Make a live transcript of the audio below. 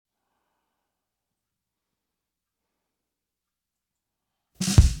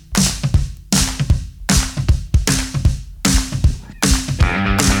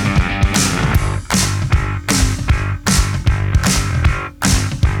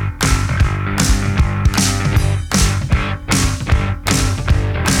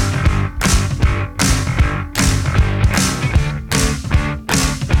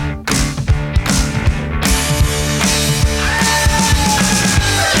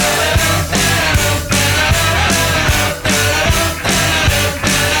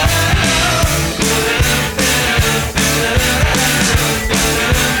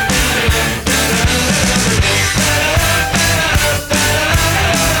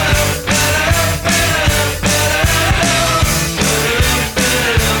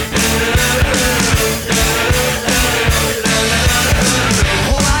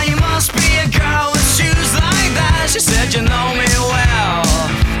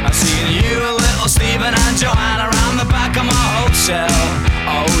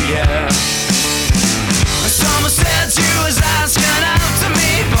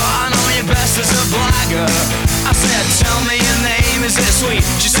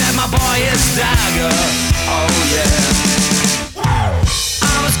believe. She said my boy is dagger. Oh yeah.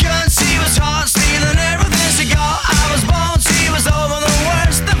 I was good, she was hot, stealing everything she got. I was bold, she was over the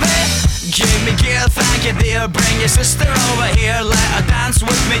worst of it. Give me gear, thank you dear. Bring your sister over here, let her dance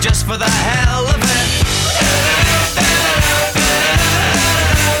with me just for the hell of it.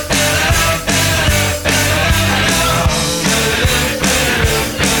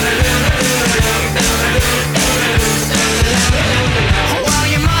 Well,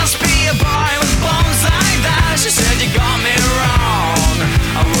 you must be a boy with bones like that. She said you got me wrong.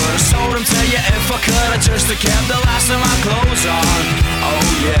 I would've sold him to you if I could've just kept the last of my clothes on. Oh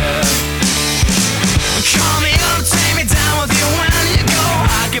yeah. Call me up, take me down with you when you go.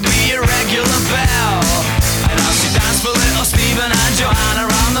 I could be your regular belle. And I'll see dance for little Steven and Joanna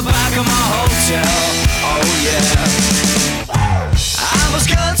around the back of my hotel. Oh yeah. I was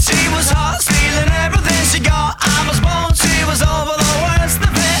good, she was hot, stealing everything she got. I was bold, she was over the worst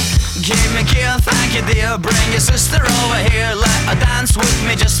of it. Give me gear, thank you dear. Bring your sister over here, let her dance with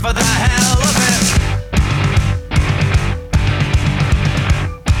me just for the hell of it.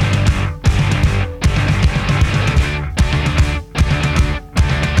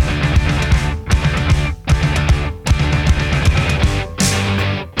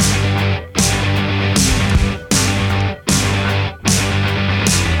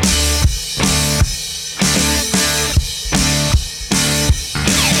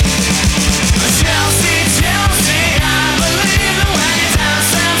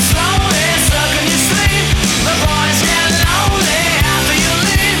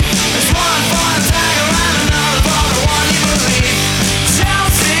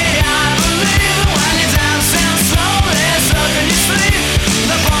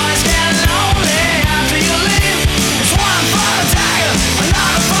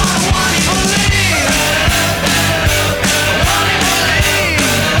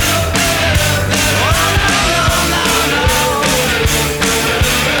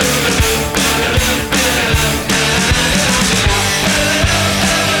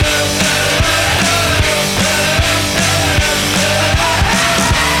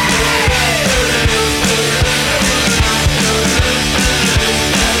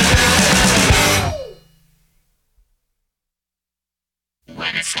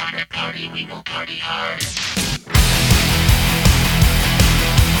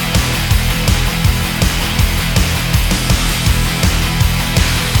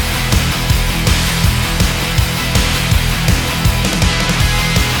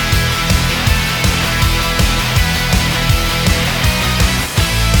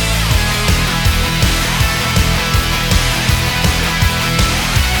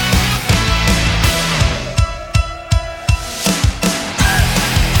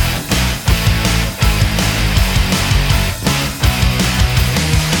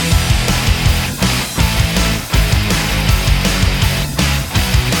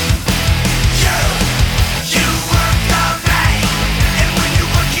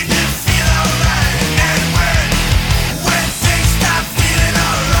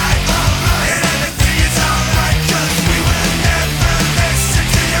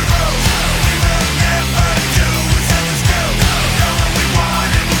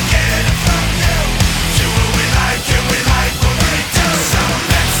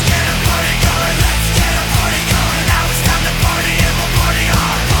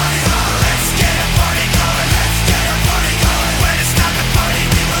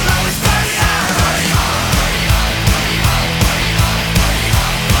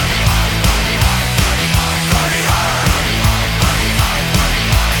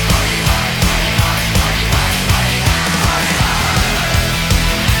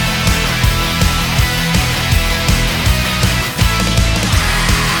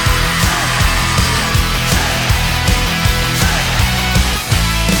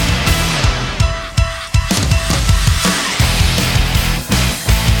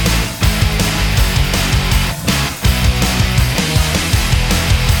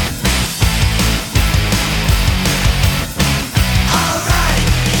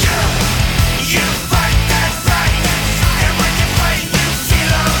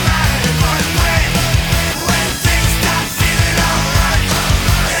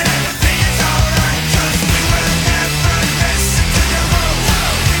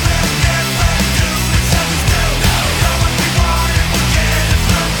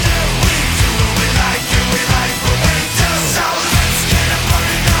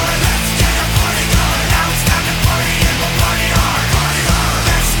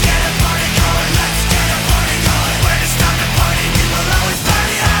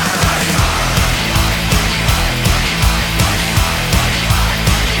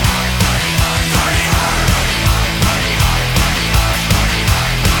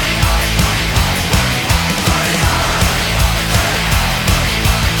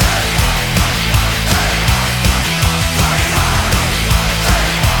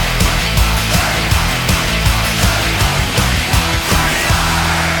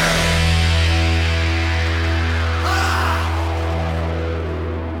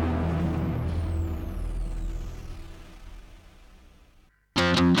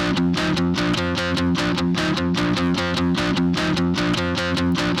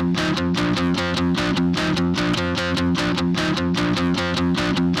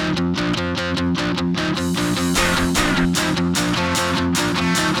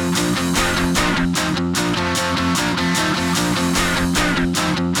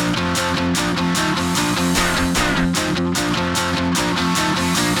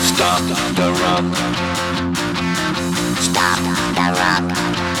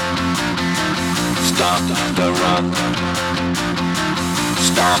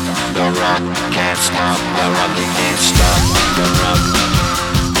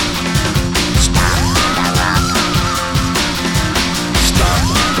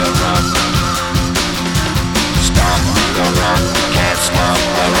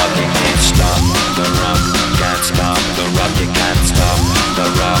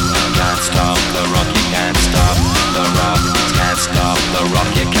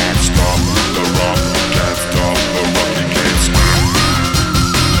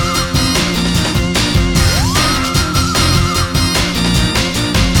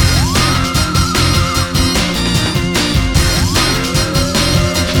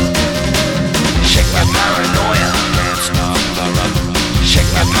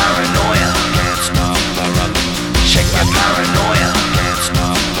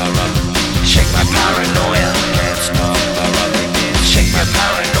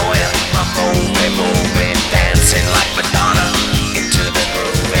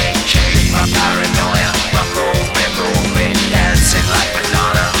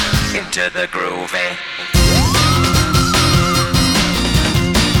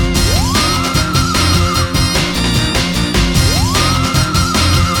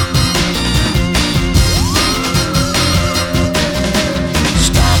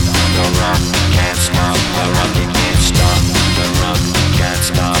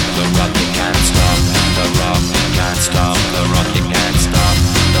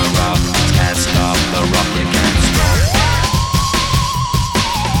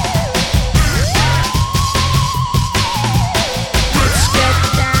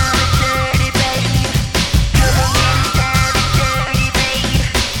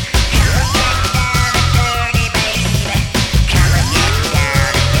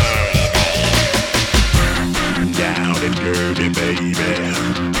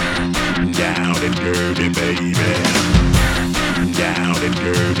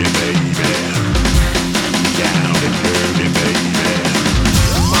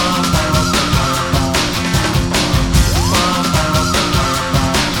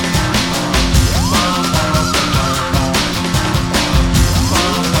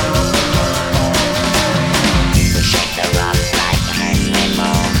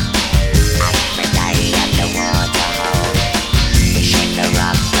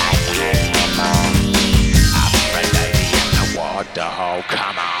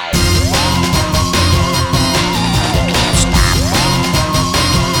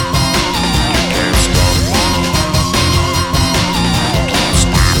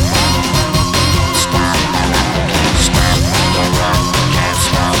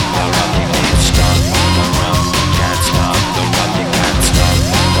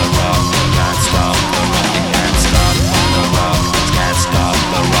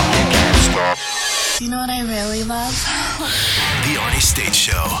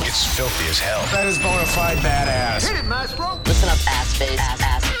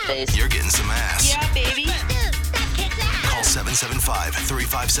 You're getting some ass. Yeah, baby. Call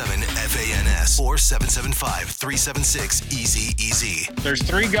 775-357-FANS or 775-376-EASY. There's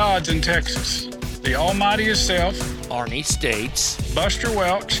three gods in Texas. The almighty self, Arnie states, Buster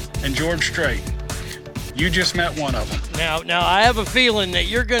Welch, and George Strait. You just met one of them. Now I have a feeling that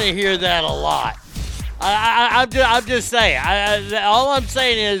you're going to hear that a lot. I'm just saying. All I'm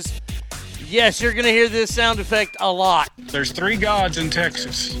saying is, yes, you're going to hear this sound effect a lot. There's three gods in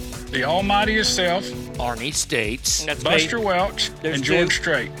Texas. The almighty self, Arnie states, Buster Welch, and George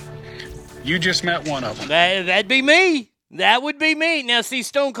Strait. You just met one of them. That'd be me. That would be me. Now, see,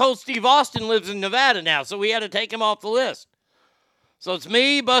 Stone Cold Steve Austin lives in Nevada now, so we had to take him off the list. So it's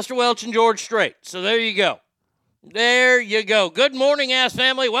me, Buster Welch, and George Strait. So there you go. There you go. Good morning, ass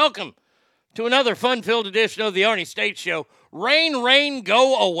family. Welcome to another fun-filled edition of the Arnie State Show. Rain,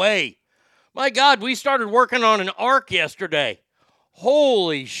 go away. My God, we started working on an arc yesterday.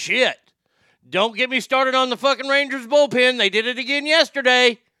 Holy shit. Don't get me started on the fucking Rangers bullpen. They did it again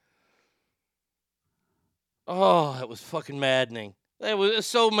yesterday. Oh, that was fucking maddening. That was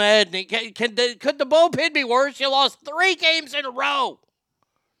so maddening. Could the bullpen be worse? You lost 3 games in a row.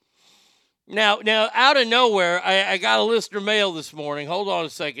 Now, out of nowhere, I got a listener mail this morning. Hold on a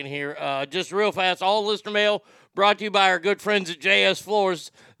second here. Just real fast, all listener mail brought to you by our good friends at JS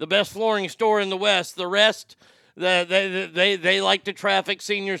Floors, the best flooring store in the West. The rest, they like to traffic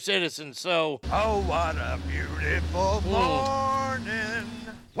senior citizens. So, oh, what a beautiful morning.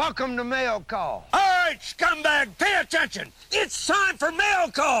 Welcome to Mail Call. All right, scumbag, pay attention. It's time for Mail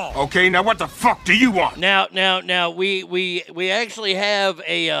Call. Okay, now what the fuck do you want? Now, we actually have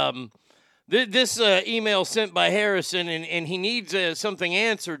a this email sent by Harrison, and he needs something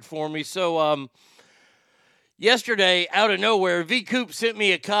answered for me. So, yesterday, out of nowhere, V. Coop sent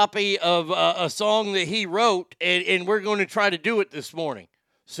me a copy of a song that he wrote, and we're going to try to do it this morning.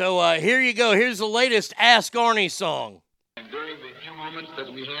 So, here you go. Here's the latest Ask Arnie song. And during the few moments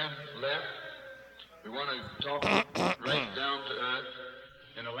that we have left, we want to talk right down to earth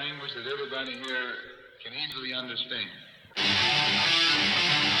in a language that everybody here can easily understand.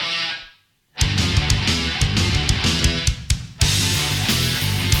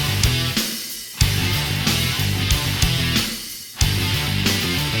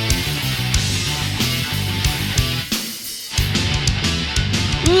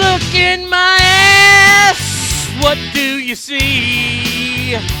 Look in my ass, what do you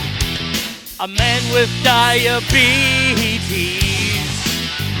see? A man with diabetes.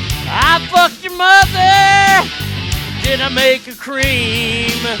 I fucked your mother. Did I make a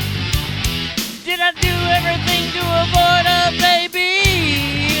cream? Did I do everything to avoid a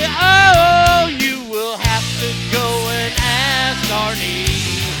baby? Oh, you will have to go and ask Arnie.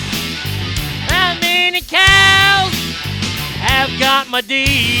 How many cows have got my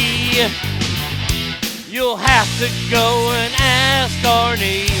D? You'll have to go and ask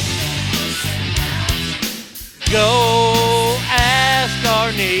Arnie. Go ask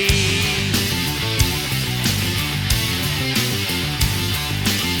Arnie.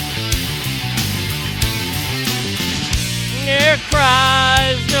 There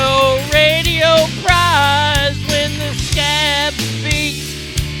cries no radio prize when the scab speaks.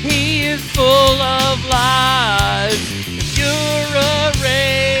 He is full of lies. If you're a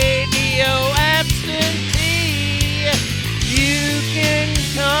radio absentee, you can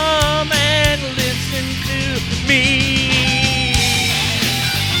come and listen to me.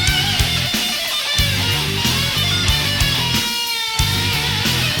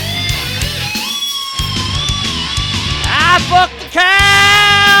 I fuck the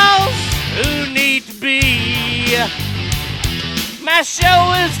cows who need to be. My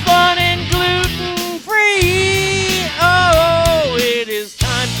show is fun and gluten-free. Oh, it is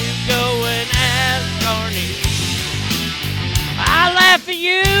time to go and ask Arnie. I laugh at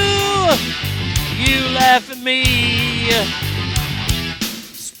you, you laugh at me.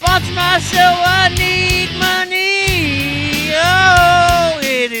 Sponsor my show, I need money. Oh,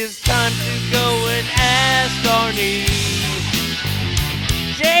 it is time to go and ask Arnie.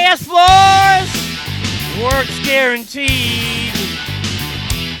 JS Floors, work's guaranteed.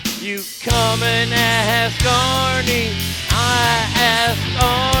 You come and ask Arnie. I ask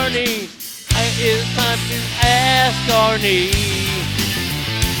Arnie. It is time to ask Arnie.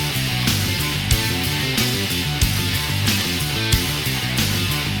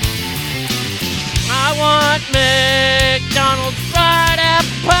 I want McDonald's fried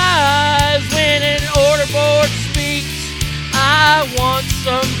apple pies. When an order board speaks, I want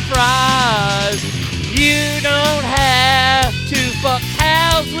some fries. You don't have to fuck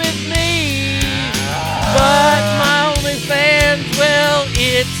cows with me, but my OnlyFans, well,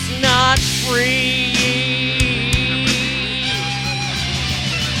 it's not free.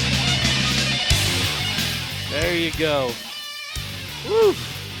 There you go. Woo.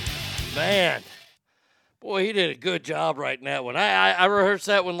 Man. Boy, he did a good job writing that one. I rehearsed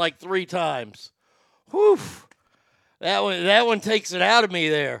that one like 3 times. Whew. That one takes it out of me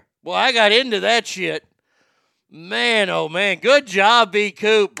there. Boy, I got into that shit. Man, oh man. Good job, V.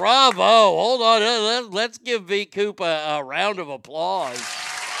 Coop. Bravo. Hold on. Let's give V. Coop a round of applause.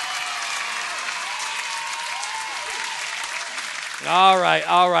 All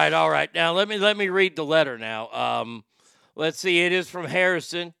right. Now, let me read the letter now. Let's see. It is from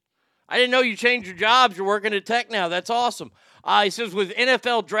Harrison. I didn't know you changed your jobs. You're working at Tech now. That's awesome. He says, with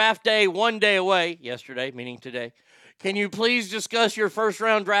NFL Draft Day 1 day away, yesterday, meaning today, can you please discuss your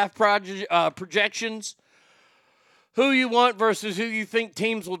first-round draft projections? Who you want versus who you think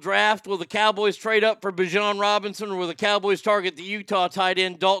teams will draft? Will the Cowboys trade up for Bijan Robinson, or will the Cowboys target the Utah tight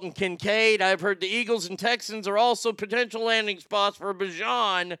end Dalton Kincaid? I've heard the Eagles and Texans are also potential landing spots for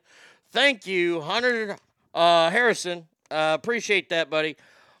Bijan. Thank you, Hunter Harrison. Appreciate that, buddy.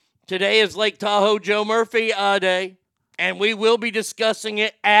 Today is Lake Tahoe Joe Murphy Day, and we will be discussing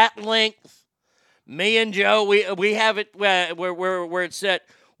it at length Me and Joe, we have it where it's set.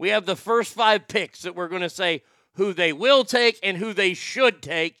 We have the first 5 picks that we're going to say who they will take and who they should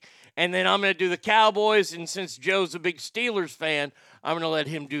take. And then I'm going to do the Cowboys. And since Joe's a big Steelers fan, I'm going to let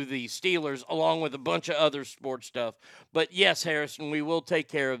him do the Steelers along with a bunch of other sports stuff. But yes, Harrison, we will take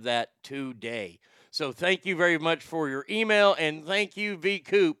care of that today. So thank you very much for your email. And thank you, V.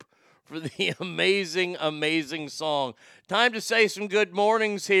 Coop, for the amazing, amazing song. Time to say some good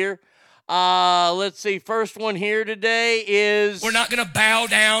mornings here. Let's see. First one here today is... We're not going to bow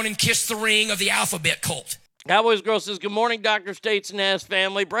down and kiss the ring of the alphabet cult. Cowboys Girl says, good morning, Dr. States and Ass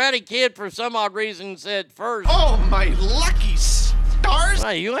family. Bratty Kid, for some odd reason, said first. Oh, my lucky stars.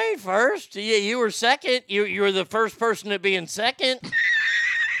 Well, you ain't first. You were second. You were the first person to be in second.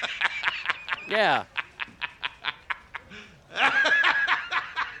 Yeah.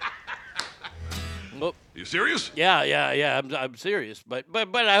 Well, You serious? Yeah. I'm serious. But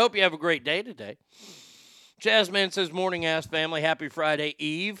I hope you have a great day today. Jazzman says, morning, Ass family. Happy Friday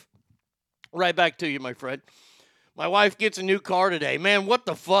Eve. Right back to you, my friend. My wife gets a new car today. Man, what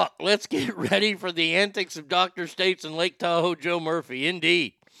the fuck? Let's get ready for the antics of Dr. States and Lake Tahoe Joe Murphy.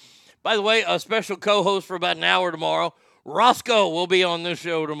 Indeed. By the way, a special co-host for about an hour tomorrow. Roscoe will be on this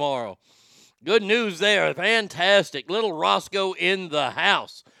show tomorrow. Good news there. Fantastic. Little Roscoe in the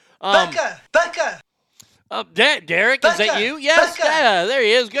house. Becca! Derek, Becca, is that you? Yes, Becca. yeah, there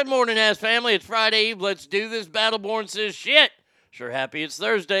he is. Good morning, Ass family. It's Friday Eve. Let's do this. Battleborn says, shit. Sure happy it's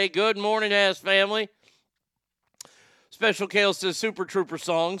Thursday. Good morning, Ass family. Special Kale says Super Trooper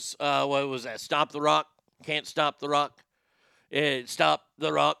songs. What was that? Stop the Rock. Can't Stop the Rock. Stop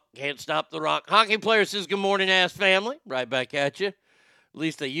the Rock. Can't Stop the Rock. Hockey player says good morning, Ass family. Right back at you. At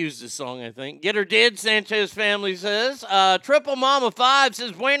least they used this song, I think. Get her did, Sanchez family says. Triple Mama 5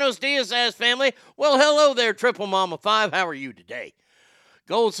 says Buenos Dias, Ass family. Well, hello there, Triple Mama 5. How are you today?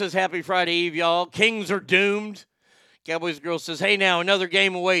 Gold says happy Friday Eve, y'all. Kings are doomed. Cowboys Girl says, hey, now, another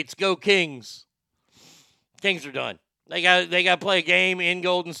game awaits. Go Kings. Kings are done. They got to play a game in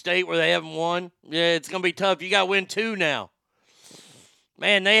Golden State where they haven't won. Yeah, it's going to be tough. You got to win 2 now.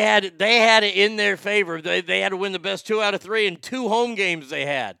 Man, they had it in their favor. They had to win the best 2 out of 3 in 2 home games they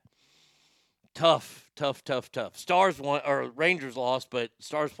had. Tough. Stars won, or Rangers lost, but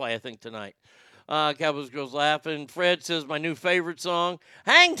Stars play, I think, tonight. Cowboys Girls laughing. Fred says my new favorite song.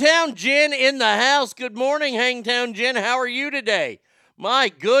 Hangtown Jen in the house. Good morning, Hangtown Jen. How are you today? My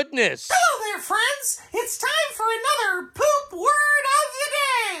goodness. Hello there, friends. It's time for another poop word of the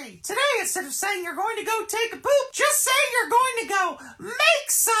day. Today, instead of saying you're going to go take a poop, just say you're going to go make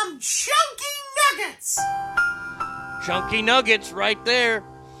some chunky nuggets. Chunky nuggets right there.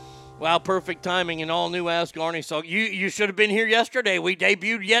 Wow, perfect timing. An all-new Ask Arnie song. You should have been here yesterday. We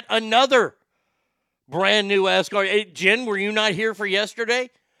debuted yet another brand new Ask Arnie. Hey, Jen, were you not here for yesterday?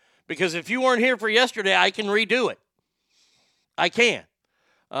 Because if you weren't here for yesterday, I can redo it. I can.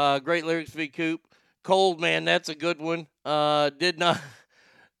 Great lyrics, V. Coop. Cold, man, that's a good one. Did not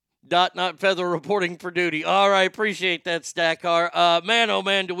feather reporting for duty. All right, appreciate that, Stackar. Man, oh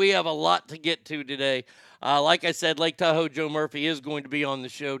man, do we have a lot to get to today. Like I said, Lake Tahoe Joe Murphy is going to be on the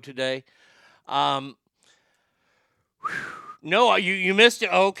show today. No, you missed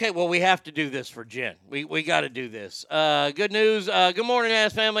it. Okay, well, we have to do this for Jen. We got to do this. Good news. Good morning,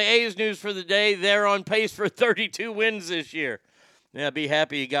 Ass family. A's news for the day. They're on pace for 32 wins this year. Yeah, be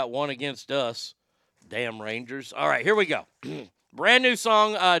happy you got one against us. Damn Rangers. All right, here we go. Brand new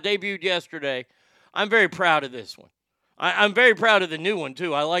song debuted yesterday. I'm very proud of this one. I'm very proud of the new one,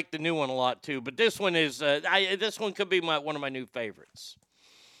 too. I like the new one a lot, too. But this one is, this one could be one of my new favorites.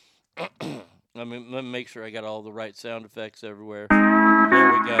 Let me make sure I got all the right sound effects everywhere.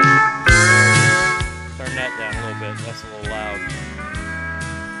 There we go. Turn that down a little bit. That's a little loud.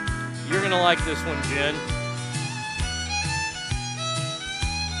 You're going to like this one, Jen.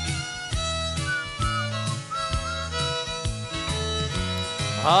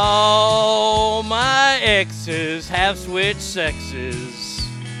 All my exes have switched sexes,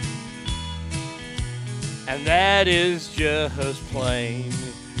 and that is just plain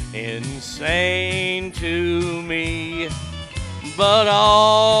insane to me. But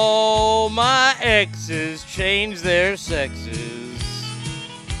all my exes change their sexes,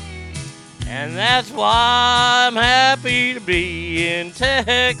 and that's why I'm happy to be in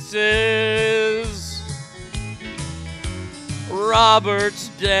Texas. Robert's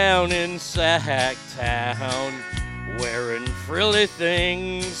down in Sacktown wearing frilly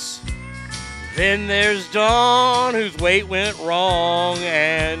things. Then there's Dawn, whose weight went wrong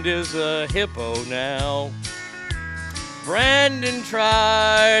and is a hippo now. Brandon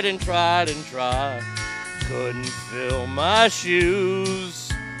tried and tried and tried, couldn't fill my shoes.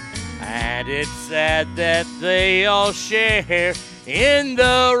 And it's sad that they all share in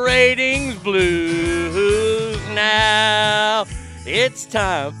the ratings blues. Now it's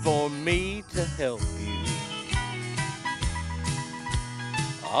time for me to help you.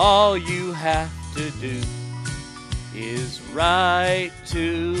 All you have to do is write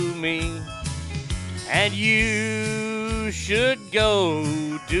to me, and you should go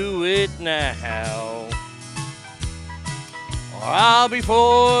do it now, or I'll be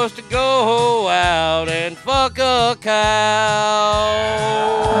forced to go out and fuck a cow.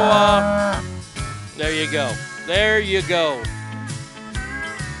 There you go. There you go.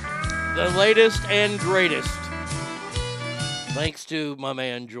 The latest and greatest. Thanks to my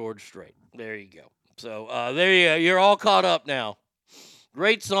man George Strait. There you go. So there you go. You're all caught up now.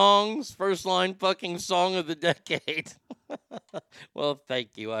 Great songs. First line fucking song of the decade. Well,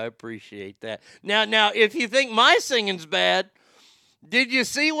 thank you. I appreciate that. Now, if you think my singing's bad, did you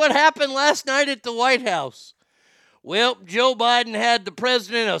see what happened last night at the White House? Well, Joe Biden had the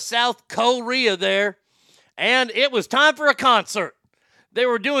president of South Korea there, and it was time for a concert. They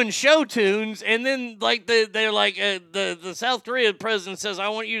were doing show tunes, and then the South Korea president says, "I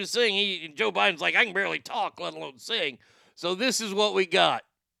want you to sing." Joe Biden's like, "I can barely talk, let alone sing." So this is what we got.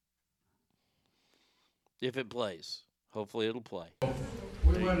 If it plays, hopefully it'll play.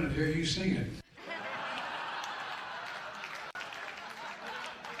 We wanted to hear you sing it.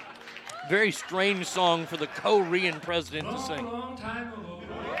 Very strange song for the Korean president to sing. Long time ago.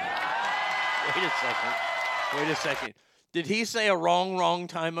 Wait a second. Did he say a wrong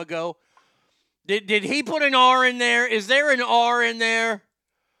time ago? Did he put an R in there? Is there an R in there?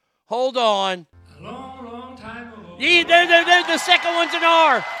 Hold on. A long time ago. Yeah, there, the second one's an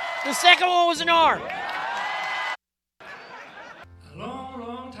R. The second one was an R. A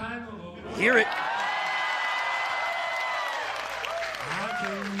long time ago. Hear it. I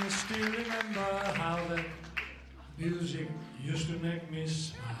can still remember how that music used to make me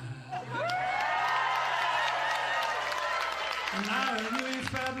smile. And I really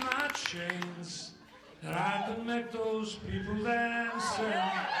felt my chains, that I could make those people dance,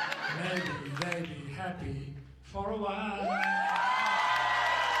 and maybe they'd be happy for a while.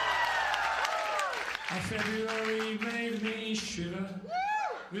 February made me shiver,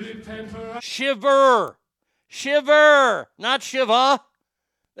 really painful. Shiver, not shiva.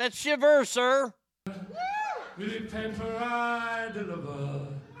 That's shiver, sir. Really painful, I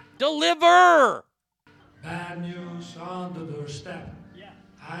Deliver. Bad news on the doorstep.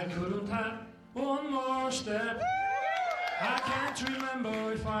 I couldn't have one more step. I can't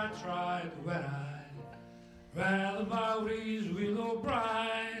remember if I tried when I read about his willow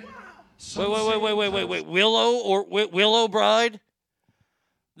bride. Wait. Willow or Willow Bride?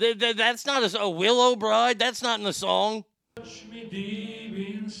 That's not a Willow Bride. That's not in the song. Touch me deep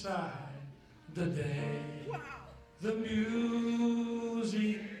inside the day the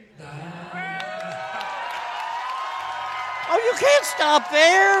music died. Oh, you can't stop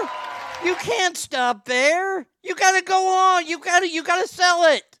there. You can't stop there. You gotta go on. You gotta sell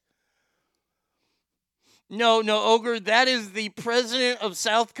it. No, Ogre, that is the president of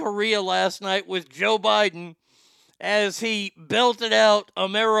South Korea last night with Joe Biden as he belted out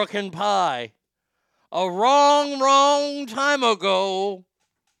American Pie. A wrong time ago.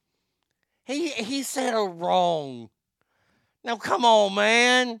 He said a wrong. Now, come on,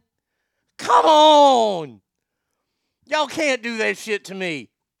 man. Come on. Y'all can't do that shit to me.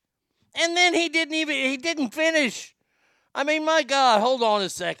 And then he didn't finish. I mean, my God, hold on a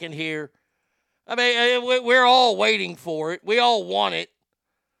second here. I mean, we're all waiting for it. We all want it.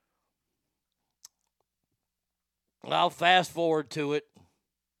 I'll fast forward to it.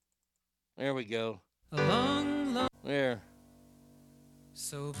 There we go. There.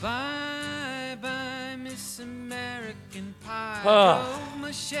 So bye, Miss American Pie. Oh, drove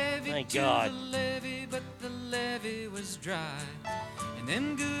my Chevy thank to God. the levee, but the levee was dry. And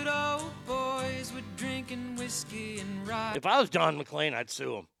them good old boys were drinking whiskey and rye. If I was John McClane, I'd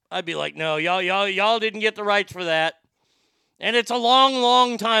sue him. I'd be like, no, y'all didn't get the rights for that. And it's a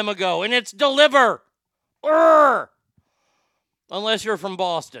long time ago. And it's Deliver. Unless you're from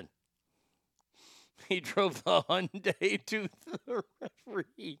Boston. He drove the Hyundai to the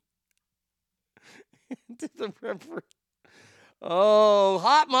referee. Oh,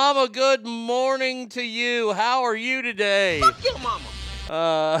 Hot Mama, good morning to you. How are you today? Fuck you,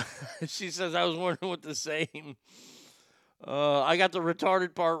 Mama. She says, I was wondering what the same. I got the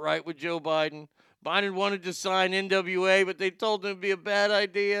retarded part right with Joe Biden. Biden wanted to sign NWA, but they told him it'd be a bad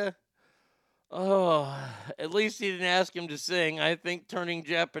idea. Oh, at least he didn't ask him to sing. I think turning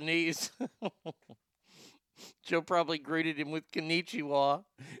Japanese. Joe probably greeted him with konnichiwa,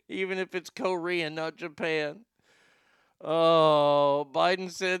 even if it's Korean, not Japan. Oh,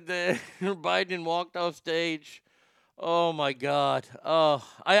 Biden said that Biden walked off stage. Oh my God. Oh,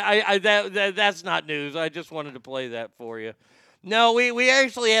 that's not news. I just wanted to play that for you. No, we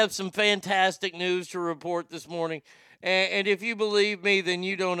actually have some fantastic news to report this morning. And if you believe me, then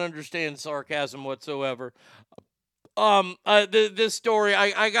you don't understand sarcasm whatsoever. This story,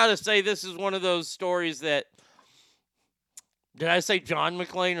 I gotta say, this is one of those stories that. Did I say John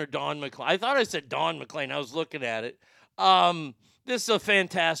McClane or Don McClane? I thought I said Don McClane. I was looking at it. This is a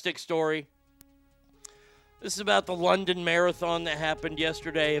fantastic story. This is about the London Marathon that happened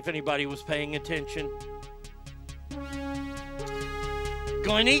yesterday, if anybody was paying attention.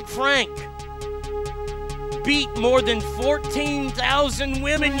 Glennique Frank beat more than 14,000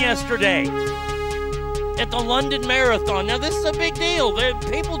 women yesterday at the London Marathon. Now, this is a big deal.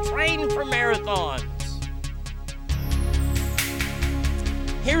 People train for marathons.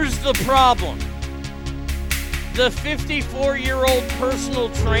 Here's the problem. The 54-year-old personal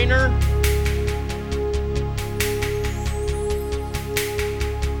trainer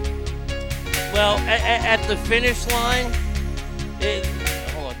at the finish line,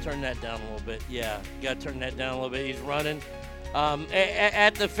 hold on, turn that down a little bit. Yeah, you got to turn that down a little bit. He's running.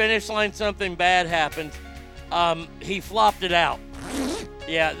 At the finish line, something bad happened. He flopped it out.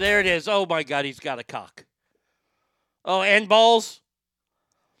 Yeah, there it is. Oh, my God, he's got a cock. Oh, and balls?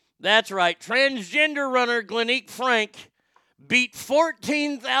 That's right. Transgender runner Glennique Frank beat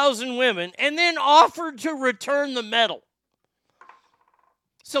 14,000 women and then offered to return the medal.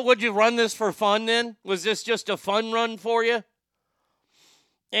 So would you run this for fun then? Was this just a fun run for you?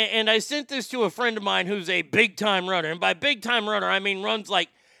 And I sent this to a friend of mine who's a big-time runner. And by big-time runner, I mean runs like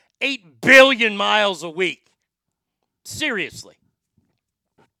 8 billion miles a week. Seriously.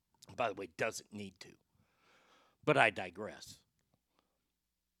 By the way, doesn't need to. But I digress.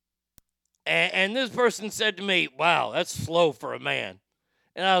 And this person said to me, wow, that's slow for a man.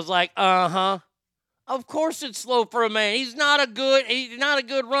 And I was like, uh-huh. Of course it's slow for a man. He's not a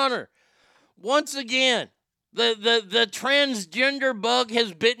good runner. Once again, the transgender bug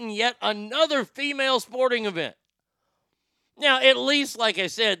has bitten yet another female sporting event. Now, at least, like I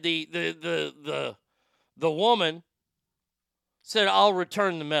said, the woman said, I'll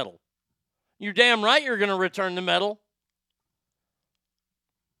return the medal. You're damn right you're going to return the medal.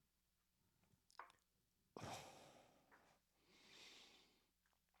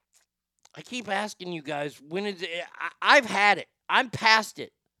 I keep asking you guys, when is it? I've had it. I'm past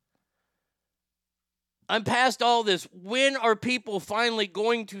it. I'm past all this. When are people finally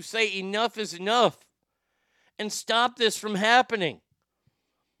going to say enough is enough and stop this from happening?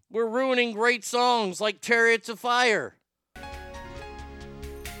 We're ruining great songs like Chariots of Fire.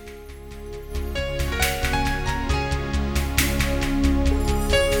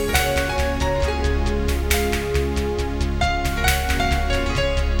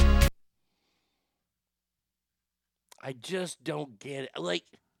 I just don't get it. Like,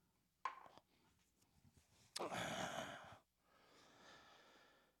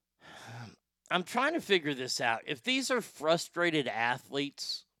 I'm trying to figure this out. If these are frustrated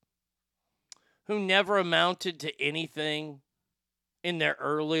athletes who never amounted to anything in their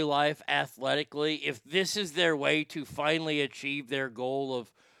early life athletically, if this is their way to finally achieve their goal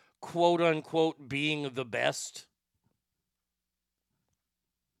of quote unquote being the best,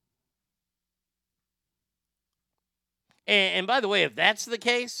 and by the way, if that's the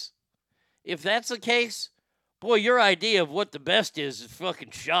case, boy, your idea of what the best is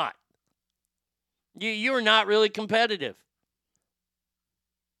fucking shot. You're not really competitive.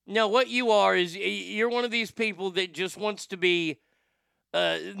 No, what you are is you're one of these people that just wants to be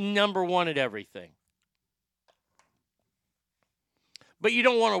number one at everything. But you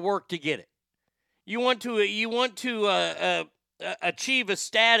don't want to work to get it. You want to achieve a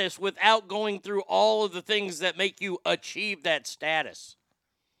status without going through all of the things that make you achieve that status.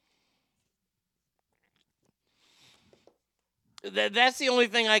 That's the only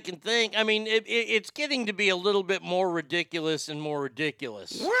thing I can think. I mean, it's getting to be a little bit more ridiculous and more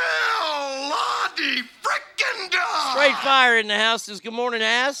ridiculous. Well, Lottie frickin' dog! Straight Fire in the house says, good morning,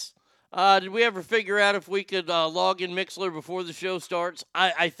 ass. Did we ever figure out if we could log in Mixler before the show starts?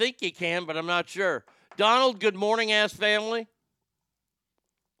 I think you can, but I'm not sure. Donald, good morning, ass family.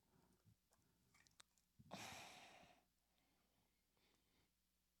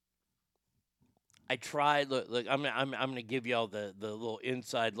 I tried. Look. I'm gonna give y'all the little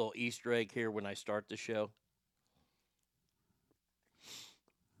inside little Easter egg here when I start the show.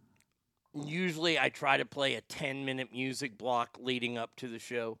 Usually, I try to play a 10-minute music block leading up to the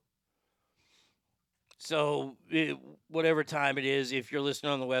show. So whatever time it is, if you're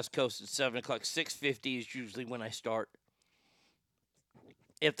listening on the West Coast, it's 7 o'clock. 6:50 is usually when I start.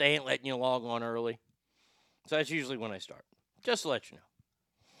 If they ain't letting you log on early. So that's usually when I start. Just to let you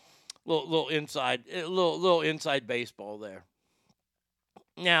know. Little inside baseball there.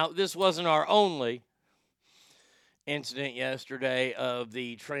 Now, this wasn't our only incident yesterday of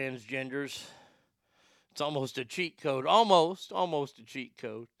the transgenders. It's almost a cheat code. Almost a cheat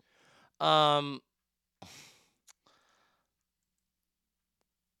code.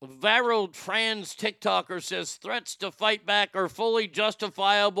 Viral trans TikToker says threats to fight back are fully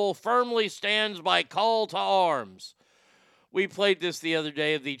justifiable, firmly stands by call to arms. We played this the other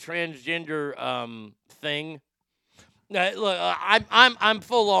day of the transgender thing. Look, I'm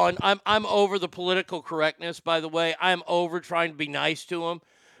full on. I'm over the political correctness, by the way. I'm over trying to be nice to them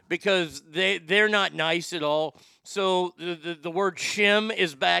because they're not nice at all. So the word shim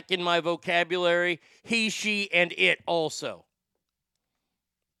is back in my vocabulary. He, she, and it also.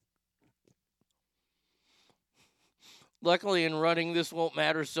 Luckily, in running, this won't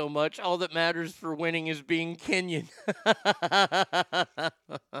matter so much. All that matters for winning is being Kenyan.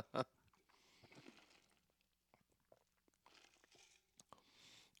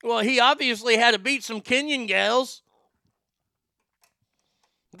 Well, he obviously had to beat some Kenyan gals.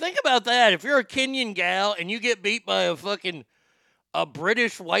 Think about that. If you're a Kenyan gal and you get beat by a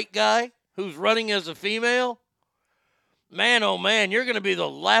British white guy who's running as a female, man, oh man, you're going to be the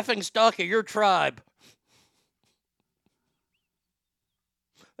laughingstock of your tribe.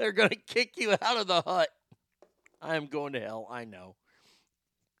 They're going to kick you out of the hut. I am going to hell, I know.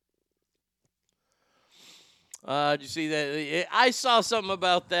 Did you see that? I saw something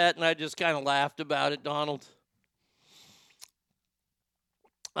about that, and I just kind of laughed about it, Donald.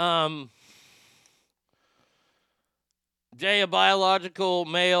 Jay, a biological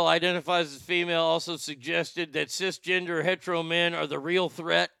male identifies as female, also suggested that cisgender hetero men are the real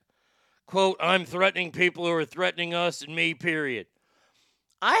threat. Quote, I'm threatening people who are threatening us and me, period.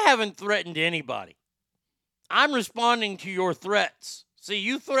 I haven't threatened anybody. I'm responding to your threats. See,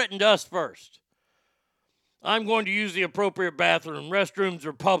 you threatened us first. I'm going to use the appropriate bathroom. Restrooms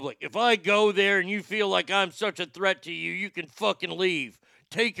are public. If I go there and you feel like I'm such a threat to you, you can fucking leave.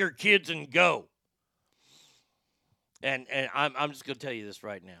 Take your kids and go. And I'm just going to tell you this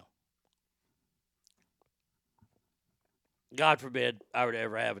right now. God forbid I would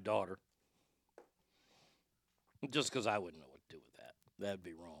ever have a daughter. Just because I wouldn't know what to do with that. That'd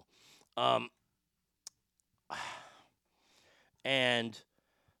be wrong. And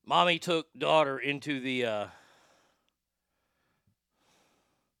mommy took daughter into the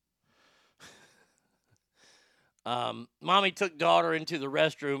mommy took daughter into the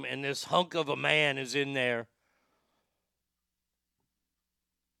restroom, and this hunk of a man is in there.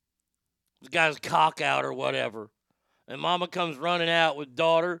 This guy's cock out or whatever. And mama comes running out with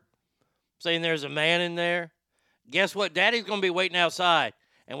daughter, saying there's a man in there. Guess what? Daddy's going to be waiting outside.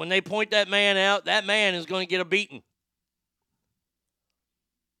 And when they point that man out, that man is going to get a beating.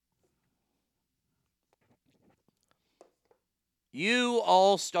 You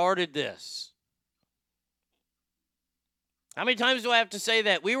all started this. How many times do I have to say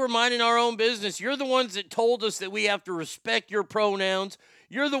that? We were minding our own business. You're the ones that told us that we have to respect your pronouns.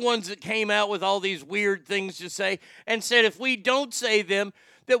 You're the ones that came out with all these weird things to say and said if we don't say them,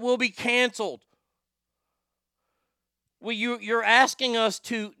 that we'll be canceled. Well, you're asking us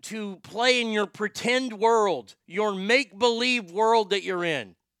to play in your pretend world, your make-believe world that you're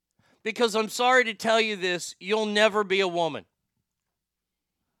in. Because I'm sorry to tell you this, you'll never be a woman.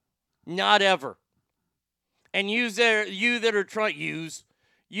 Not ever. And you that are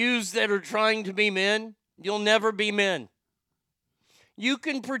trying to be men, you'll never be men. You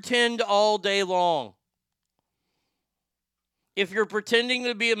can pretend all day long. If you're pretending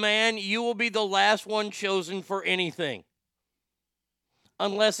to be a man, you will be the last one chosen for anything.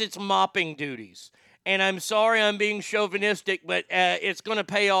 Unless it's mopping duties. And I'm sorry I'm being chauvinistic, but it's going to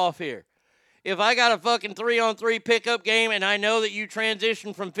pay off here. If I got a fucking 3-on-3 pickup game and I know that you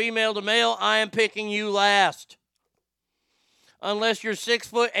transition from female to male, I am picking you last. Unless you're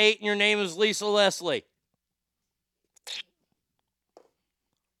 6'8" and your name is Lisa Leslie.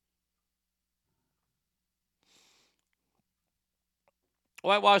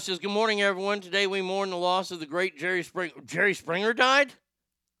 Whitewash says, good morning, everyone. Today we mourn the loss of the great Jerry Springer. Jerry Springer died?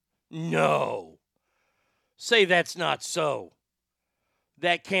 No. Say that's not so.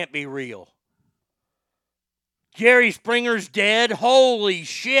 That can't be real. Jerry Springer's dead? Holy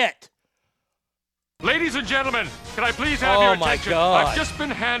shit. Ladies and gentlemen, can I please have your attention? God. I've just been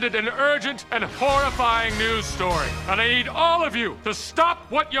handed an urgent and horrifying news story, and I need all of you to stop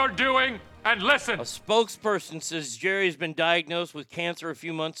what you're doing and listen. A spokesperson says Jerry's been diagnosed with cancer a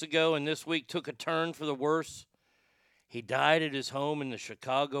few months ago and this week took a turn for the worse. He died at his home in the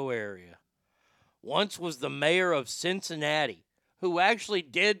Chicago area. Once was the mayor of Cincinnati, who actually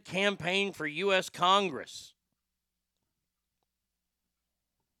did campaign for U.S. Congress.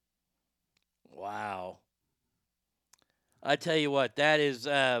 Wow. I tell you what, that is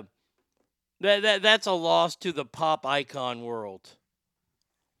that's a loss to the pop icon world.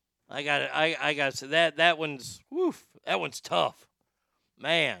 I gotta say that one's tough.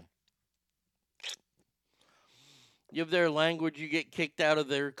 Man. Give their language, you get kicked out of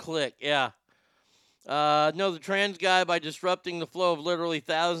their clique. Yeah. No, the trans guy, by disrupting the flow of literally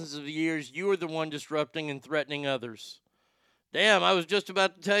thousands of years, you are the one disrupting and threatening others. Damn, I was just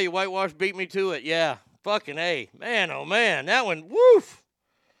about to tell you, whitewash beat me to it. Yeah, fucking A. Man, oh man, that one, woof.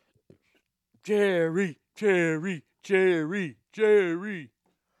 Jerry.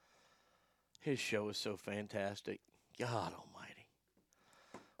 His show is so fantastic. God almighty.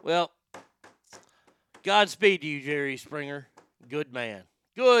 Well, Godspeed to you, Jerry Springer. Good man.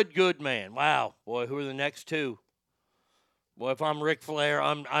 Good man. Wow. Boy, who are the next two? Boy, if I'm Ric Flair,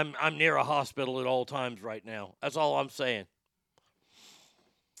 I'm near a hospital at all times right now. That's all I'm saying.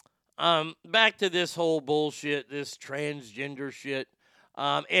 Back to this whole bullshit, this transgender shit.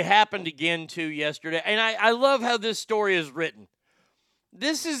 It happened again, too, yesterday. And I love how this story is written.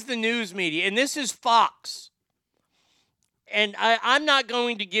 This is the news media, and this is Fox. And I'm not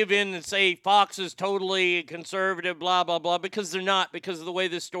going to give in and say Fox is totally conservative, blah, blah, blah, because they're not, because of the way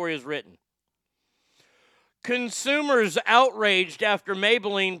this story is written. Consumers outraged after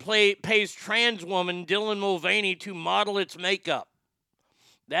Maybelline pays trans woman Dylan Mulvaney to model its makeup.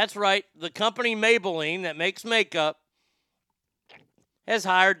 That's right, the company Maybelline that makes makeup has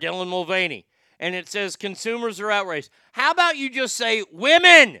hired Dylan Mulvaney. And it says consumers are outraged. How about you just say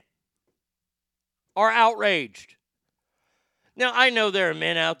women are outraged? Now, I know there are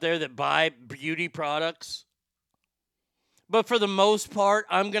men out there that buy beauty products. But for the most part,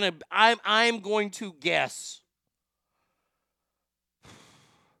 I'm going to guess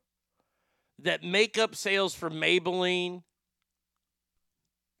that makeup sales for Maybelline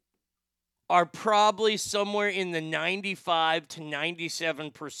are probably somewhere in the 95 to 97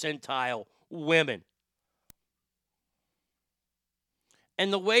 percentile women.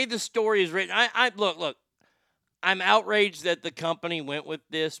 And the way the story is written, look, I'm outraged that the company went with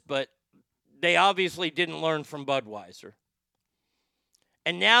this, but they obviously didn't learn from Budweiser.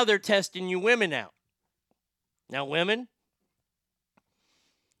 And now they're testing you women out. Now, women,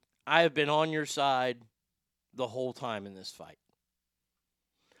 I have been on your side the whole time in this fight.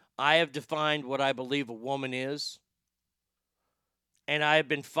 I have defined what I believe a woman is, and I have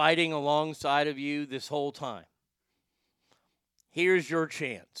been fighting alongside of you this whole time. Here's your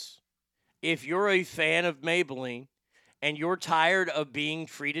chance. If you're a fan of Maybelline and you're tired of being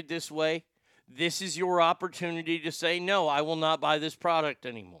treated this way, this is your opportunity to say, no, I will not buy this product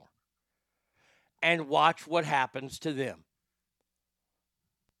anymore. And watch what happens to them.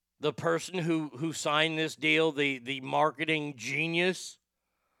 The person who signed this deal, the marketing genius,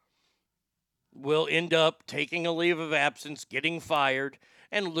 will end up taking a leave of absence, getting fired,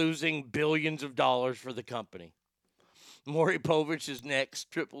 and losing billions of dollars for the company. Maury Povich is next,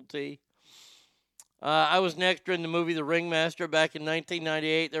 Triple T. I was an extra in the movie The Ringmaster back in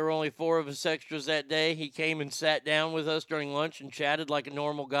 1998. There were only 4 of us extras that day. He came and sat down with us during lunch and chatted like a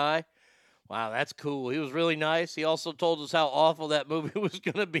normal guy. Wow, that's cool. He was really nice. He also told us how awful that movie was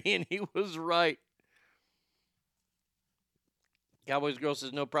going to be, and he was right. Cowboys Girl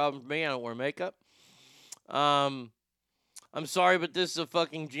says, no problem for me. I don't wear makeup. I'm sorry, but this is a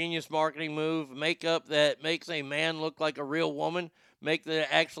fucking genius marketing move. Makeup that makes a man look like a real woman. Make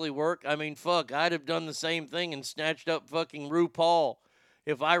that actually work. I mean, fuck, I'd have done the same thing and snatched up fucking RuPaul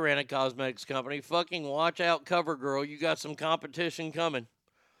if I ran a cosmetics company. Fucking watch out, CoverGirl. You got some competition coming.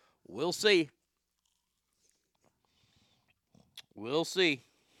 We'll see. We'll see.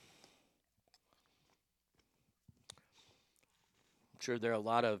 I'm sure there are a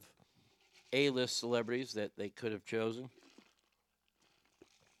lot of A-list celebrities that they could have chosen.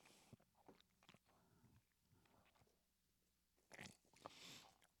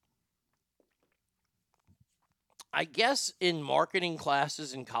 I guess in marketing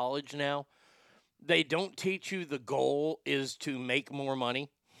classes in college now, they don't teach you the goal is to make more money.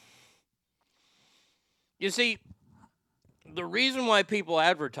 You see, the reason why people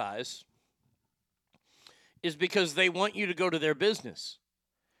advertise is because they want you to go to their business.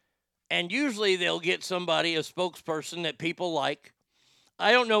 And usually they'll get somebody, a spokesperson that people like.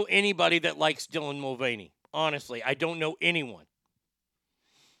 I don't know anybody that likes Dylan Mulvaney. Honestly, I don't know anyone.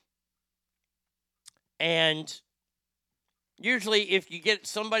 And usually if you get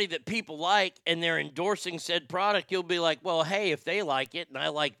somebody that people like and they're endorsing said product, you'll be like, well, hey, if they like it and I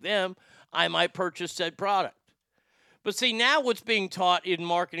like them, I might purchase said product. But see, now what's being taught in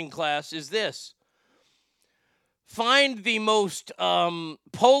marketing class is this. Find the most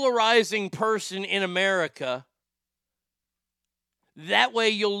polarizing person in America. That way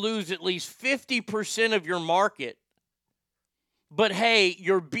you'll lose at least 50% of your market. But hey,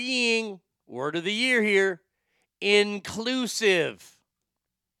 you're being, word of the year here, inclusive.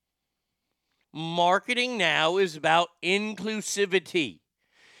 Marketing now is about inclusivity.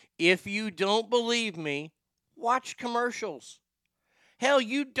 If you don't believe me, watch commercials. Hell,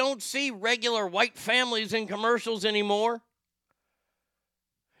 you don't see regular white families in commercials anymore.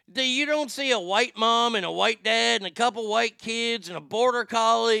 You don't see a white mom and a white dad and a couple white kids and a border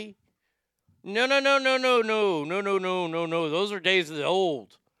collie. No. Those are days of the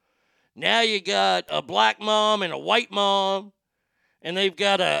old. Now you got a black mom and a white mom, and they've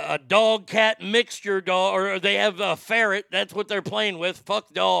got a dog-cat mixture dog, or they have a ferret. That's what they're playing with.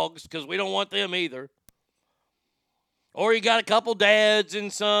 Fuck dogs, because we don't want them either. Or you got a couple dads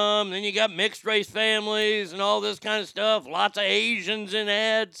and some, then you got mixed race families and all this kind of stuff. Lots of Asians in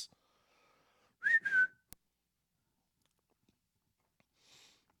ads.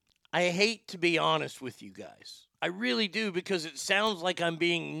 I hate to be honest with you guys. I really do, because it sounds like I'm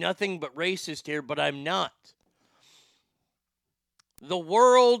being nothing but racist here, but I'm not. The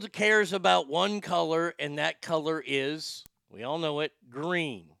world cares about one color, and that color is, we all know it,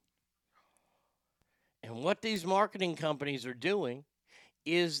 green. And what these marketing companies are doing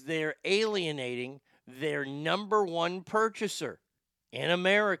is they're alienating their number one purchaser in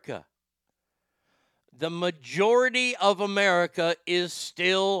America. The majority of America is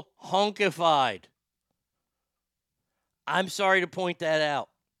still honkified. I'm sorry to point that out.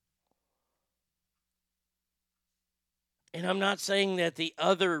 And I'm not saying that the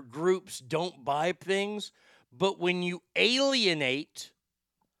other groups don't buy things, but when you alienate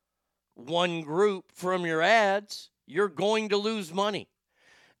one group from your ads, you're going to lose money.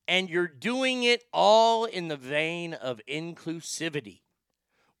 And you're doing it all in the vein of inclusivity,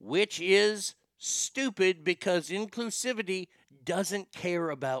 which is stupid because inclusivity doesn't care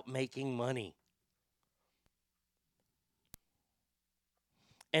about making money.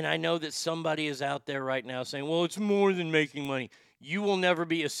 And I know that somebody is out there right now saying, well, it's more than making money. You will never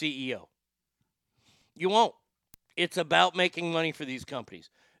be a CEO. You won't. It's about making money for these companies.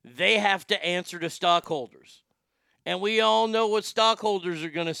 They have to answer to stockholders. And we all know what stockholders are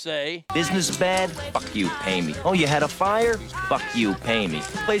going to say. Business bad? Fuck you, pay me. Oh, you had a fire? Fuck you, pay me.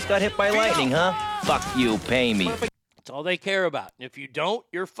 Place got hit by lightning, huh? Fuck you, pay me. That's all they care about. And if you don't,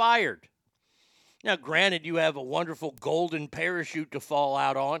 you're fired. Now, granted, you have a wonderful golden parachute to fall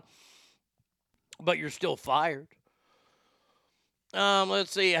out on, but you're still fired.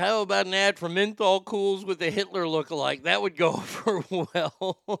 Let's see. How about an ad for menthol cools with a Hitler lookalike? That would go over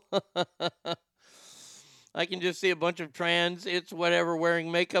well. I can just see a bunch of trans, it's whatever,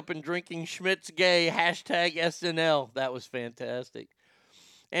 wearing makeup and drinking Schmidt's gay, hashtag SNL. That was fantastic.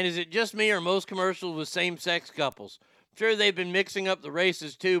 And is it just me or most commercials with same-sex couples? I'm sure they've been mixing up the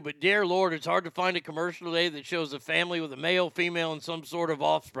races too, but dear Lord, it's hard to find a commercial today that shows a family with a male, female, and some sort of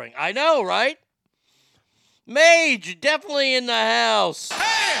offspring. I know, right? Mage, definitely in the house.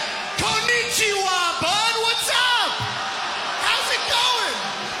 Hey, konnichiwa, bud. What's up? How's it going?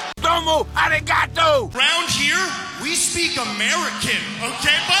 Domo arigato. Round here, we speak American,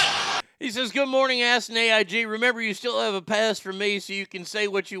 okay, bud? He says, good morning, Ass and AIG. Remember, you still have a pass from me, so you can say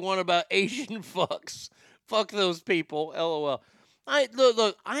what you want about Asian fucks. Fuck those people, LOL.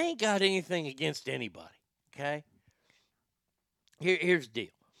 Look, I ain't got anything against anybody, okay? Here's the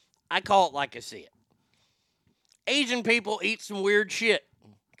deal. I call it like I see it. Asian people eat some weird shit,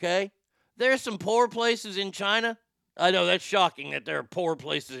 okay? There's some poor places in China. I know that's shocking that there are poor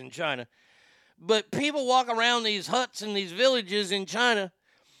places in China. But people walk around these huts and these villages in China,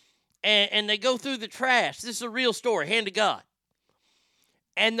 and they go through the trash. This is a real story, hand to God.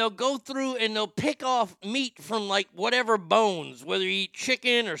 And they'll go through and they'll pick off meat from like whatever bones, whether you eat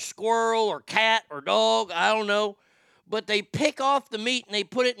chicken or squirrel or cat or dog, I don't know. But they pick off the meat and they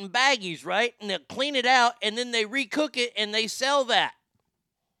put it in baggies, right? And they'll clean it out and then they recook it and they sell that.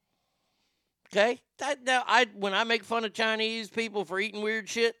 Okay? When I make fun of Chinese people for eating weird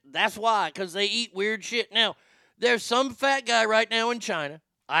shit, that's why, because they eat weird shit. Now, there's some fat guy right now in China.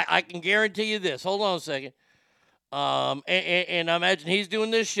 I can guarantee you this. Hold on a second. And I imagine he's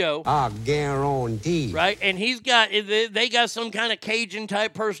doing this show. I guarantee. Right? And they got some kind of Cajun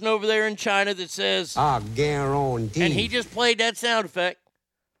type person over there in China that says, I guarantee. and he just played that sound effect.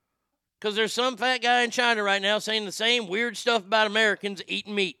 Because there's some fat guy in China right now saying the same weird stuff about Americans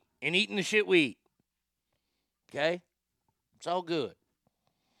eating meat and eating the shit we eat. Okay? It's all good.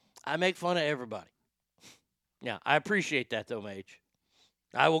 I make fun of everybody. Now, I appreciate that, though, Mage.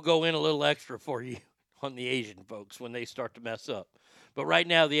 I will go in a little extra for you on the Asian folks when they start to mess up. But right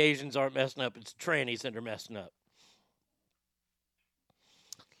now, the Asians aren't messing up. It's trannies that are messing up.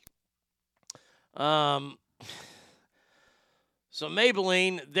 So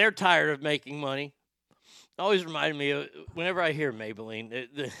Maybelline, they're tired of making money. Always reminded me of, whenever I hear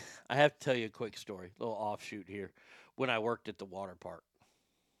Maybelline, I have to tell you a quick story, a little offshoot here. When I worked at the water park,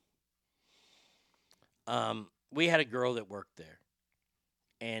 we had a girl that worked there,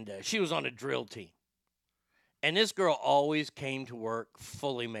 and she was on a drill team. And this girl always came to work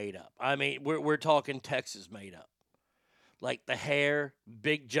fully made up. I mean, we're talking Texas made up. Like the hair,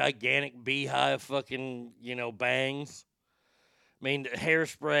 big, gigantic beehive fucking, bangs. I mean,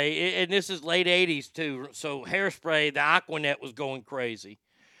 hairspray. And this is late 80s, too. So hairspray, the Aquanet was going crazy.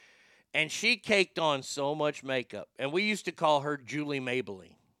 And she caked on so much makeup. And we used to call her Julie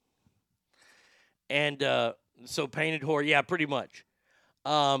Maybelline. And so painted whore, yeah, pretty much.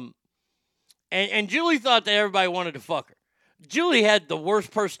 And Julie thought that everybody wanted to fuck her. Julie had the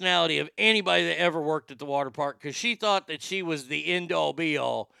worst personality of anybody that ever worked at the water park because she thought that she was the end-all,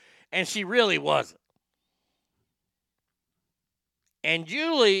 be-all, and she really wasn't. And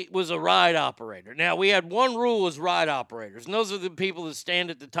Julie was a ride operator. Now, we had one rule as ride operators, and those are the people that stand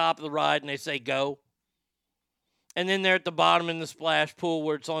at the top of the ride and they say, go. And then they're at the bottom in the splash pool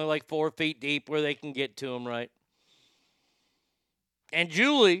where it's only like 4 feet deep where they can get to them, right? And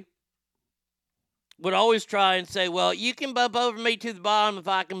Julie would always try and say, well, you can bump over me to the bottom if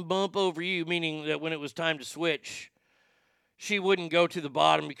I can bump over you, meaning that when it was time to switch, she wouldn't go to the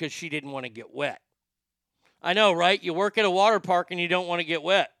bottom because she didn't want to get wet. I know, right? You work at a water park and you don't want to get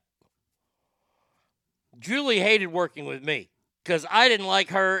wet. Julie hated working with me because I didn't like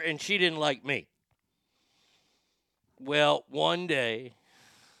her and she didn't like me. Well, one day,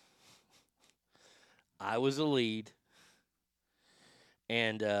 I was a lead,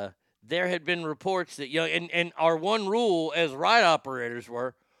 and there had been reports that, and our one rule as ride operators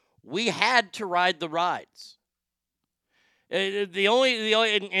were, we had to ride the rides.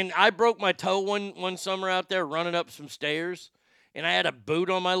 And I broke my toe one summer out there running up some stairs, and I had a boot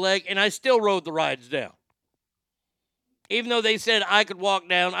on my leg, and I still rode the rides down. Even though they said I could walk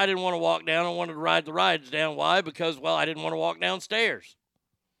down, I didn't want to walk down. I wanted to ride the rides down. Why? Because, well, I didn't want to walk downstairs.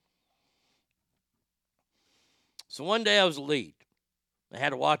 So one day I was a lead. I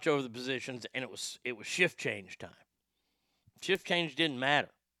had to watch over the positions, and it was shift change time. Shift change didn't matter.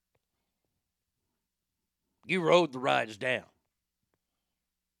 You rode the rides down.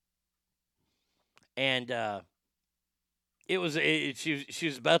 And she was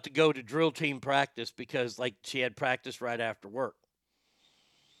about to go to drill team practice because, like, she had practice right after work.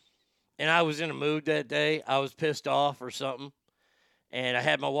 And I was in a mood that day. I was pissed off or something. And I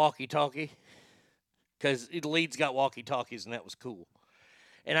had my walkie-talkie because the leads got walkie-talkies, and that was cool.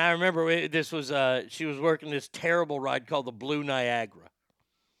 And I remember she was working this terrible ride called the Blue Niagara.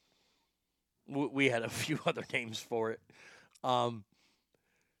 We had a few other names for it. And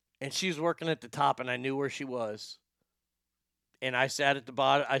she was working at the top, and I knew where she was. And I sat at the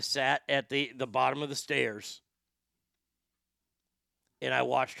bottom. I sat at the bottom of the stairs. And I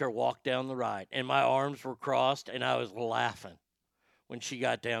watched her walk down the ride. And my arms were crossed, and I was laughing when she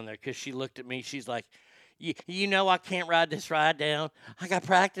got down there. Because she looked at me. She's like, you know I can't ride this ride down. I got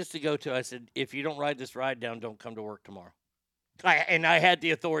practice to go to. I said, if you don't ride this ride down, don't come to work tomorrow. And I had the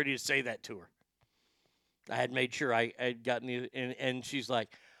authority to say that to her. I had made sure I had gotten and she's like,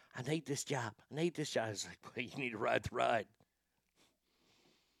 I need this job. I was like, well, you need to ride the ride.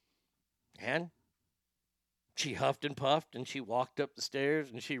 And she huffed and puffed, and she walked up the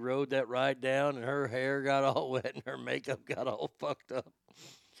stairs, and she rode that ride down, and her hair got all wet, and her makeup got all fucked up.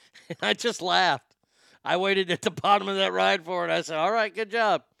 And I just laughed. I waited at the bottom of that ride for her, and I said, all right, good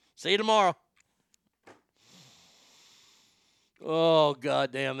job. See you tomorrow. Oh,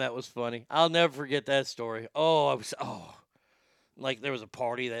 goddamn, that was funny. I'll never forget that story. Like there was a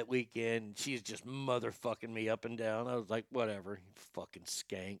party that weekend, and she's just motherfucking me up and down. I was like, whatever, you fucking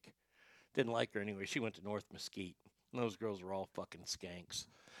skank. Didn't like her anyway. She went to North Mesquite. And those girls were all fucking skanks.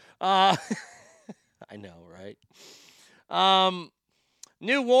 I know, right?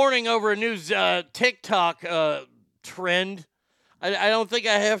 New warning over a new TikTok trend. I don't think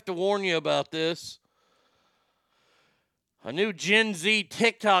I have to warn you about this. A new Gen Z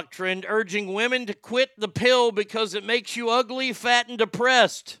TikTok trend urging women to quit the pill because it makes you ugly, fat, and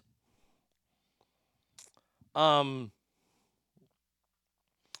depressed.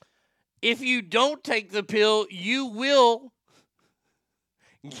 If you don't take the pill, you will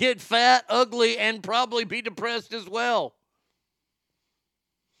get fat, ugly, and probably be depressed as well.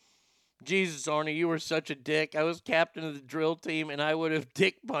 Jesus, Arnie, you were such a dick. I was captain of the drill team, and I would have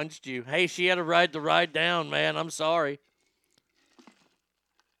dick punched you. Hey, she had to ride the ride down, man. I'm sorry.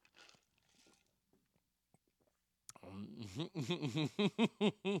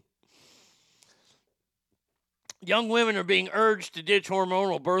 Young women are being urged to ditch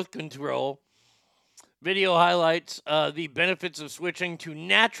hormonal birth control. Video highlights the benefits of switching to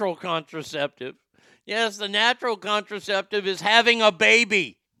natural contraceptive. Yes, the natural contraceptive is having a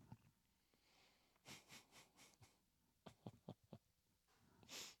baby.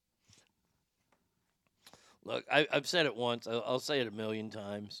 Look, I've said it once. I'll say it a million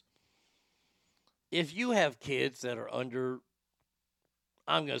times. If you have kids that are under,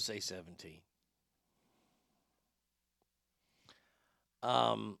 I'm going to say 17.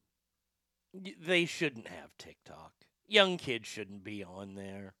 They shouldn't have TikTok. Young kids shouldn't be on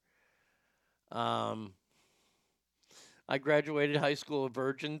there. I graduated high school a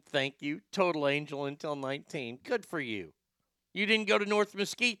virgin. Thank you. Total angel until 19. Good for you. You didn't go to North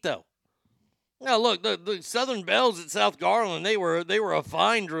Mesquite, though. Now, look, the Southern Bells at South Garland, they were a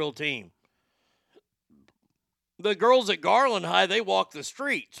fine drill team. The girls at Garland High, they walk the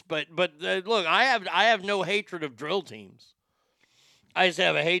streets. But look, I have no hatred of drill teams. I just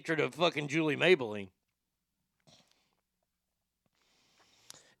have a hatred of fucking Julie Maybelline.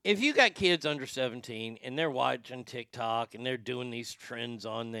 If you got kids under 17 and they're watching TikTok and they're doing these trends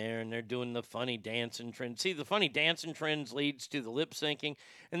on there and they're doing the funny dancing trends. See, the funny dancing trends leads to the lip syncing,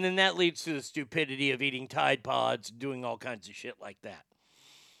 and then that leads to the stupidity of eating Tide Pods, doing all kinds of shit like that.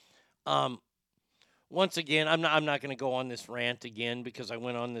 Once again, I'm not going to go on this rant again because I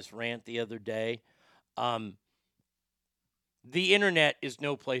went on this rant the other day. The internet is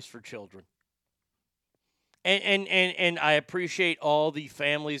no place for children. And I appreciate all the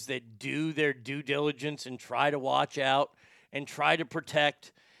families that do their due diligence and try to watch out and try to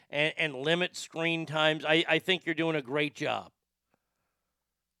protect and limit screen times. I think you're doing a great job.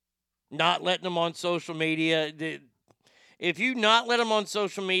 Not letting them on social media. If you not let them on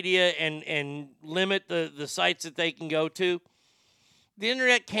social media and limit the sites that they can go to, the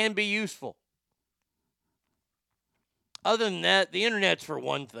internet can be useful. Other than that, the internet's for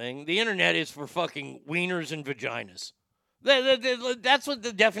one thing. The internet is for fucking wieners and vaginas. That's what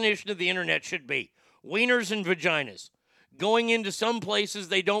the definition of the internet should be. Wieners and vaginas. Going into some places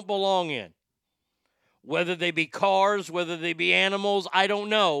they don't belong in. Whether they be cars, whether they be animals, I don't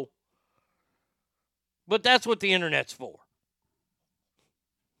know. But that's what the internet's for.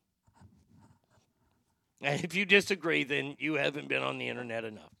 And if you disagree, then you haven't been on the internet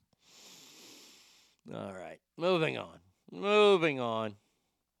enough. All right, moving on.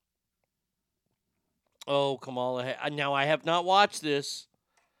 Oh, Kamala. Now, I have not watched this.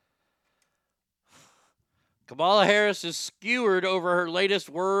 Kamala Harris is skewered over her latest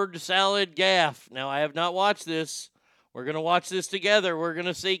word salad gaffe. Now, I have not watched this. We're going to watch this together. We're going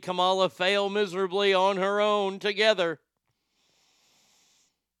to see Kamala fail miserably on her own together.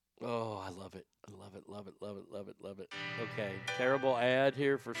 Oh, I love it. Love it. Okay, terrible ad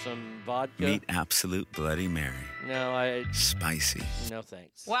here for some vodka. Meet Absolute Bloody Mary. No, Spicy. No,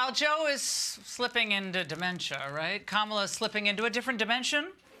 thanks. While Joe is slipping into dementia, right? Kamala's slipping into a different dimension?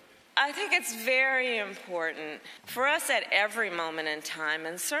 I think it's very important for us at every moment in time,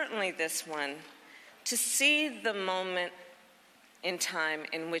 and certainly this one, to see the moment in time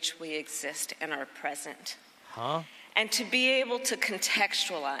in which we exist and are present. Huh? And to be able to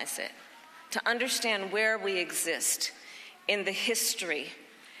contextualize it. To understand where we exist in the history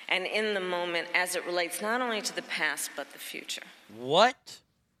and in the moment as it relates not only to the past, but the future. What?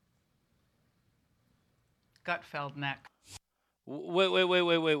 Gutfeld neck.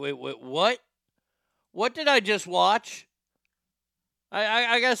 Wait. What? What did I just watch?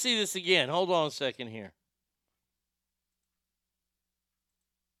 I got to see this again. Hold on a second here.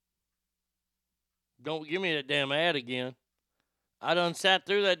 Don't give me that damn ad again. I done sat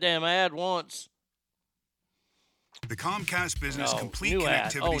through that damn ad once. The Comcast Business Complete new Connectivity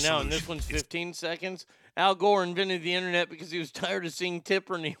ad. Solution. And this one's 15 seconds. Al Gore invented the internet because he was tired of seeing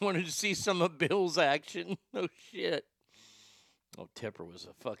Tipper and he wanted to see some of Bill's action. No shit. Oh, Tipper was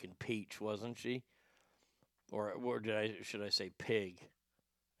a fucking peach, wasn't she? Or should I say pig?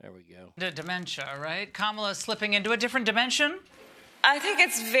 There we go. The dementia, right? Kamala's slipping into a different dimension? I think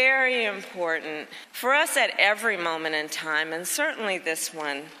it's very important for us at every moment in time, and certainly this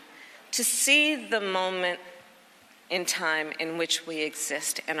one, to see the moment in time in which we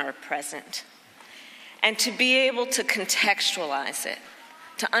exist and are present, and to be able to contextualize it,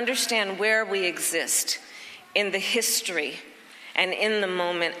 to understand where we exist in the history and in the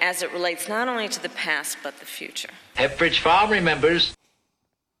moment as it relates not only to the past but the future. Pepperidge Farm remembers.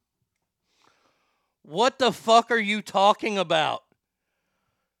 What the fuck are you talking about?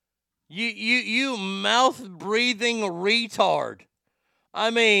 You mouth-breathing retard.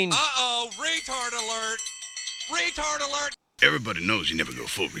 I mean... Uh-oh, retard alert! Retard alert! Everybody knows you never go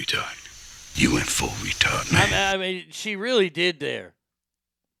full retard. You went full retard, man. I mean, she really did there.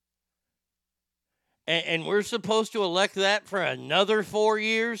 And we're supposed to elect that for another 4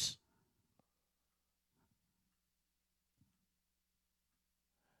 years?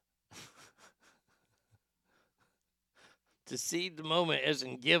 To seize the moment as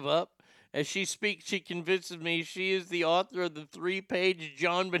in give up. As she speaks, she convinces me she is the author of the 3-page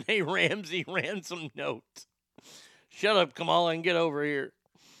John Benet Ramsey ransom note. Shut up, Kamala, and get over here.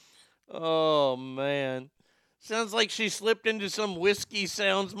 Oh, man. Sounds like she slipped into some whiskey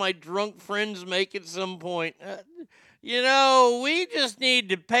sounds my drunk friends make at some point. We just need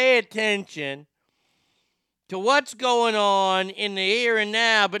to pay attention to what's going on in the here and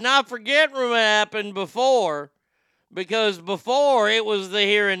now, but not forget what happened before, because before it was the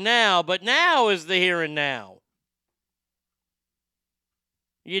here and now, but now is the here and now.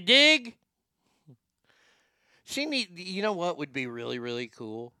 You dig? You know what would be really, really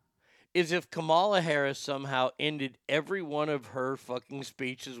cool? Is if Kamala Harris somehow ended every one of her fucking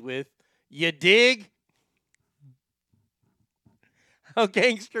speeches with, you dig? How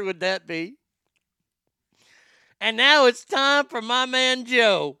gangster would that be? And now it's time for my man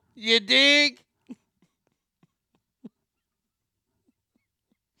Joe. You dig?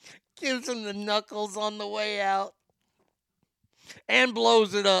 Gives him the knuckles on the way out. And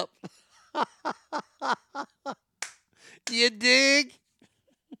blows it up. You dig?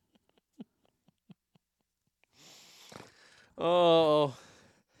 Oh,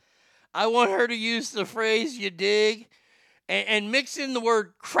 I want her to use the phrase, you dig, and mix in the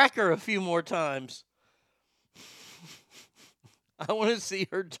word cracker a few more times. I want to see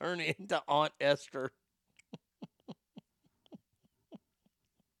her turn into Aunt Esther.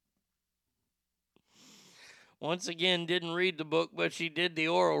 Once again, didn't read the book, but she did the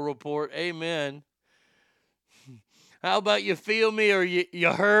oral report. Amen. How about you feel me or you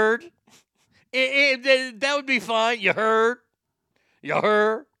heard? That would be fine. You heard? You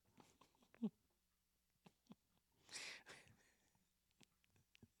heard?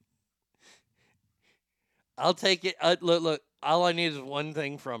 I'll take it. Look. All I need is one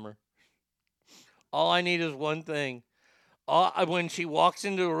thing from her. All I need is one thing. When she walks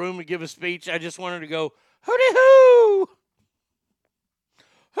into a room to give a speech, I just want her to go, hooty-hoo!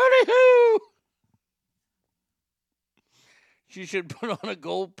 Hooty-hoo! She should put on a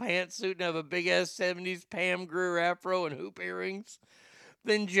gold pantsuit and have a big-ass 70s Pam Grier afro and hoop earrings.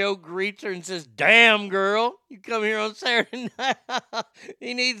 Then Joe greets her and says, damn, girl, you come here on Saturday night.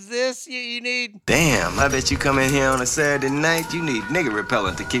 He needs this, you need... Damn, I bet you come in here on a Saturday night, you need nigger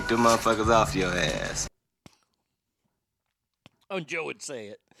repellent to keep them motherfuckers off your ass. Oh, Joe would say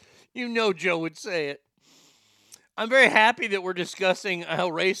it. You know Joe would say it. I'm very happy that we're discussing how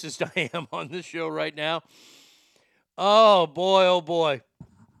racist I am on this show right now. Oh, boy.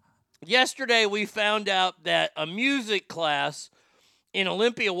 Yesterday, we found out that a music class in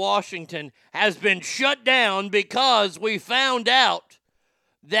Olympia, Washington, has been shut down because we found out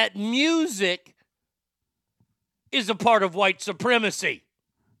that music is a part of white supremacy.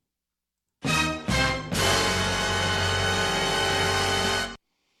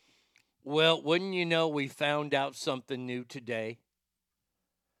 Well, wouldn't you know, we found out something new today.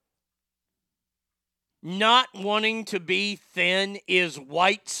 Not wanting to be thin is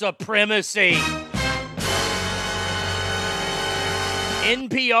white supremacy.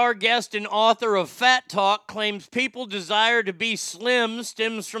 NPR guest and author of Fat Talk claims people's desire to be slim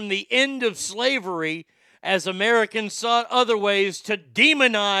stems from the end of slavery as Americans sought other ways to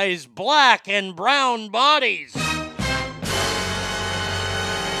demonize black and brown bodies.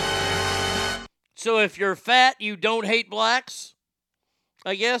 So if you're fat, you don't hate blacks,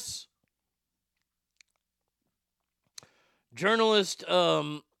 I guess. Journalist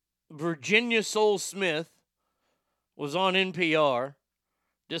Virginia Soul Smith was on NPR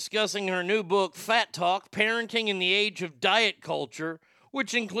discussing her new book, Fat Talk, Parenting in the Age of Diet Culture,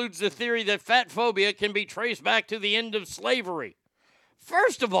 which includes the theory that fat phobia can be traced back to the end of slavery.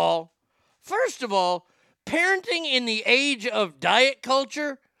 First of all, parenting in the age of diet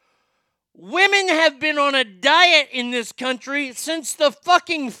culture, women have been on a diet in this country since the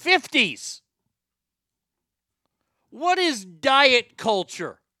fucking 50s. What is diet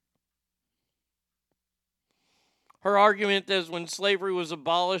culture? Her argument is when slavery was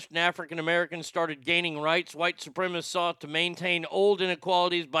abolished and African Americans started gaining rights, white supremacists sought to maintain old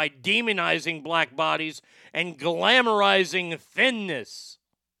inequalities by demonizing black bodies and glamorizing thinness.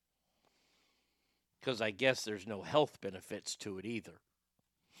 Because I guess there's no health benefits to it either.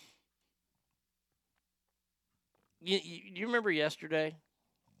 You remember yesterday?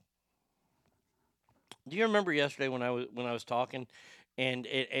 Do you remember yesterday when I was talking and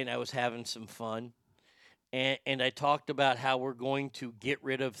I was having some fun? And I talked about how we're going to get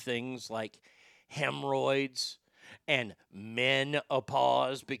rid of things like hemorrhoids and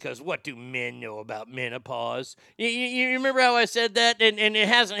menopause, because what do men know about menopause? You remember how I said that? And it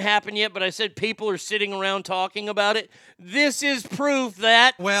hasn't happened yet, but I said people are sitting around talking about it. This is proof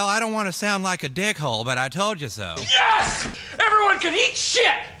that... Well, I don't want to sound like a dickhole, but I told you so. Yes! Everyone can eat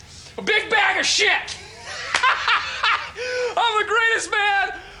shit! A big bag of shit! I'm the greatest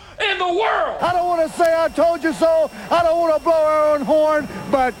man in the world! I don't want to say I told you so. I don't want to blow our own horn,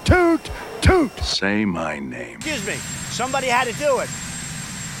 but toot, toot. Say my name. Excuse me. Somebody had to do it.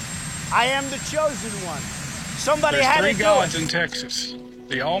 I am the chosen one. Somebody There's had to do it. three gods in Texas.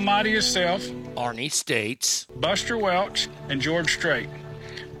 The Almighty Himself, Arnie states, Buster Welch, and George Strait.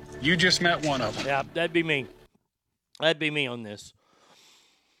 You just met one of them. Yeah, that'd be me. That'd be me on this.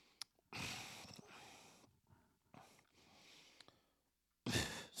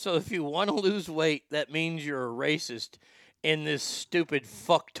 So if you want to lose weight, that means you're a racist in this stupid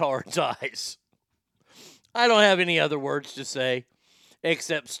fucktard's eyes. I don't have any other words to say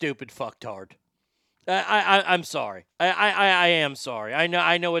except stupid fucktard. I'm sorry. I am sorry.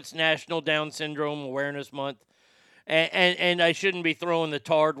 I know it's National Down Syndrome Awareness Month, and I shouldn't be throwing the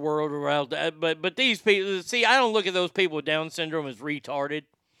tard word around. But these people, see, I don't look at those people with Down syndrome as retarded.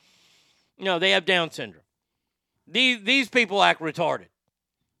 No, they have Down syndrome. These people act retarded.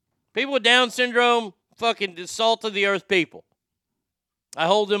 People with Down syndrome, fucking salt of the earth people. I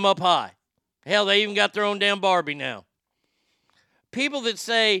hold them up high. Hell, they even got their own damn Barbie now. People that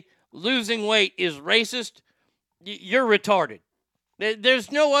say losing weight is racist, you're retarded.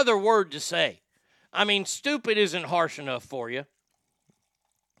 There's no other word to say. I mean, stupid isn't harsh enough for you.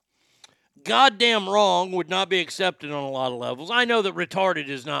 Goddamn wrong would not be accepted on a lot of levels. I know that retarded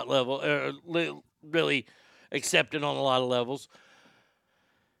is not really accepted on a lot of levels.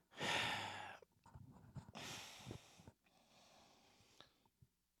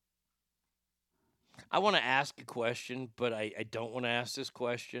 I want to ask a question, but I don't want to ask this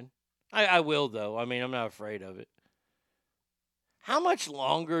question. I will, though. I mean, I'm not afraid of it. How much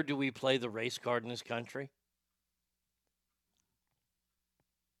longer do we play the race card in this country?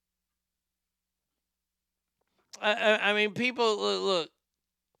 I mean, people, look,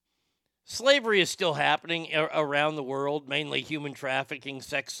 slavery is still happening around the world, mainly human trafficking,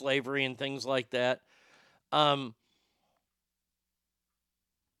 sex slavery, and things like that.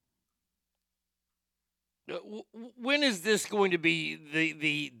 When is this going to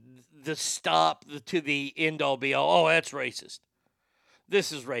be the stop to the end all be all? Oh, that's racist.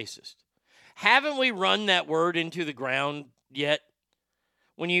 This is racist. Haven't we run that word into the ground yet?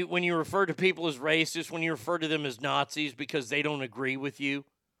 When you refer to people as racist, when you refer to them as Nazis because they don't agree with you,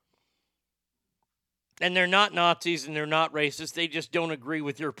 and they're not Nazis and they're not racist, they just don't agree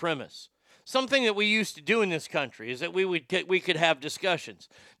with your premise. Something that we used to do in this country is that we could have discussions.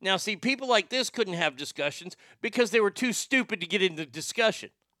 Now, see, people like this couldn't have discussions because they were too stupid to get into discussion.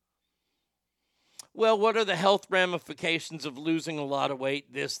 Well, what are the health ramifications of losing a lot of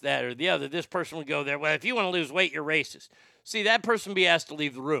weight, this, that, or the other? This person would go there, well, if you want to lose weight, you're racist. See, that person would be asked to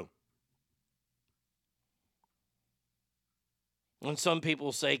leave the room. And some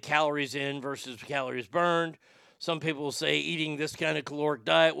people say calories in versus calories burned. Some people will say eating this kind of caloric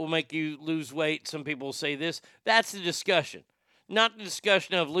diet will make you lose weight. Some people will say this. That's the discussion. Not the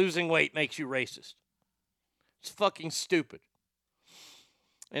discussion of losing weight makes you racist. It's fucking stupid.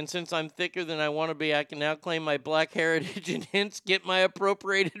 And since I'm thicker than I want to be, I can now claim my black heritage and hence get my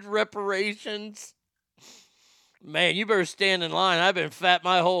appropriated reparations. Man, you better stand in line. I've been fat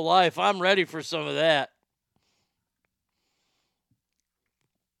my whole life. I'm ready for some of that.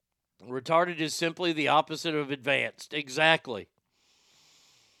 Retarded is simply the opposite of advanced. Exactly.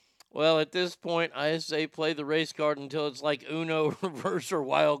 Well, at this point, I say play the race card until it's like Uno, reverse, or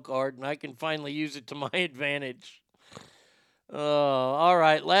wild card, and I can finally use it to my advantage. All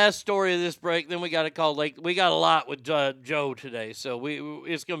right, last story of this break, then we got to call Lake. We got a lot with Joe today, so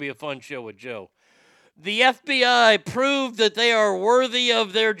it's going to be a fun show with Joe. The FBI proved that they are worthy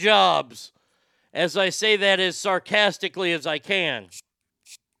of their jobs, as I say that as sarcastically as I can.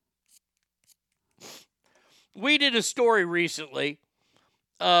 We did a story recently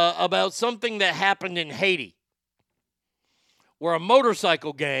about something that happened in Haiti. where a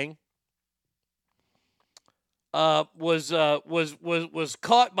motorcycle gang was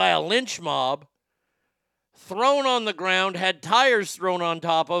caught by a lynch mob, thrown on the ground, had tires thrown on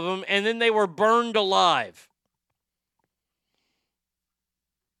top of them, and then they were burned alive.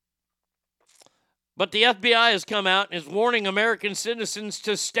 But the FBI has come out and is warning American citizens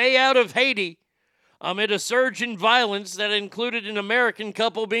to stay out of Haiti amid a surge in violence that included an American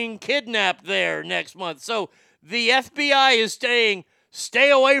couple being kidnapped there next month. So the FBI is saying,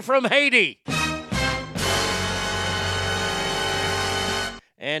 stay away from Haiti.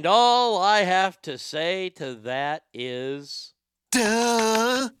 And all I have to say to that is,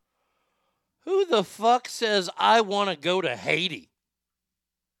 duh. Who the fuck says I want to go to Haiti?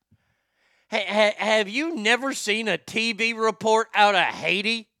 Hey, have you never seen a TV report out of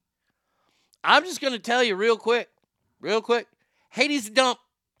Haiti? I'm just going to tell you real quick. Haiti's a dump.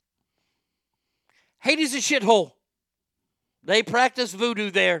 Haiti's a shithole. They practice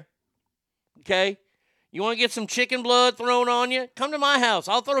voodoo there. Okay? You want to get some chicken blood thrown on you? Come to my house.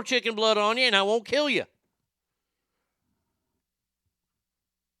 I'll throw chicken blood on you and I won't kill you.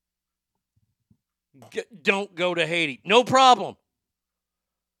 Don't go to Haiti. No problem.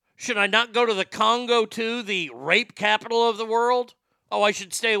 Should I not go to the Congo too, the rape capital of the world? Oh, I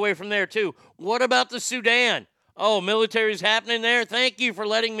should stay away from there too. What about the Sudan? Oh, military's happening there? Thank you for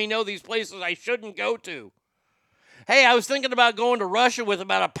letting me know these places I shouldn't go to. Hey, I was thinking about going to Russia with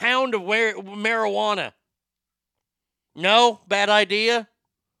about a pound of marijuana. No? Bad idea?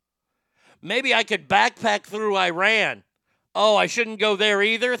 Maybe I could backpack through Iran. Oh, I shouldn't go there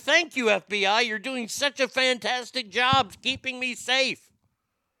either? Thank you, FBI. You're doing such a fantastic job keeping me safe.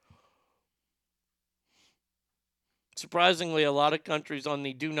 Surprisingly, a lot of countries on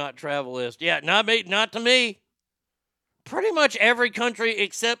the do not travel list. Yeah, not to me. Pretty much every country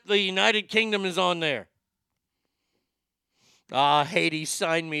except the United Kingdom is on there. Haiti,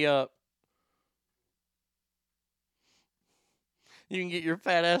 sign me up. You can get your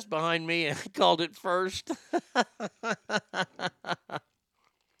fat ass behind me, and I called it first.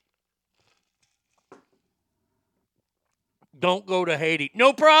 Don't go to Haiti.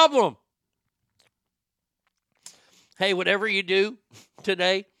 No problem. Hey, whatever you do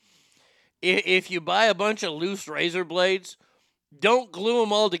today, if you buy a bunch of loose razor blades, don't glue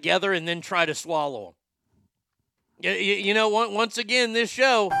them all together and then try to swallow them. You know, once again, this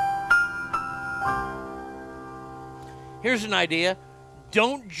show, here's an idea.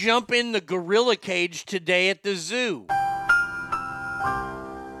 Don't jump in the gorilla cage today at the zoo.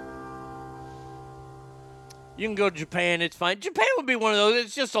 You can go to Japan, it's fine. Japan would be one of those,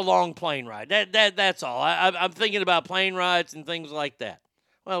 it's just a long plane ride. That's all. I'm thinking about plane rides and things like that.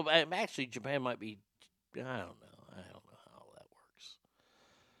 Well, actually, Japan might be, I don't know how that works.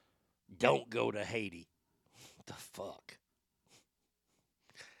 Don't go to Haiti. What the fuck?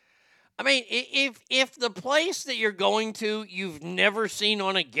 I mean, if the place that you're going to you've never seen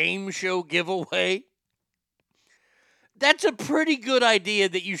on a game show giveaway, that's a pretty good idea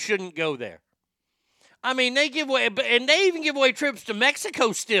that you shouldn't go there. I mean, they give away, and they even give away trips to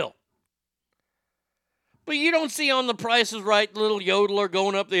Mexico still. But you don't see on The Price is Right, little yodeler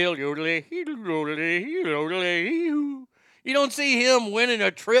going up the hill. You don't see him winning a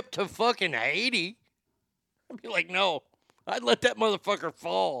trip to fucking Haiti. I'd be like, no, I'd let that motherfucker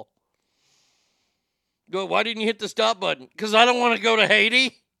fall. Go, why didn't you hit the stop button? Because I don't want to go to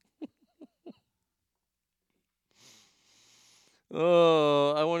Haiti.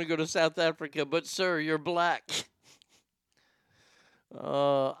 Oh, I want to go to South Africa, but sir, you're black.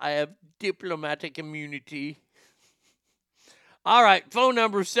 I have diplomatic immunity. All right, phone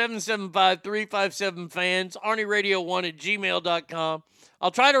number 775-357-FANS, ArnieRadio1@gmail.com.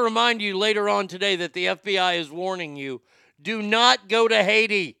 I'll try to remind you later on today that the FBI is warning you. Do not go to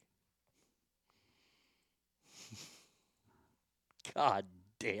Haiti. God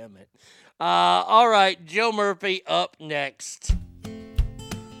damn it. All right, Joe Murphy up next.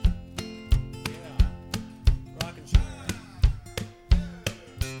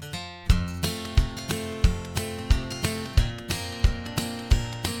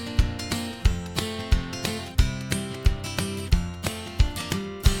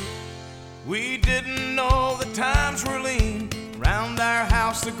 We didn't know the times were lean. Round our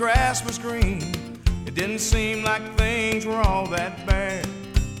house the grass was green. It didn't seem like things were all that bad.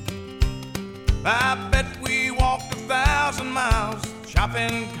 I bet we walked 1,000 miles,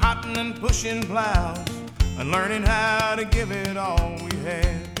 chopping cotton and pushing plows, and learning how to give it all we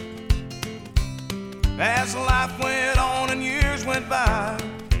had. As life went on and years went by,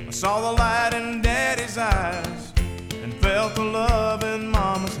 I saw the light in Daddy's eyes and felt the love in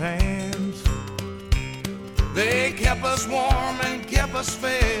Mama's hands. They kept kept us warm and kept us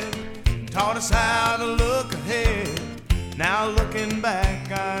fed, taught us how to look ahead. Now looking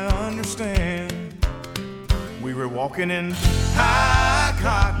back, I understand. We were walking in high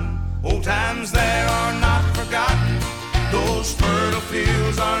cotton. Old times there are not forgotten. Those fertile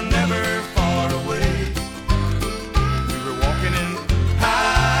fields are never far away. We were walking in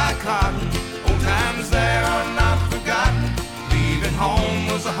high cotton. Old times there are not forgotten. Leaving home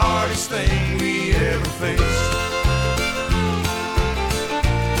was the hardest thing we ever faced.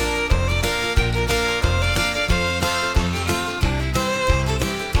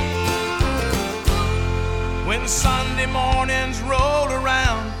 When Sunday mornings rolled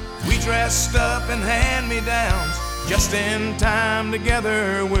around, we dressed up in hand-me-downs, just in time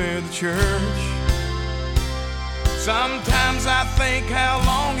together with the church. Sometimes I think how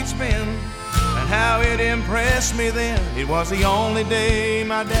long it's been and how it impressed me then. It was the only day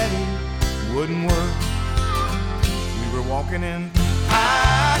my daddy wouldn't work. We were walking in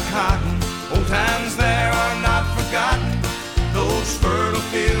high cotton. Old times there are not forgotten. Those fertile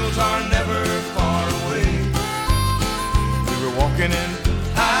fields are never far away. We were walking in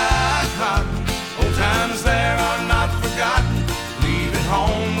high cotton. Old times there are not forgotten. Leaving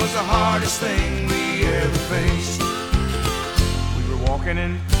home was the hardest thing we ever faced. We were walking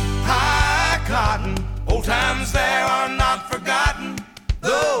in high cotton. Old times there are not forgotten.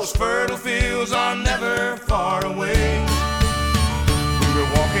 Those fertile fields are never far away. We were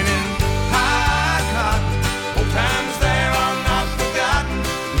walking in high cotton. Old times there are not forgotten.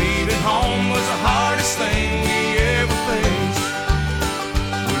 Leaving home was the hardest thing we ever faced.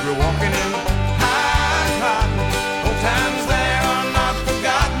 We were walking in high cotton. Old times there are not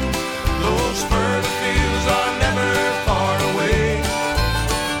forgotten. Those fertile fields are never far away.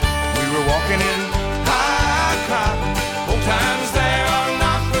 We were walking in high cotton. Old times there are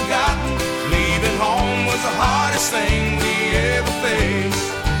not forgotten. Leaving home was the hardest thing we ever faced.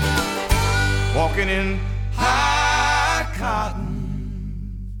 Walking in high cotton.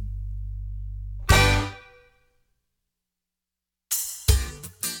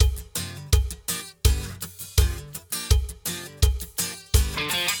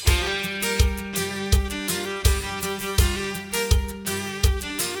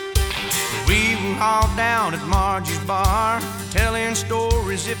 We were all down at Margie's bar, telling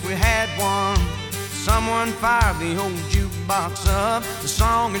stories if we had one. Someone fired the old jukebox up. The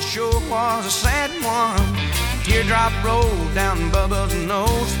song it sure was a sad one. A teardrop rolled down Bubba's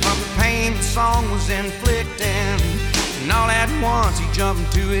nose from the pain the song was inflicting. And all at once he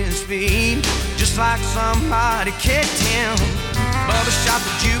jumped to his feet, just like somebody kicked him. Bubba shot the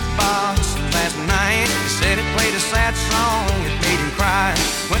jukebox last night. He said it played a sad song, it made him cry.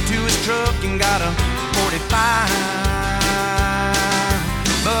 Went to his truck and got a 45.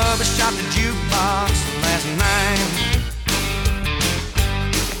 Bubba shot the jukebox last night.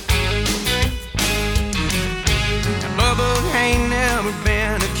 Now Bubba ain't never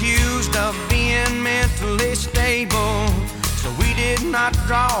been accused of being mentally stable, so we did not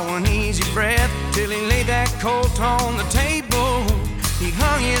draw an easy breath till he laid that colt on the table. He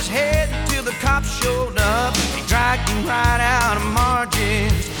hung his head till the cops showed up. They dragged him right out of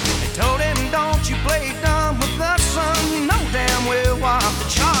Margie's. They told him, don't you play dumb with us, son. You know damn well what the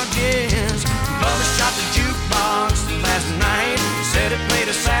charge is. Bubba shot the jukebox last night. Said it played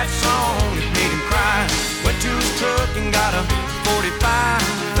a sad song, it made him cry. Went to his truck and got a 45.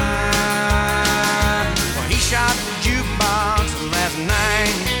 Well, he shot the jukebox last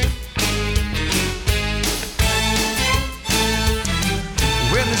night.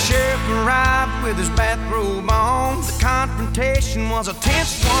 When the sheriff arrived with his bathrobe on, the confrontation was a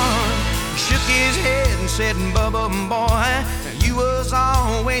tense one. He shook his head and said, Bubba, boy, you was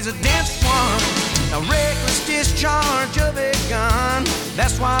always a dense one. A reckless discharge of a gun,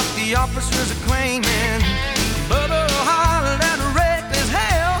 that's what the officers are claiming. Bubba hollered at a reckless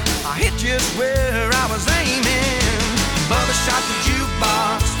hell, I hit just where I was aiming. Bubba shot the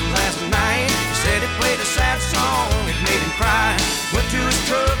jukebox last night. He said it played a sad song, it made him cry. Went to his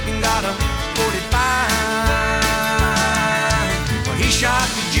truck and got a 45. Well, he shot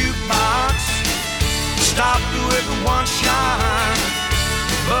the jukebox, stopped with a one shot.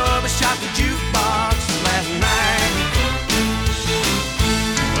 Bubba shot the jukebox last night.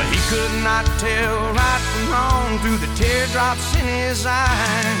 Well, he could not tell right from wrong through the teardrops in his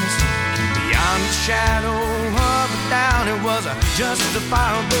eyes. Beyond the shadow of a doubt, it was a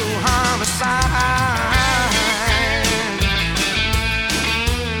justifiable homicide.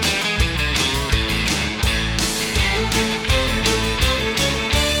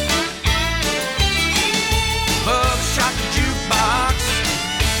 Bub shot the jukebox,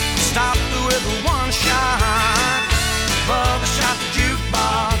 stopped with a one shot.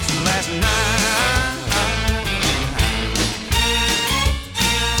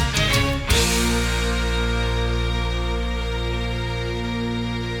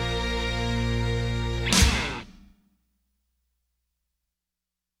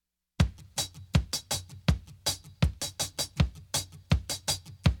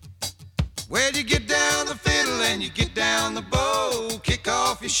 Well, you get down the fiddle and you get down the bow. Kick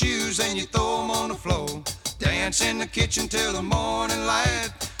off your shoes and you throw 'em on the floor. Dance in the kitchen till the morning light.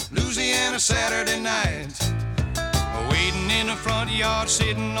 Louisiana Saturday night. Waiting in the front yard,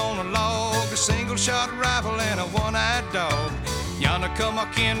 sitting on a log. A single-shot rifle and a one-eyed dog. Yonder come our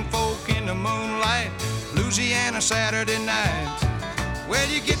kinfolk in the moonlight. Louisiana Saturday night. Well,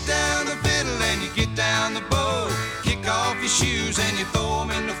 you get down the fiddle and you get down the bow. Kick off your shoes and you throw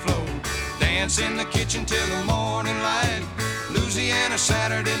 'em in the floor. Dance in the kitchen till the morning light. Louisiana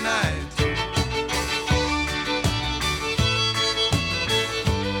Saturday night.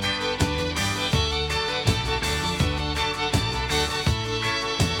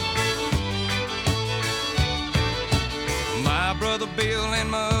 My brother Bill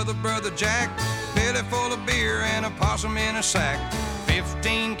and my other brother Jack, belly full of beer and a possum in a sack.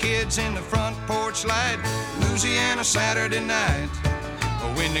 15 kids in the front porch light. Louisiana Saturday night.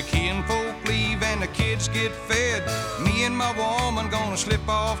 When the kinfolk leave and the kids get fed, me and my woman gonna slip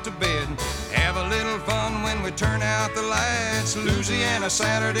off to bed. Have a little fun when we turn out the lights. Louisiana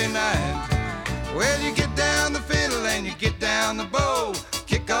Saturday night. Well, you get down the fiddle and you get down the bow.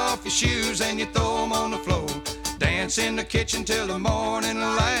 Kick off your shoes and you throw 'em on the floor. Dance in the kitchen till the morning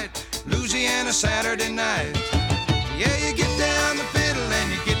light. Louisiana Saturday night. Yeah, you get down the fiddle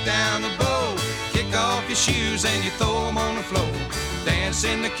and you get down the bow. Kick off your shoes and you throw 'em on the floor. Dance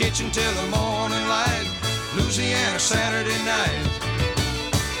in the kitchen till the morning light. Louisiana Saturday night.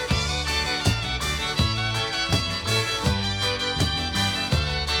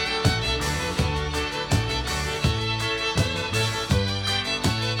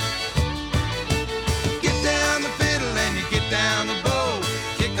 Get down the fiddle and you get down the bow.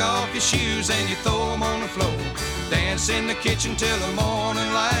 Kick off your shoes and you throw 'em on the floor. Dance in the kitchen till the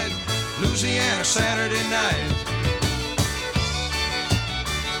morning light. Louisiana Saturday night.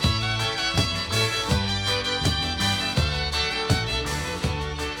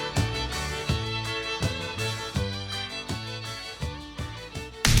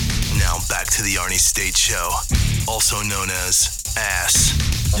 Back to the Arnie State Show, also known as Ass.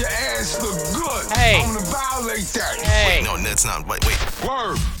 Your ass look good. Hey. I'm gonna violate that. Hey. Wait, no, that's not. Wait.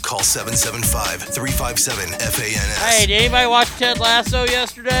 Word. Call 775-357-FANS. Hey, did anybody watch Ted Lasso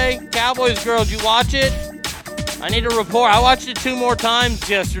yesterday? Cowboys Girl, did you watch it? I need a report. I watched it 2 more times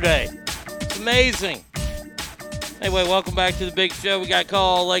yesterday. It's amazing. Anyway, welcome back to the big show. We got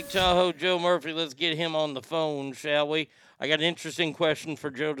call Lake Tahoe Joe Murphy. Let's get him on the phone, shall we? I got an interesting question for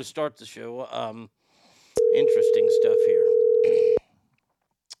Joe to start the show. Interesting stuff here.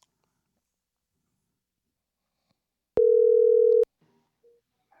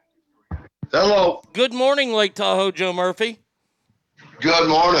 Hello. Good morning, Lake Tahoe Joe Murphy. Good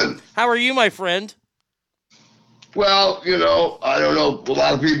morning. How are you, my friend? Well, you know, I don't know. A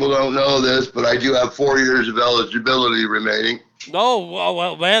lot of people don't know this, but I do have 4 years of eligibility remaining. Oh,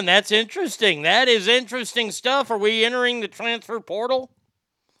 well, man, that's interesting. That is interesting stuff. Are we entering the transfer portal?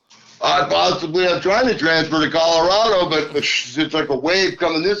 I'm trying to transfer to Colorado, but it's like a wave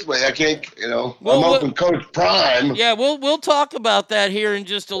coming this way. I can't, I'm up in Coach Prime. Yeah, we'll talk about that here in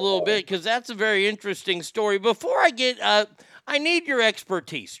just a little bit because that's a very interesting story. Before I get, I need your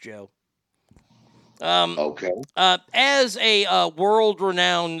expertise, Joe. Okay. As a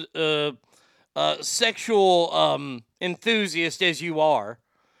world-renowned sexual enthusiast as you are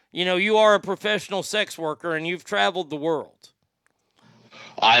a professional sex worker and you've traveled the world.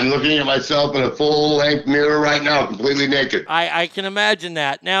 I'm looking at myself in a full-length mirror right now, completely naked. I can imagine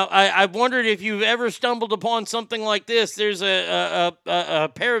that. Now, I've wondered if you've ever stumbled upon something like this. There's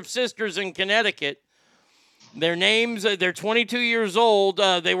a pair of sisters in Connecticut. Their names, they're 22 years old.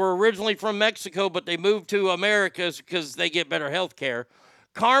 They were originally from Mexico, but they moved to America because they get better health care.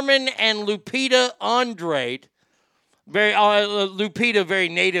 Carmen and Lupita Andrade. Lupita, very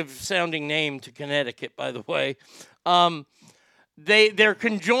native-sounding name to Connecticut, by the way. They're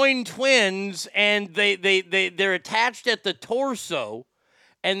conjoined twins, and they're attached at the torso,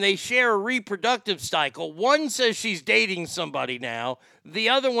 and they share a reproductive cycle. One says she's dating somebody now. The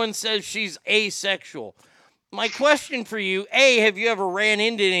other one says she's asexual. My question for you, A, have you ever ran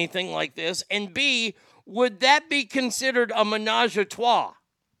into anything like this? And B, would that be considered a menage a trois?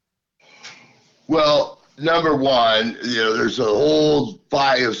 Well, number one, there's a whole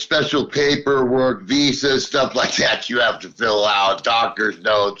file of special paperwork, visas, stuff like that you have to fill out, doctor's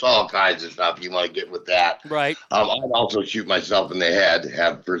notes, all kinds of stuff you want to get with that. Right. I'd also shoot myself in the head,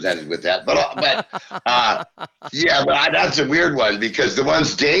 have presented with that. But that's a weird one because the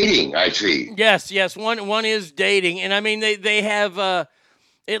one's dating, I see. Yes, one is dating. And I mean, they have,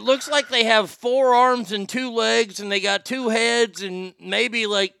 it looks like they have 4 arms and 2 legs, and they got 2 heads and maybe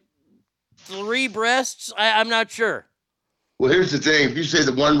like 3 breasts? I'm not sure. Well, here's the thing. If you say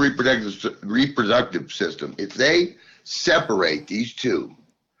the one reproductive system, if they separate these two,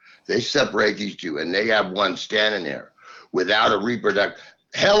 and they have one standing there without a reproductive.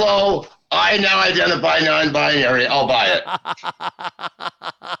 Hello, I now identify non-binary. I'll buy it.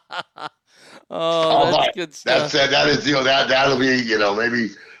 That's good stuff. That is, that'll be, maybe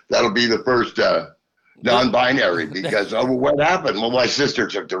that'll be the first non-binary, because what happened? Well, my sister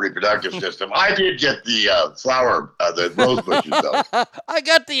took the reproductive system. I did get the the rose bushes though. I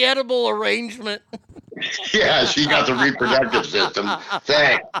got the edible arrangement. Yeah, she got the reproductive system.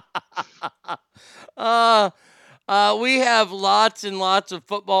 Thanks. We have lots and lots of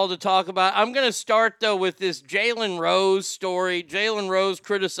football to talk about. I'm going to start, though, with this Jalen Rose story. Jalen Rose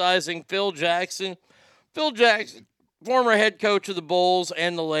criticizing Phil Jackson. Phil Jackson, former head coach of the Bulls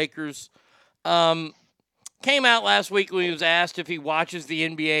and the Lakers, came out last week when he was asked if he watches the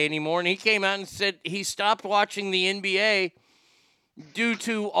NBA anymore, and he came out and said he stopped watching the NBA due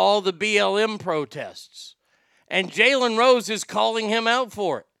to all the BLM protests. And Jalen Rose is calling him out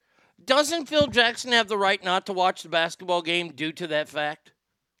for it. Doesn't Phil Jackson have the right not to watch the basketball game due to that fact?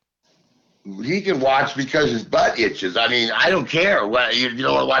 He can watch because his butt itches. I mean, I don't care. You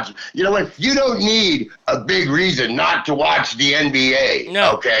don't want to watch. You know what? You don't need a big reason not to watch the NBA.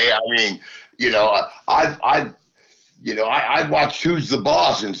 No. Okay? I mean, I'd watch Who's the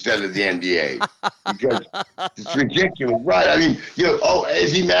Boss instead of the NBA because it's ridiculous, right? I mean,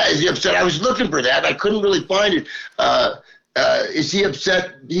 is he mad? Is he upset? I was looking for that. I couldn't really find it. Is he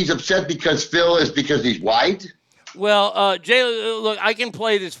upset? He's upset because because he's white? Well, Jay, look, I can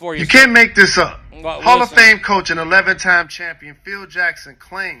play this for you. You can't make this up. Hall of listen. Fame coach and 11-time champion Phil Jackson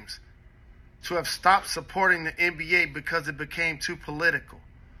claims to have stopped supporting the NBA because it became too political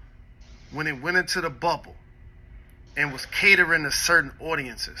when it went into the bubble and was catering to certain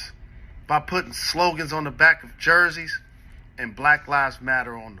audiences by putting slogans on the back of jerseys and Black Lives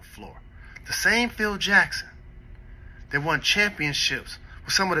Matter on the floor. The same Phil Jackson that won championships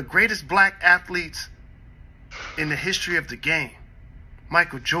with some of the greatest black athletes in the history of the game.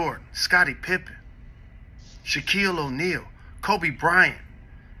 Michael Jordan, Scottie Pippen, Shaquille O'Neal, Kobe Bryant,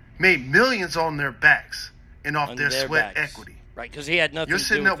 made millions on their backs and off their sweat equity. Right, because he had nothing You're to do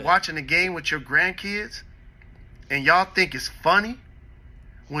sitting with up it. watching the game with your grandkids, and y'all think it's funny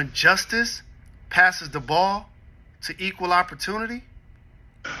when justice passes the ball to equal opportunity?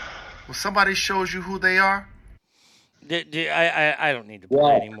 When somebody shows you who they are? I don't need to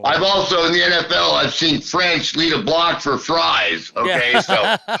play anymore. I've also, in the NFL, I've seen French lead a block for fries. Okay, Yeah.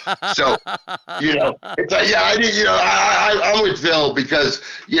 so it's like, yeah, I'm with Phil because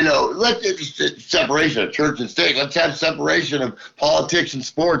let's separation of church and state. Let's have separation of politics and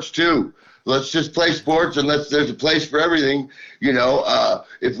sports too. Let's just play sports and there's a place for everything.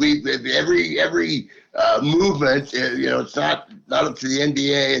 If every movement, it's not up to the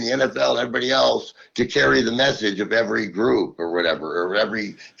NBA and the NFL and everybody else to carry the message of every group or whatever, or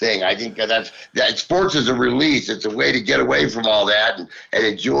everything. I think that sports is a release. It's a way to get away from all that and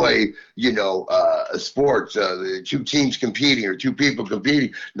enjoy, sports, two teams competing or two people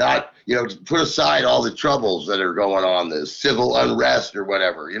competing, not, to put aside all the troubles that are going on, the civil unrest or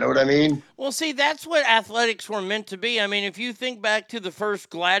whatever. You know what I mean? Well, see, that's what athletics were meant to be. I mean, if you think back to the first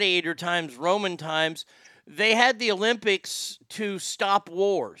gladiator times, Roman times, they had the Olympics to stop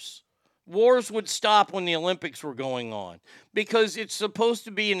wars. Wars would stop when the Olympics were going on because it's supposed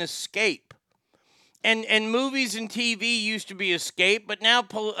to be an escape. And movies and TV used to be escape, but now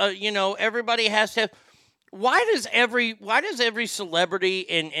everybody has to have. Why does every celebrity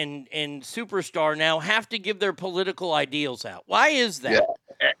and superstar now have to give their political ideals out? Why is that? Yeah.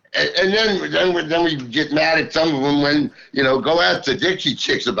 And then we get mad at some of them when go ask the Dixie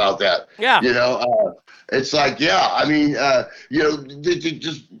Chicks about that. Yeah. It's like, yeah, I mean,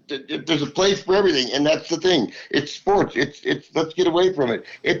 there's a place for everything, and that's the thing. It's sports. It's let's get away from it.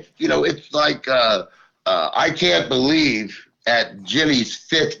 It's like I can't believe at Jimmy's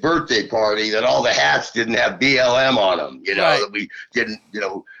 5th birthday party that all the hats didn't have BLM on them. Right. That we didn't.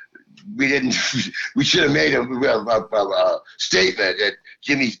 We should have made a statement at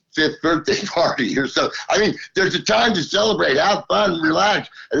Jimmy's 5th birthday party or so. I mean, there's a time to celebrate, have fun, relax,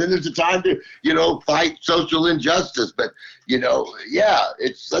 and then there's a time to, fight social injustice. But let's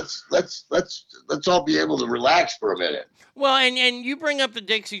all be able to relax for a minute. Well, and you bring up the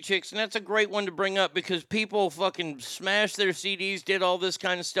Dixie Chicks, and that's a great one to bring up because people fucking smashed their CDs, did all this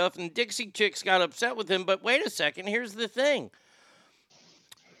kind of stuff, and Dixie Chicks got upset with him. But wait a second, here's the thing.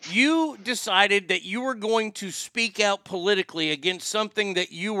 You decided that you were going to speak out politically against something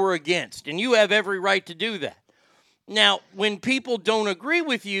that you were against, and you have every right to do that. Now, when people don't agree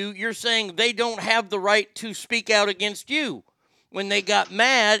with you, you're saying they don't have the right to speak out against you. When they got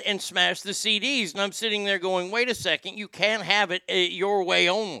mad and smashed the CDs, and I'm sitting there going, wait a second, you can't have it your way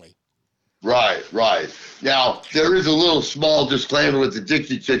only. Right. Now, there is a little small disclaimer with the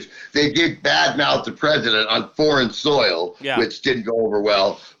Dixie Chicks. They did badmouth the president on foreign soil, which didn't go over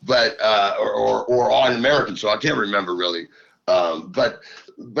well, but or on American soil. I can't remember really.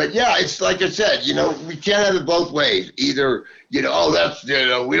 But yeah, it's like I said, we can't have it both ways. Either, oh, that's,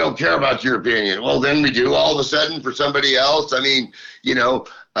 we don't care about your opinion. Well, then we do all of a sudden for somebody else. I mean,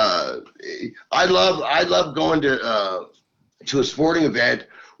 I love going to a sporting event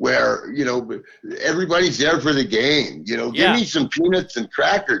where, everybody's there for the game. Give me some peanuts and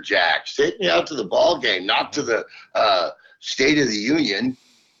Cracker Jacks. Take me out to the ball game, not to the State of the Union.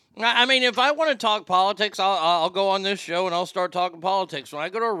 I mean, if I want to talk politics, I'll go on this show and I'll start talking politics. When I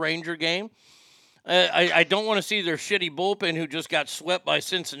go to a Ranger game, I don't want to see their shitty bullpen who just got swept by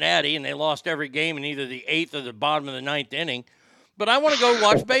Cincinnati and they lost every game in either the 8th or the bottom of the 9th inning. But I want to go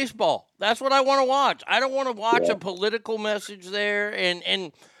watch baseball. That's what I want to watch. I don't want to watch a political message there.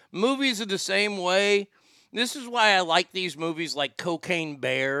 And movies are the same way. This is why I like these movies like Cocaine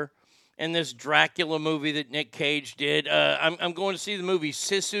Bear and this Dracula movie that Nick Cage did. I'm going to see the movie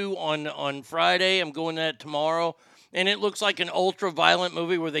Sisu on Friday. I'm going to that tomorrow. And it looks like an ultra-violent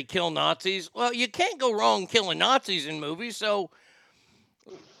movie where they kill Nazis. Well, you can't go wrong killing Nazis in movies, so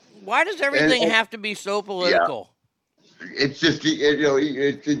why does everything have to be so political? Yeah. It's just,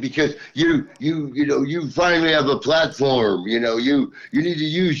 it's because you finally have a platform, you need to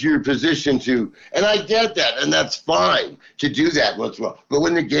use your position to, and I get that, and that's fine to do that once in a while. But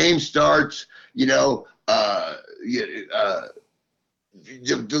when the game starts, let's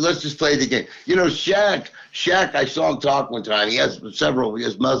just play the game. Shaq, I saw him talk one time. He has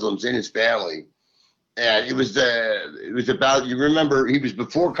Muslims in his family. And it was about, you remember, he was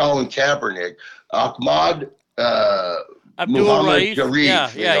before Colin Kaepernick, Ahmad, Muhammad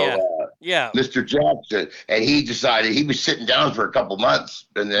Sharif, Mr. Jackson, and he decided he was sitting down for a couple months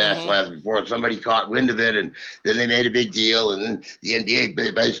in the national anthem before somebody caught wind of it, and then they made a big deal, and then the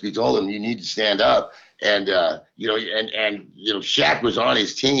NBA basically told him you need to stand up, and Shaq was on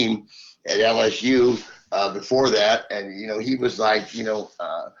his team at LSU before that, and he was like,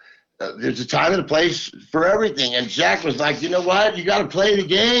 there's a time and a place for everything, and Shaq was like, you know what, you got to play the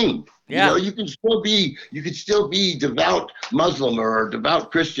game. Yeah. You can still be devout Muslim or devout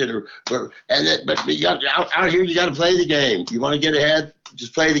Christian but you got out here you got to play the game. You want to get ahead,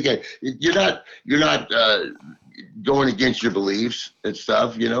 just play the game. You're not going against your beliefs and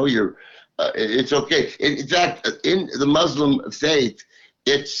stuff. It's okay. In fact, in the Muslim faith,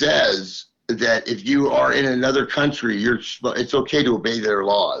 it says that if you are in another country, it's okay to obey their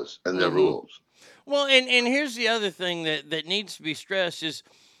laws and their rules. Well, and here's the other thing that needs to be stressed is,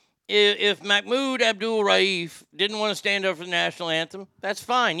 if Mahmoud Abdul Raif didn't want to stand up for the national anthem, that's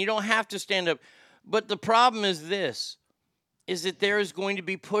fine. You don't have to stand up. But the problem is that there is going to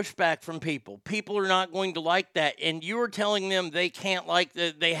be pushback from people. People are not going to like that. And you're telling them they can't like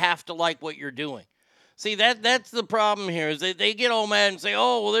that. They have to like what you're doing. See, that's the problem here is they get all mad and say,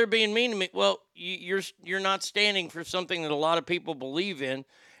 oh, well, they're being mean to me. Well, you're not standing for something that a lot of people believe in.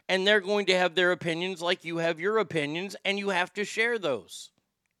 And they're going to have their opinions like you have your opinions. And you have to share those.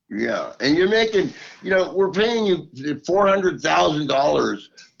 Yeah, and you're making, we're paying you $400,000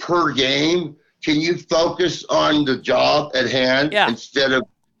 per game. Can you focus on the job at hand instead of,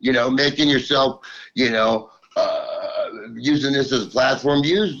 making yourself, using this as a platform?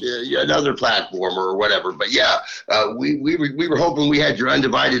 Use another platform or whatever. But yeah, we were hoping we had your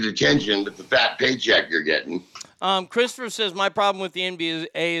undivided attention with the fat paycheck you're getting. Christopher says, my problem with the NBA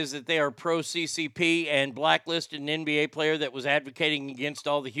is that they are pro-CCP and blacklisted an NBA player that was advocating against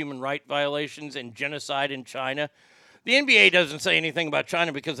all the human rights violations and genocide in China. The NBA doesn't say anything about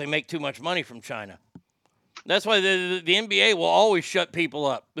China because they make too much money from China. That's why the NBA will always shut people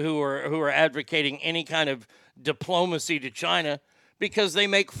up who are advocating any kind of diplomacy to China because they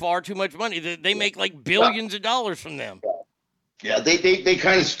make far too much money. They make like billions of dollars from them. Yeah, they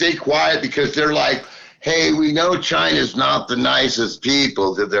kind of stay quiet because they're like, hey, we know China's not the nicest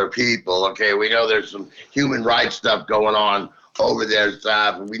people to their people. Okay, we know there's some human rights stuff going on over there.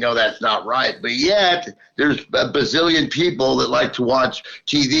 We know that's not right. But yet, there's a bazillion people that like to watch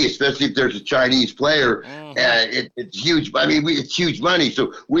TV, especially if there's a Chinese player. And it's huge. I mean, it's huge money.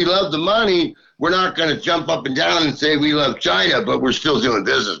 So we love the money. We're not going to jump up and down and say we love China, but we're still doing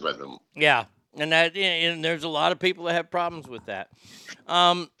business with them. Yeah, and there's a lot of people that have problems with that.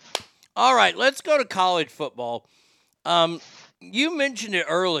 All right, let's go to college football. You mentioned it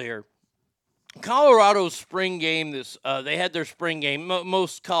earlier, Colorado's spring game, they had their spring game.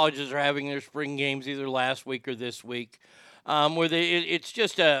 Most colleges are having their spring games either last week or this week, where it's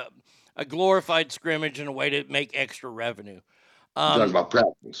just a glorified scrimmage and a way to make extra revenue. Talking about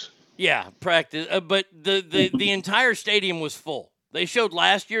practice. Yeah, practice. But the entire stadium was full. They showed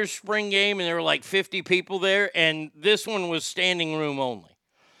last year's spring game, and there were like 50 people there, and this one was standing room only.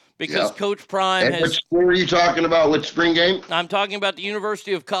 Because Coach Prime and which school are you talking about with spring game? I'm talking about the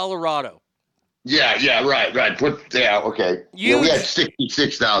University of Colorado. Yeah, right. Okay. We had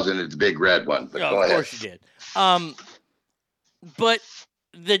 66,000 at the Big Red one. But go ahead. Of course you did. But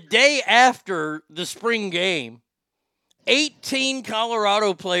the day after the spring game, 18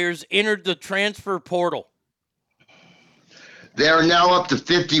 Colorado players entered the transfer portal. They are now up to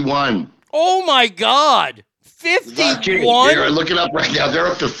 51. Oh, my God. 51? They're looking up right now. They're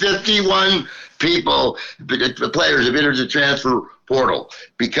up to 51 people, the players have entered the transfer portal.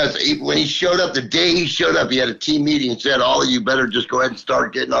 Because when he showed up, the day he showed up, he had a team meeting and said, all of you better just go ahead and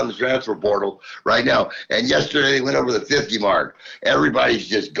start getting on the transfer portal right now. And yesterday they went over the 50 mark. Everybody's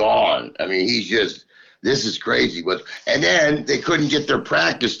just gone. I mean, this is crazy. And then they couldn't get their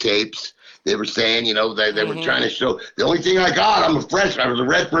practice tapes. They were saying, they were trying to show. The only thing I got, I'm a freshman. I was a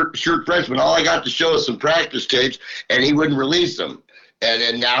red shirt freshman. All I got to show is some practice tapes, and he wouldn't release them.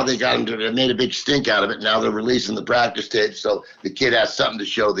 And now they got him to, they made a big stink out of it. Now they're releasing the practice tapes, so the kid has something to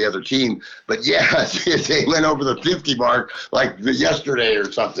show the other team. But yeah, they went over the 50 mark like yesterday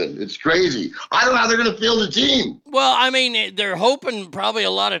or something. It's crazy. I don't know how they're going to field the team. Well, I mean, they're hoping probably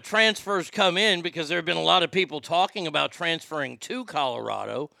a lot of transfers come in because there have been a lot of people talking about transferring to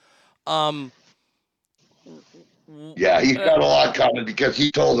Colorado. Yeah, he's got a lot coming because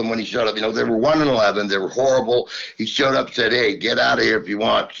he told them when he showed up, they were 1-11. They were horrible. He showed up, said, hey, get out of here if you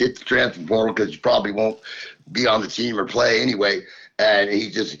want. Hit the transfer portal because you probably won't be on the team or play anyway. And he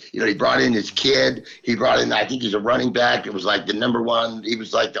just, he brought in his kid. He brought in, I think he's a running back. It was like the number one. He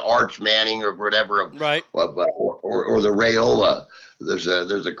was like the Arch Manning or whatever. Right. Or the Rayola. There's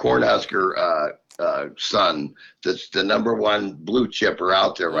a Cornhusker son that's the number one blue chipper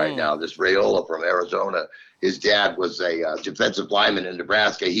out there right now. This Rayola from Arizona. His dad was a defensive lineman in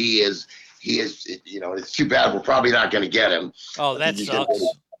Nebraska. He is. It's too bad. We're probably not going to get him. Oh, that sucks.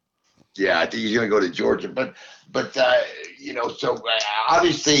 I think he's going to go to Georgia. But so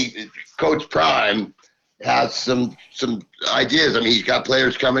obviously Coach Prime has some ideas. I mean, he's got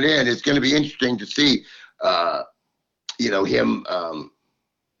players coming in. It's going to be interesting to see, him.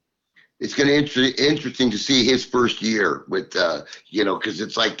 It's going to be interesting to see his first year with, because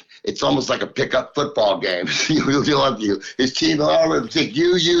it's almost like a pickup football game. He'll have his team. Oh, we'll take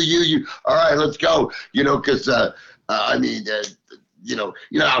you. All right, let's go. Because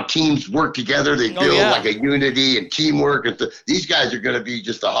how teams work together. They build like a unity and teamwork. And these guys are going to be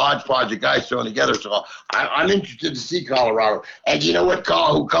just a hodgepodge of guys thrown together. So I'm interested to see Colorado. And you know what?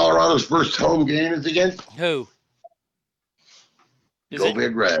 Who Colorado's first home game is against? Who? Go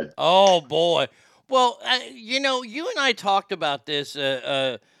Big Red. Oh, boy. Well, you and I talked about this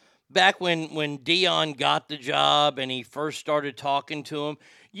back when Dion got the job and he first started talking to him.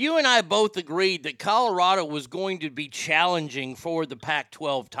 You and I both agreed that Colorado was going to be challenging for the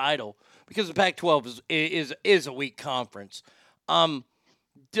Pac-12 title because the Pac-12 is a weak conference.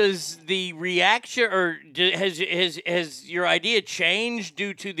 Does the reaction or has your idea changed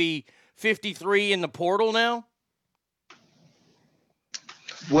due to the 53 in the portal now?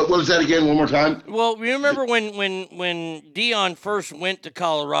 What was that again? One more time. Well, remember when Dion first went to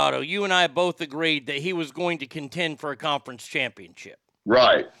Colorado, you and I both agreed that he was going to contend for a conference championship.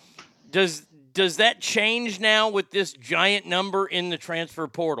 Right. Does that change now with this giant number in the transfer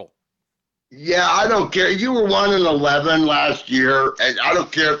portal? Yeah, I don't care. You were 1-11 last year, and I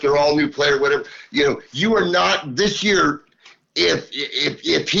don't care if they're all new players, whatever. You are not this year. If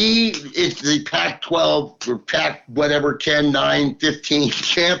he is the Pac-12 or Pac whatever 10, 9, 15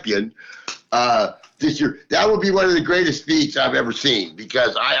 champion this year, that would be one of the greatest feats I've ever seen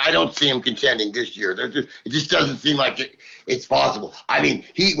because I don't see him contending this year. it just doesn't seem like it's possible. I mean,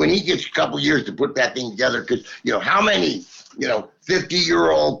 when he gets a couple years to put that thing together, because how many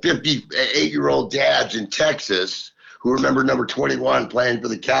 50-year-old, 58-year-old dads in Texas who remember number 21 playing for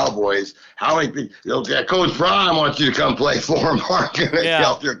the Cowboys, how many people, Coach Prime wants you to come play for him, Mark.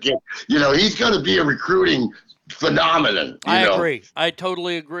 Help your kid. He's going to be a recruiting phenomenon. I agree. I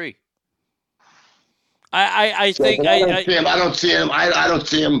totally agree. I don't see him.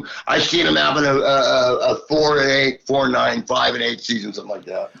 I've seen him having a 4-8, 4-9, 5-8 season, something like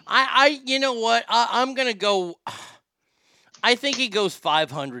that. You know what? I'm going to go. I think he goes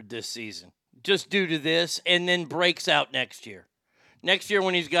 500 this season. Just due to this, and then breaks out next year. Next year,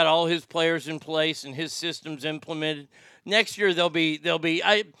 when he's got all his players in place and his systems implemented, next year they'll be.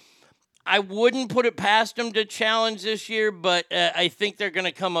 I wouldn't put it past them to challenge this year, but I think they're going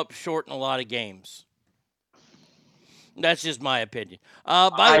to come up short in a lot of games. That's just my opinion.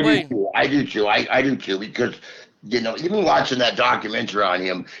 By the way, I do too, because even watching that documentary on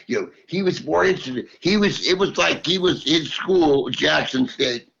him, he was more interested. It was like his school, Jackson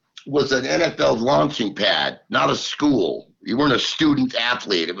State, was an NFL launching pad, not a school. You weren't a student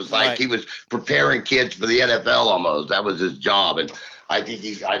athlete. It was like he was preparing kids for the NFL almost. That was his job, and I think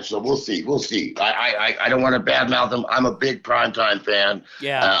so we'll see. I don't want to badmouth him. I'm a big primetime fan.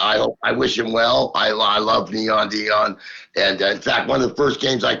 Yeah. I wish him well. I love Neon Dion. And in fact, one of the first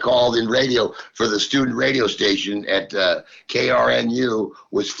games I called in radio for the student radio station at KRNU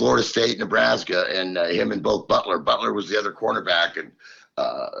was Florida State, Nebraska, and him and both Butler. Butler was the other cornerback, and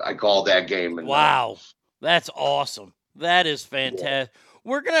I called that game. And, wow. That's awesome. That is fantastic.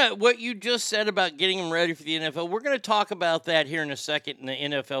 Yeah. What you just said about getting them ready for the NFL, we're going to talk about that here in a second in the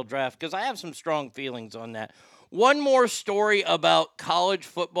NFL draft, because I have some strong feelings on that. One more story about college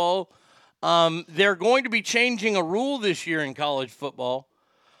football. They're going to be changing a rule this year in college football.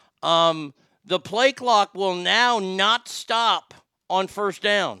 The play clock will now not stop on first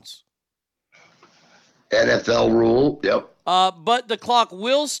downs. NFL rule, yep. But the clock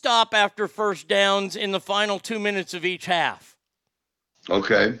will stop after first downs in the final 2 minutes of each half.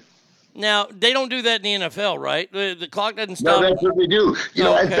 Okay. Now, they don't do that in the NFL, right? The clock doesn't stop. No, that's what they do.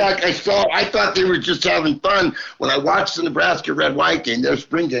 In fact, I thought they were just having fun when I watched the Nebraska Red-White game, their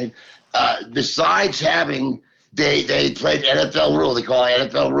spring game. Besides having, they played NFL rule. They call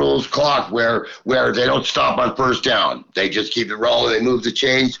it NFL rules clock, where they don't stop on first down. They just keep it rolling. They move the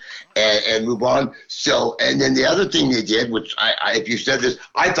chains and move on. So, and then the other thing they did, which if you said this,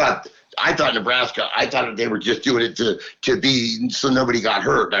 I thought Nebraska, I thought they were just doing it to be so nobody got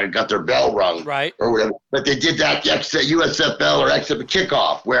hurt and got their bell rung, right, or whatever. But they did that USFL or XFL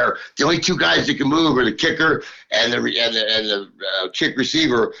kickoff, where the only two guys that can move are the kicker and the kick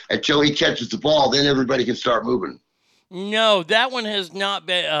receiver until he catches the ball. Then everybody can start moving. No, that one has not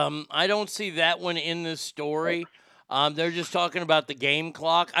been. I don't see that one in this story. They're just talking about the game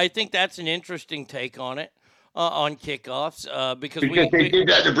clock. I think that's an interesting take on it. On kickoffs, because they did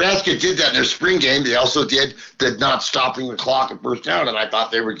that. Nebraska did that in their spring game. They also did the not stopping the clock at first down, and I thought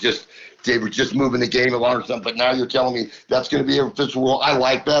they were just moving the game along or something. But now you're telling me that's going to be a official rule. I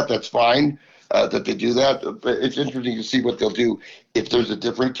like that. That's fine that they do that. But it's interesting to see what they'll do if there's a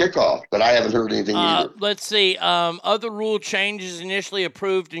different kickoff. But I haven't heard anything either. Let's see. Other rule changes initially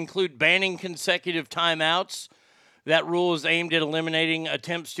approved include banning consecutive timeouts. That rule is aimed at eliminating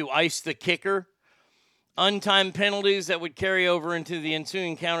attempts to ice the kicker. Untimed penalties that would carry over into the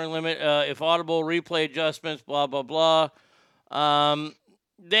ensuing counter limit if audible, replay adjustments, blah, blah, blah.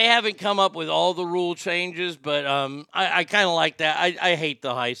 They haven't come up with all the rule changes, but I kind of like that. I hate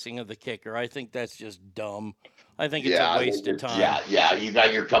the icing of the kicker. I think that's just dumb. I think it's a waste of time. Yeah. You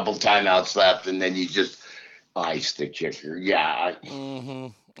got your couple timeouts left, and then you just ice the kicker. Yeah.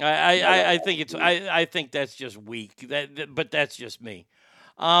 I think I think that's just weak. But that's just me.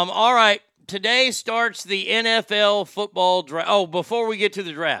 All right. Today starts the NFL football draft. Oh, before we get to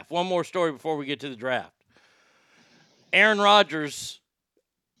the draft, one more story before we get to the draft. Aaron Rodgers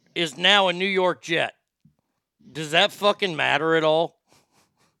is now a New York Jet. Does that fucking matter at all?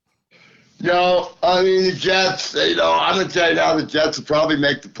 No, I mean, the Jets, I'm going to tell you now, the Jets will probably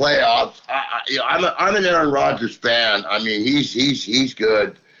make the playoffs. I'm an Aaron Rodgers fan. I mean, he's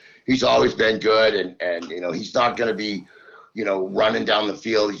good. He's always been good, and he's not going to be running down the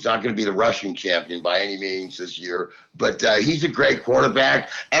field. He's not going to be the rushing champion by any means this year, but he's a great quarterback.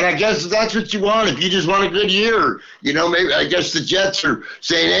 And I guess that's what you want. If you just want a good year, maybe I guess the Jets are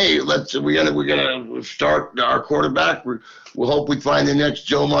saying, hey, we're gonna start our quarterback. We'll hope we find the next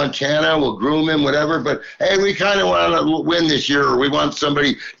Joe Montana. We'll groom him, whatever. But hey, we kind of want to win this year. We want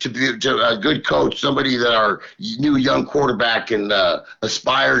somebody to be a good coach, somebody that our new young quarterback can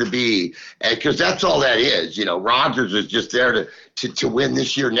aspire to be, because that's all that is. Rodgers is just there to win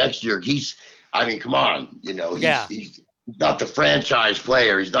this year, next year. Come on, he's not the franchise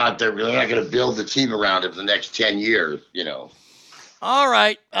player. He's not there. They're not going to build the team around him for the next 10 years. All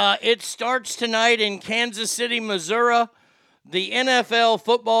right, it starts tonight in Kansas City, Missouri. The NFL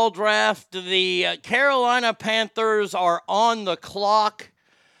football draft, the Carolina Panthers are on the clock.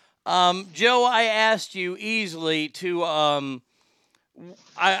 Joe, I asked you easily to, we're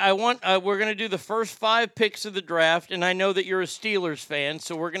going to do the first 5 picks of the draft, and I know that you're a Steelers fan,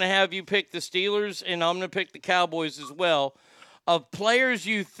 so we're going to have you pick the Steelers, and I'm going to pick the Cowboys as well. of players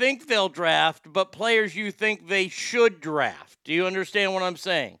you think they'll draft, but players you think they should draft. Do you understand what I'm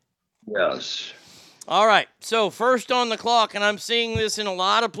saying? Yes. All right. So first on the clock, and I'm seeing this in a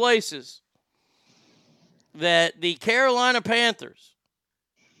lot of places, that the Carolina Panthers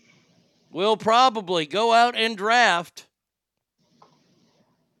will probably go out and draft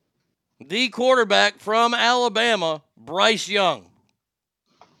the quarterback from Alabama, Bryce Young.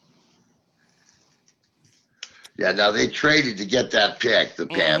 Yeah, now they traded to get that pick, the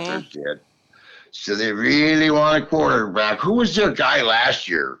Panthers did. So they really want a quarterback. Who was their guy last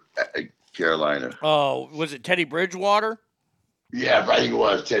year at Carolina? Oh, was it Teddy Bridgewater? Yeah, I think it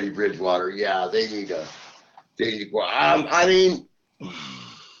was Teddy Bridgewater. Yeah, they need I mean,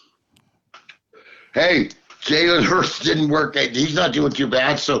 hey, Jalen Hurts didn't work. He's not doing too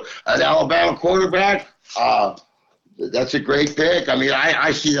bad. So an Alabama quarterback, that's a great pick. I mean,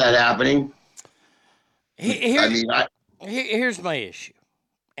 I see that happening. Here's my issue,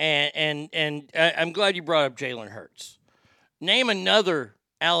 and I'm glad you brought up Jalen Hurts. Name another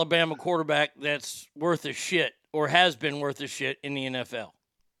Alabama quarterback that's worth a shit or has been worth a shit in the NFL.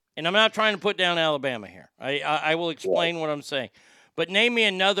 And I'm not trying to put down Alabama here. I will explain what I'm saying. But name me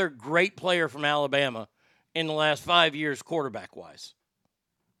another great player from Alabama in the last 5 years, quarterback-wise.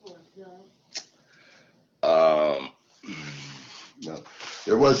 No.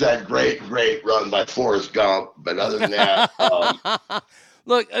 There was that great run by Forrest Gump, but other than that...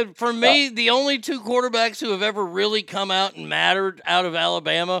 Look, for me, the only two quarterbacks who have ever really come out and mattered out of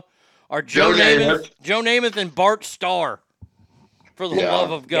Alabama are Joe Namath and Bart Starr. For the love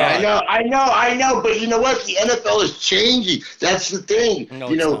of God. Yeah, I know, but you know what? The NFL is changing. That's the thing. No,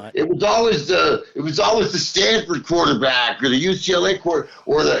 you know, not. it was always the Stanford quarterback or the UCLA quarterback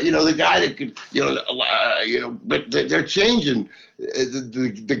or the guy that could but they're changing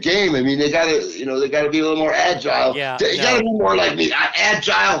the game. I mean, they gotta be a little more agile. Yeah, They gotta be more like me.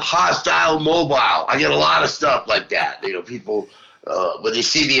 Agile, hostile, mobile. I get a lot of stuff like that. You know, people. When they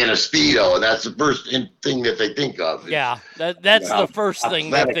see me in a Speedo, and that's the first thing that they think of. Yeah, that's the first thing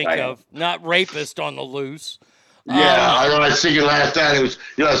they think of, not rapist on the loose. Yeah, I was thinking last night, I was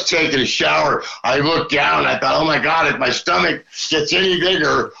taking a shower. I looked down, I thought, oh my God, if my stomach gets any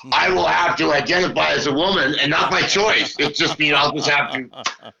bigger, I will have to identify as a woman, and not by choice. It's just me, I'll just have to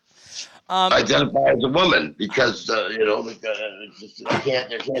identify as a woman because, I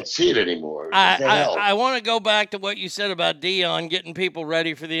can't see it anymore. I want to go back to what you said about Dion getting people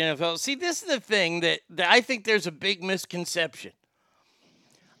ready for the NFL. See, this is the thing that I think there's a big misconception.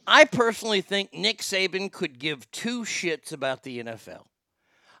 I personally think Nick Saban could give two shits about the NFL.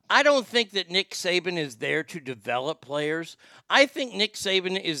 I don't think that Nick Saban is there to develop players. I think Nick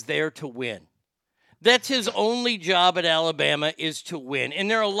Saban is there to win. That's his only job at Alabama, is to win. And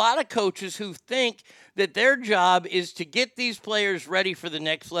there are a lot of coaches who think that their job is to get these players ready for the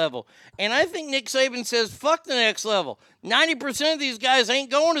next level. And I think Nick Saban says, fuck the next level. 90% of these guys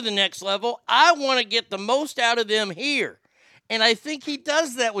ain't going to the next level. I want to get the most out of them here. And I think he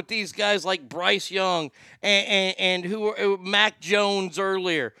does that with these guys like Bryce Young and Mac Jones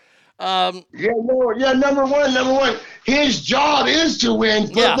earlier. Number one. His job is to win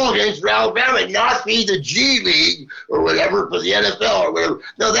football games for Alabama, not be the G League or whatever for the NFL or whatever.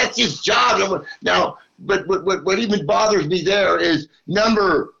 No, that's his job. Now, but what even bothers me there is,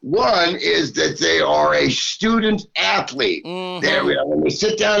 number one, is that they are a student athlete. Mm-hmm. When they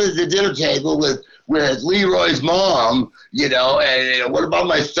sit down at the dinner table with Leroy's mom, and what about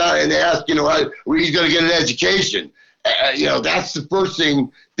my son? And they ask, where he's going to get an education. That's the first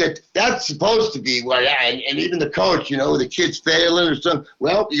thing that's supposed to be and even the coach, the kid's failing or something.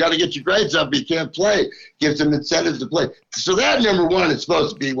 Well, you got to get your grades up, but you can't play. Gives them incentives to play. So that, number one, is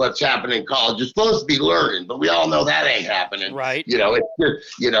supposed to be what's happening in college. You're supposed to be learning, but we all know that ain't happening. Right. It's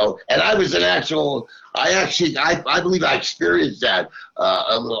just, and I was I believe I experienced that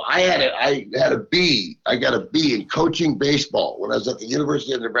a little. I got a B in coaching baseball when I was at the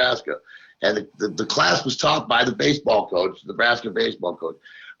University of Nebraska. And the class was taught by the baseball coach, the Nebraska baseball coach.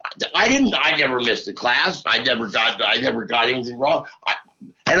 I never missed a class. I never got anything wrong.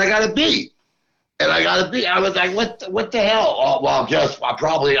 And I got a B. I was like, what the hell? Oh, well,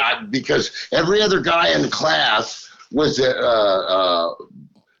 because every other guy in the class was at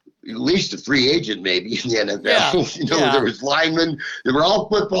least a free agent, maybe, in the NFL. There was linemen. They were all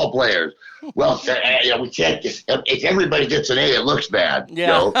football players. Well, we can't get. If everybody gets an A, it looks bad.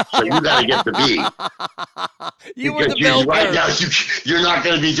 So you got to get the B. You were the bell right now. You're not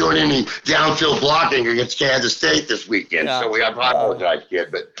going to be doing any downfield blocking against Kansas State this weekend. Yeah. So I apologize,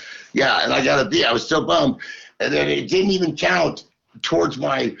 kid, but and I got a B. I was so bummed, and then it didn't even count towards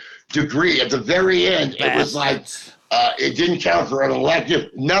my degree. At the very end, it was like It didn't count for an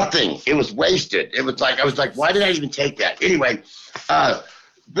elective. Nothing. It was wasted. It was like, I was like, why did I even take that? Anyway,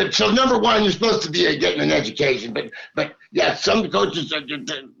 but so number one, you're supposed to be getting an education. But yeah, some coaches,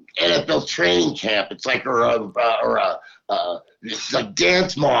 the NFL training camp, it's like, it's like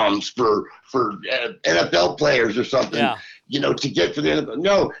dance moms for NFL players or something. Yeah. To get to the NFL.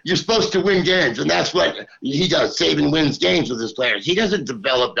 No, you're supposed to win games, and that's what he does. Saban wins games with his players. He doesn't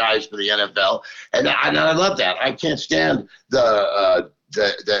develop guys for the NFL, and I love that. I can't stand the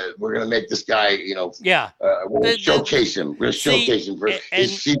we're going to make this guy, we're going to showcase him. We're going to showcase him.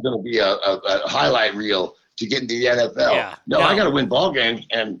 He's going to be a highlight reel to get into the NFL. Yeah, I got to win ball games,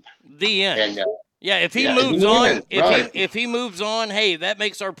 and the end. And, if he moves on, if he moves on, hey, that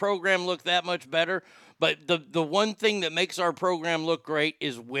makes our program look that much better. But the one thing that makes our program look great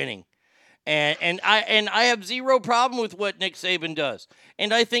is winning. And I have zero problem with what Nick Saban does.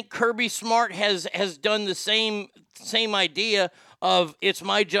 And I think Kirby Smart has done the same idea of it's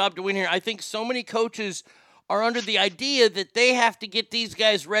my job to win here. I think so many coaches are under the idea that they have to get these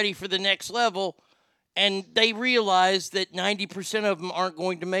guys ready for the next level, and they realize that 90% of them aren't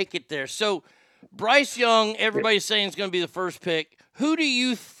going to make it there. So Bryce Young, everybody's saying is going to be the first pick. Who do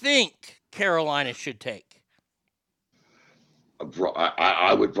you think Carolina should take?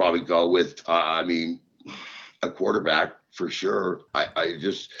 I would probably go with, a quarterback for sure. I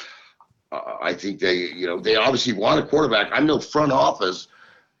think they obviously want a quarterback. I'm no front office,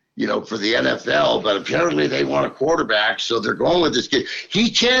 for the NFL, but apparently they want a quarterback, so they're going with this kid. He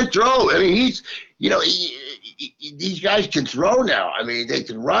can't throw. I mean, these guys can throw now. I mean, they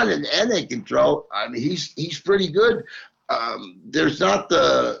can run and they can throw. I mean, he's pretty good. There's not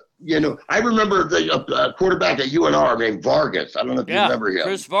the. I remember the quarterback at UNR named Vargas. I don't know if you remember him.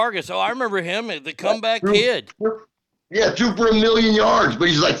 Chris Vargas. Oh, I remember him, the comeback kid. Yeah, threw for 1 million yards, but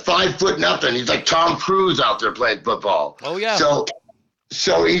he's like 5'0". He's like Tom Cruise out there playing football. Oh, yeah.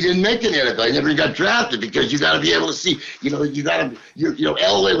 So he didn't make it in NFL. He never got drafted because you got to be able to see.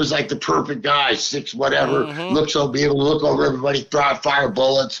 Elway was like the perfect guy, 6 whatever, be able to look over everybody, fire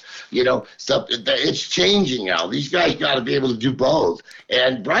bullets, stuff. It's changing now. These guys got to be able to do both.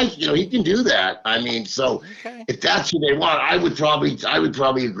 And Bryce, he can do that. I mean, if that's who they want, I would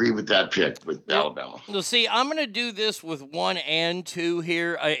probably agree with that pick with Alabama. Well, see, I'm going to do this with 1 and 2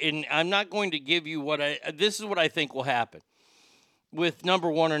 here, and I'm not going to give you this is what I think will happen with number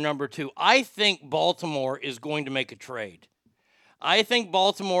 1 or number 2. I think Baltimore is going to make a trade. I think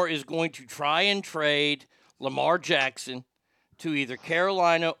Baltimore is going to try and trade Lamar Jackson to either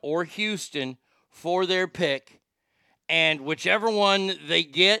Carolina or Houston for their pick, and whichever one they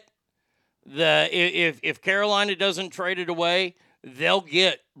get, if Carolina doesn't trade it away, they'll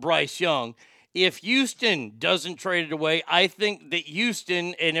get Bryce Young. If Houston doesn't trade it away, I think that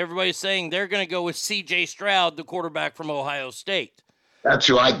Houston, and everybody's saying they're going to go with C.J. Stroud, the quarterback from Ohio State. That's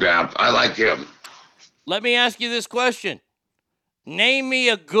who I grabbed. I like him. Let me ask you this question. Name me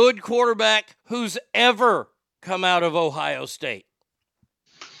a good quarterback who's ever come out of Ohio State.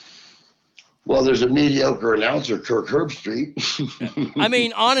 Well, there's a mediocre announcer, Kirk Herbstreit. I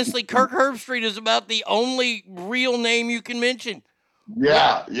mean, honestly, Kirk Herbstreit is about the only real name you can mention.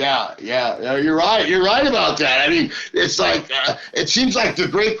 Yeah. You're right. You're right about that. I mean, it's like it seems like the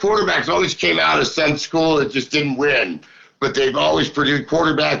great quarterbacks always came out of some school that just didn't win, but they've always produced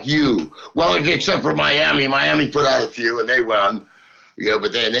quarterback U. Well, except for Miami. Miami put out a few and they won.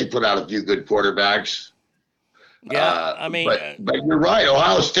 But they put out a few good quarterbacks. Yeah, I mean, but you're right.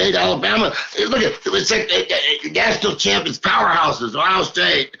 Ohio State, Alabama. Look at it's like national champions, powerhouses. Ohio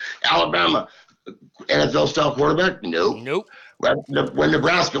State, Alabama, NFL style quarterback. Nope. When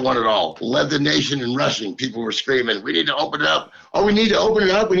Nebraska won it all, led the nation in rushing, people were screaming, we need to open it up. Oh, we need to open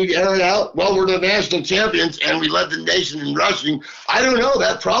it up. We need to air it out. Well, we're the national champions, and we led the nation in rushing. I don't know.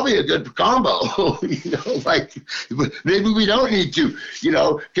 That's probably a good combo. Maybe we don't need to,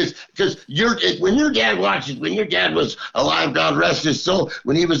 because when your dad was alive, God rest his soul,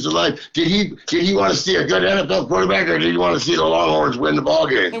 when he was alive, did he want to see a good NFL quarterback, or did he want to see the Longhorns win the ball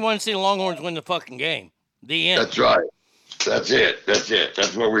game? He wanted to see the Longhorns win the fucking game. The end. That's right. That's it. That's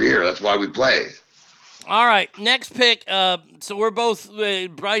why we're here. That's why we play. All right, next pick. So we're both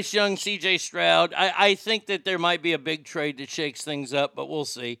Bryce Young, C.J. Stroud. I think that there might be a big trade that shakes things up, but we'll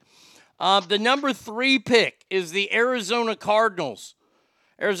see. The number 3 pick is the Arizona Cardinals.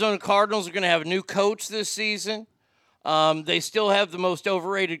 Arizona Cardinals are going to have a new coach this season. They still have the most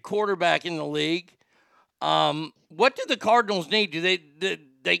overrated quarterback in the league. What do the Cardinals need? Do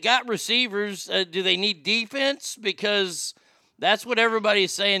they got receivers? Do they need defense? Because that's what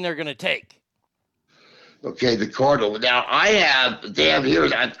everybody's saying they're going to take. Okay, the Cardinals. Now, they have here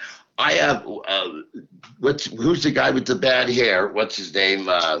that I have who's the guy with the bad hair? What's his name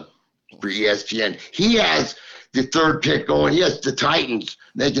for ESPN? He has the third pick going. He has the Titans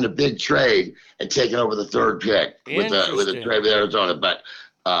making a big trade and taking over the third pick with a trade with Arizona. But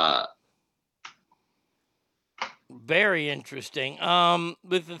very interesting.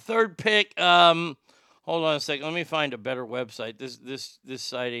 With the third pick, hold on a second. Let me find a better website. This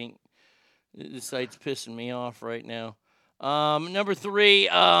site's pissing me off right now. Number 3,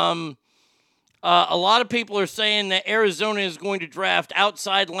 a lot of people are saying that Arizona is going to draft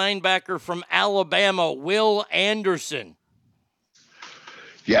outside linebacker from Alabama, Will Anderson.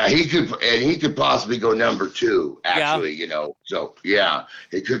 Yeah, he could possibly go number 2, actually, you know. So yeah,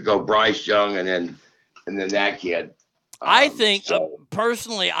 he could go Bryce Young and then that kid. I think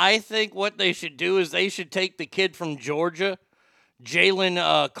personally, I think what they should do is they should take the kid from Georgia,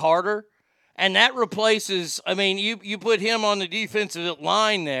 Jalen Carter, and that replaces. I mean, you put him on the defensive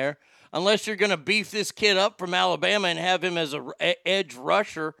line there, unless you're going to beef this kid up from Alabama and have him as a edge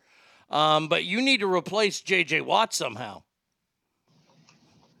rusher. But you need to replace J.J. Watt somehow.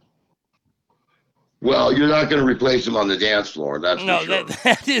 Well, you're not going to replace him on the dance floor. That's no, for sure.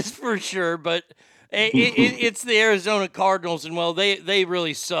 that is for sure. But it's the Arizona Cardinals, and well, they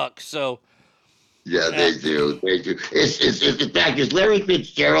really suck. So yeah, they do. It's in fact, is Larry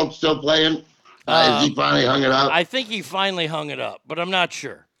Fitzgerald still playing? Has he finally hung it up? I think he finally hung it up, but I'm not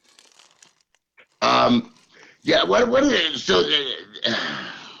sure. Yeah. What is it? So,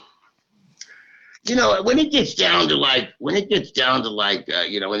 you know, when it gets down to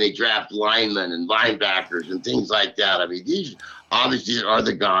you know, when they draft linemen and linebackers and things like that, I mean, these obviously are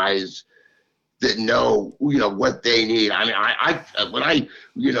the guys that know, you know, what they need. I mean, when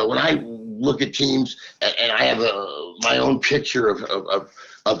I look at teams and I have my own picture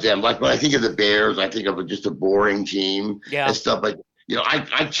of them, like when I think of the Bears, I think of just a boring team and stuff like, you know, I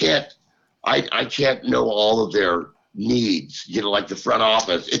can't know all of their needs, you know, like the front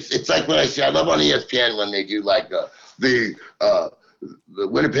office. It's like when I say, I love on ESPN when they do like the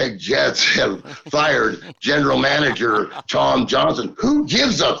Winnipeg Jets have fired general manager Tom Johnson. Who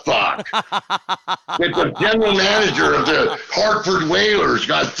gives a fuck? It's the general manager of the Hartford Whalers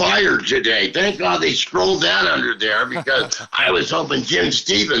got fired today. Thank God they scrolled that under there, because I was hoping Jim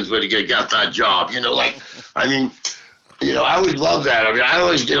Stevens would have got that job. You know, like, I mean, you know, I always love that. I mean, I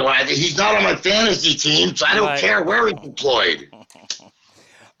always, you know, he's not on my fantasy team, so I don't care where he's deployed.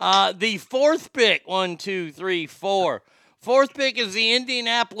 The fourth pick, 1, 2, 3, 4. Fourth pick is the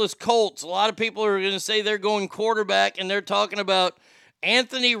Indianapolis Colts. A lot of people are going to say they're going quarterback, and they're talking about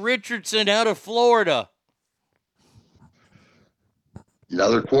Anthony Richardson out of Florida.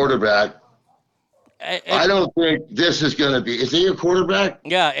 Another quarterback. I don't think this is going to be. Is he a quarterback?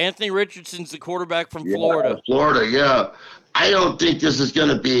 Yeah, Anthony Richardson's the quarterback from Florida. Florida, yeah. I don't think this is going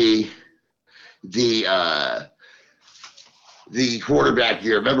to be the quarterback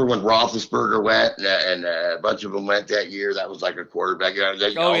year. Remember when Roethlisberger went and a bunch of them went that year? That was like a quarterback year. The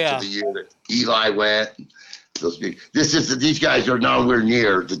year that Eli went. These guys are nowhere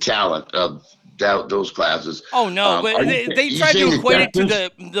near the talent of those classes. Oh no, but they tried to equate it to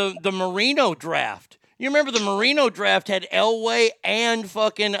the Marino draft. You remember the Marino draft had Elway and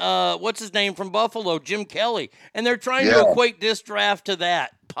fucking what's his name from Buffalo, Jim Kelly, and they're trying to equate this draft to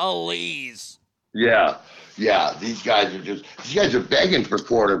that. Please. Yeah. These guys are begging for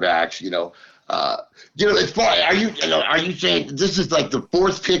quarterbacks. You know, it's funny. Are you saying this is like the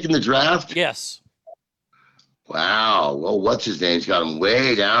fourth pick in the draft? Yes. Wow. Well, what's his name? He's got him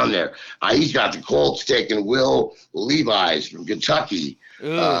way down there. He's got the Colts taking Will Levis from Kentucky.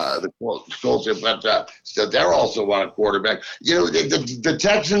 The Colts, but so they're also want a quarterback. You know, the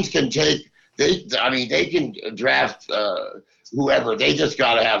Texans can take. They can draft whoever. They just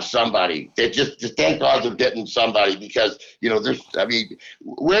got to have somebody. They just thank God they're getting somebody, because you know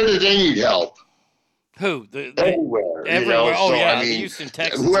where do they need help? Who? Everywhere. Everywhere. You know? Oh, so, yeah. I mean, Houston,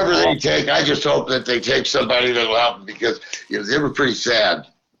 Texas. Whoever they take, I just hope that they take somebody that'll help them, because you know they were pretty sad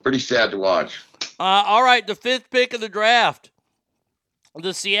to watch. All right, the fifth pick of the draft,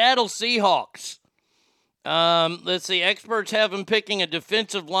 the Seattle Seahawks. Let's see. Experts have them picking a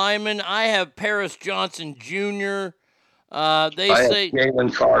defensive lineman. I have Paris Johnson Jr. I say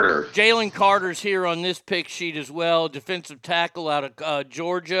Jalen Carter. Jalen Carter's here on this pick sheet as well. Defensive tackle out of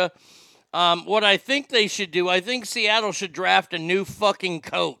Georgia. What I think they should do, I think Seattle should draft a new fucking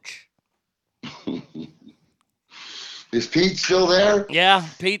coach. Is Pete still there? Yeah,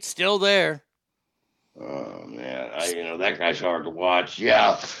 Pete's still there. Oh man, that guy's hard to watch.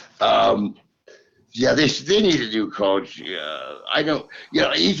 Yeah, they need a new coach. I don't. You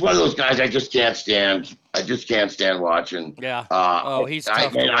know, he's one of those guys I just can't stand. I just can't stand watching. Yeah. He's I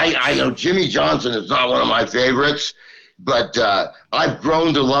tough to watch. I know Jimmy Johnson is not one of my favorites, but I've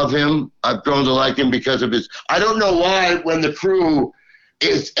grown to love him. I've grown to like him because of his. I don't know why when the crew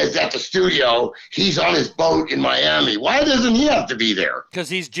is at the studio, he's on his boat in Miami. Why doesn't he have to be there? Because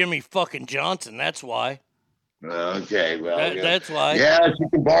he's Jimmy fucking Johnson. That's why. Okay, well, that's why. Yeah, you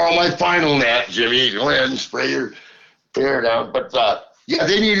can borrow my final net, Jimmy. Go ahead and spray your hair down. But yeah,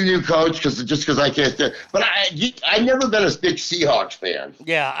 they need a new coach because I can't stand. But I've never been a big Seahawks fan.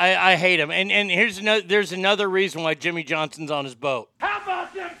 Yeah, I hate him. And there's another reason why Jimmy Johnson's on his boat. How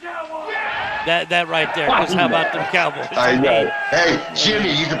about them Cowboys? That right there. Because how about them Cowboys? I know. Hey,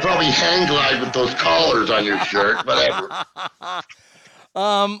 Jimmy, you could probably hang glide with those collars on your shirt, whatever.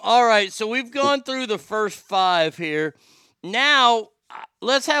 All right, so we've gone through the first 5 here. Now,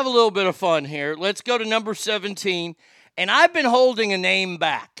 let's have a little bit of fun here. Let's go to number 17, and I've been holding a name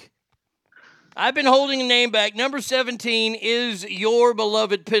back. Number 17 is your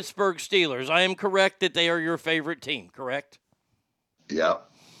beloved Pittsburgh Steelers. I am correct that they are your favorite team, correct? Yeah.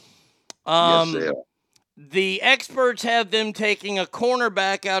 Yes, they are. The experts have them taking a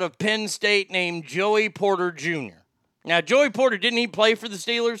cornerback out of Penn State named Joey Porter Jr. Now, Joey Porter, didn't he play for the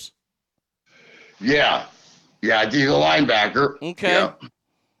Steelers? Yeah, he's a linebacker. Okay. Yeah.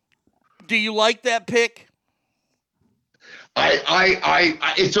 Do you like that pick?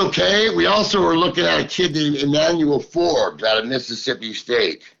 It's okay. We also are looking at a kid named Emmanuel Forbes out of Mississippi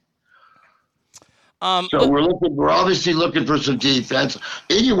State. So we're obviously looking for some defense.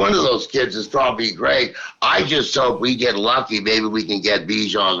 Any one of those kids is probably great. I just hope we get lucky. Maybe we can get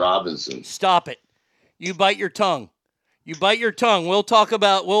Bijan Robinson. Stop it. You bite your tongue. We'll talk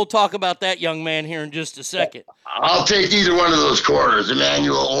about that young man here in just a second. I'll take either one of those corners,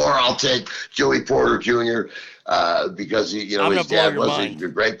 Emmanuel, or I'll take Joey Porter Jr. Because his dad was a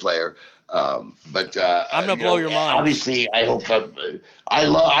great player. I'm gonna blow your mind. Obviously, I hope I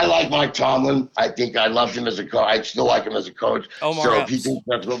like Mike Tomlin. I think I loved him as a coach. I still like him as a coach. So if he thinks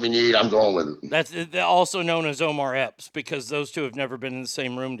that's what we need, I'm going with it. That's also known as Omar Epps because those two have never been in the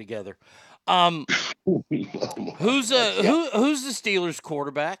same room together. Who's the Steelers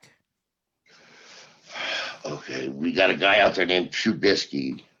quarterback? Okay, we got a guy out there named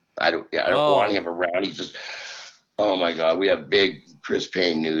Trubisky. I don't want him around. He's just, oh my God, we have big Chris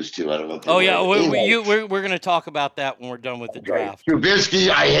Payne news too. I don't know. We're going to talk about that when we're done with the draft. Trubisky,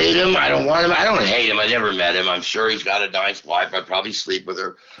 I hate him. I don't want him. I don't hate him. I never met him. I'm sure he's got a nice wife. I'd probably sleep with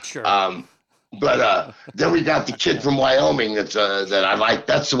her. Sure. But then we got the kid from Wyoming that I like.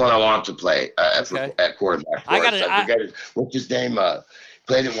 That's the one I want to play at quarterback. What's his name?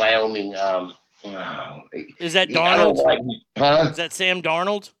 Played at Wyoming. Is that Darnold? Huh? Is that Sam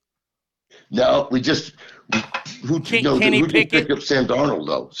Darnold? No, who picked up Sam Darnold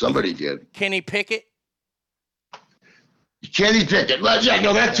though? Somebody did. Kenny Pickett. Kenny Pickett.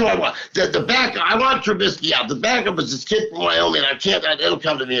 That's who I want. The backup. I want Trubisky out. The backup is this kid from Wyoming. It'll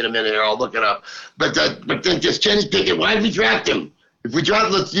come to me in a minute. I'll look it up. But then just Kenny Pickett. Why did we draft him? If we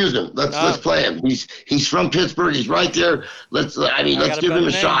draft, let's use him. Let's play him. He's from Pittsburgh. He's right there. Let's give him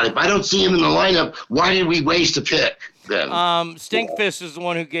a shot. If I don't see him in the lineup, why did we waste a pick then? Stinkfist is the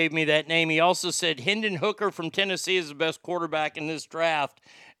one who gave me that name. He also said Hendon Hooker from Tennessee is the best quarterback in this draft,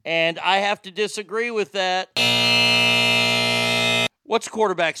 and I have to disagree with that. What's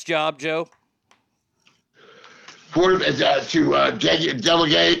quarterback's job, Joe? Delegate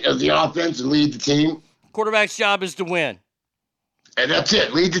the offense and lead the team. Quarterback's job is to win. And that's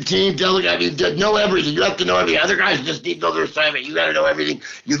it. Lead the team, delegate. Know everything. You have to know everything. Other guys just need to know their assignment. You got to know everything.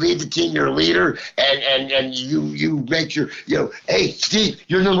 You lead the team. You're a leader, and you make sure. Hey, Steve,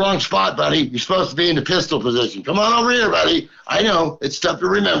 you're in the wrong spot, buddy. You're supposed to be in the pistol position. Come on over here, buddy. I know it's tough to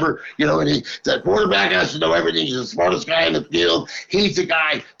remember. And the quarterback has to know everything. He's the smartest guy in the field. He's the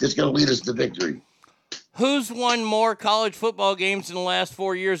guy that's going to lead us to victory. Who's won more college football games in the last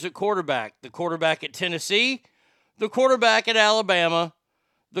 4 years at quarterback? The quarterback at Tennessee, the quarterback at Alabama,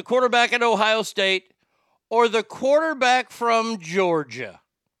 the quarterback at Ohio State, or the quarterback from Georgia?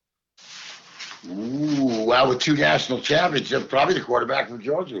 Ooh, well, with 2 national championships, probably the quarterback from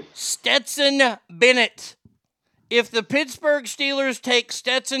Georgia. Stetson Bennett. If the Pittsburgh Steelers take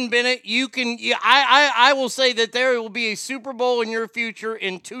Stetson Bennett, I will say that there will be a Super Bowl in your future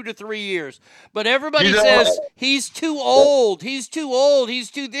in 2 to 3 years. But everybody says he's too old. He's too old.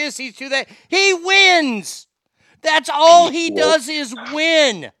 He's too this. He's too that. He wins. That's all he does is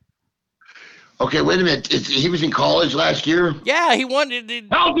win. Okay, wait a minute. He was in college last year? Yeah, he won.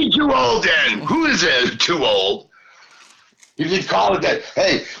 How's he too old then? Who is it too old? You just call it that.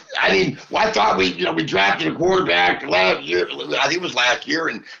 Hey, I mean, I thought we drafted a quarterback last year. I think it was last year,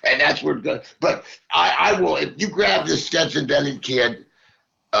 and that's where. But I will. If you grab this Stetson Bennett kid,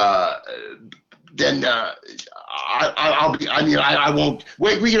 then I'll be. I mean, I won't.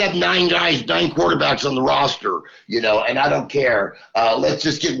 We can have 9 quarterbacks on the roster, and I don't care. Let's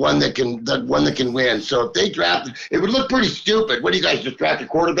just get one that can win. So if they drafted, it would look pretty stupid. What do you guys just draft a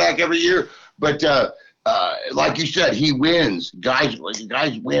quarterback every year? But like you said, he wins. Guys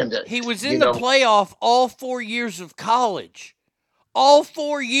win. He was in the playoff all 4 years of college. All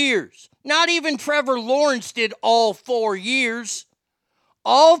 4 years. Not even Trevor Lawrence did all 4 years.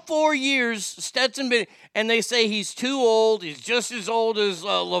 All 4 years, Stetson Bennett, and they say he's too old. He's just as old as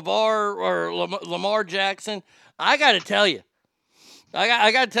Lamar Jackson. I got to tell you.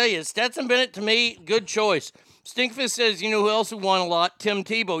 I got to tell you, Stetson Bennett, to me, good choice. Stinkfist says, you know who else who won a lot? Tim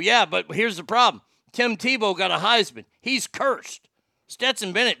Tebow. Yeah, but here's the problem. Tim Tebow got a Heisman. He's cursed.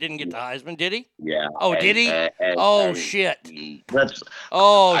 Stetson Bennett didn't get the Heisman, did he? Yeah. Oh, did he? Shit. That's.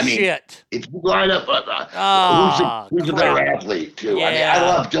 Shit. If you line up, who's a better athlete too? Yeah. I mean, I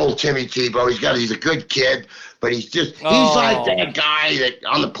love old Timmy Tebow. He's a good kid, but he's like that guy that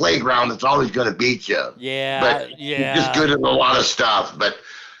on the playground that's always going to beat you. Yeah. But he's just good at a lot of stuff. But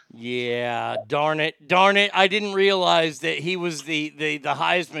yeah, darn it! I didn't realize that he was the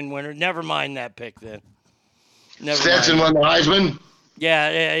Heisman winner. Never mind that pick then. Stetson won the Heisman.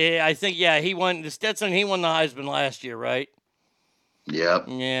 Yeah, I think he won the Stetson. He won the Heisman last year, right? Yep.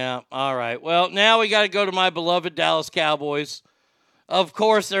 Yeah. All right. Well, now we got to go to my beloved Dallas Cowboys. Of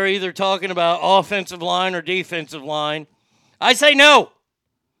course, they're either talking about offensive line or defensive line. I say no.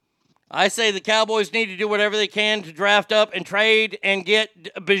 I say the Cowboys need to do whatever they can to draft up and trade and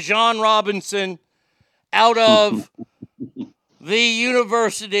get Bijan Robinson out of the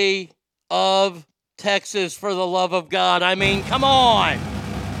University of Texas, for the love of God. I mean, come on.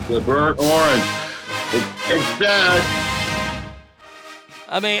 The burnt orange. It's bad.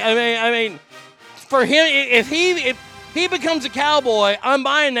 I mean, for him, if he becomes a Cowboy, I'm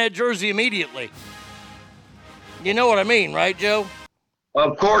buying that jersey immediately. You know what I mean, right, Joe?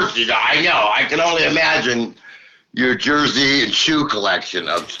 Of course you do. I know. I can only imagine your jersey and shoe collection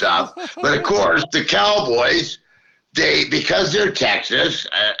of stuff. But of course, the Cowboys, because they're Texas,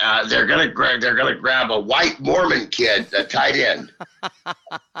 they're gonna grab a white Mormon kid, a tight end.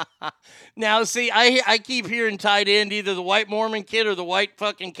 Now, see, I keep hearing tight end, either the white Mormon kid or the white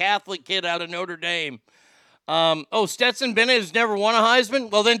fucking Catholic kid out of Notre Dame. Stetson Bennett has never won a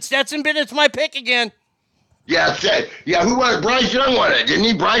Heisman? Well, then Stetson Bennett's my pick again. Yeah, who won it? Bryce Young won it, didn't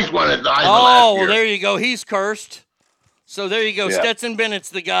he? Bryce won it the Heisman last year. Well, there you go. He's cursed. So there you go. Yeah. Stetson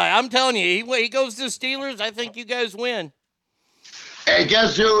Bennett's the guy. I'm telling you, he goes to the Steelers. I think you guys win. And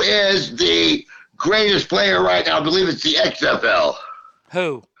guess who is the greatest player right now? I believe it's the XFL.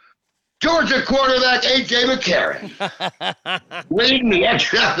 Who? Georgia quarterback A.J. McCarron. Leading the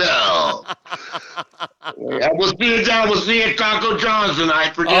XFL. We'll see you down. We'll see you at Taco John's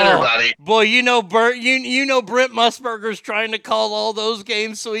tonight for dinner, buddy. Boy, you know Brent Musburger's trying to call all those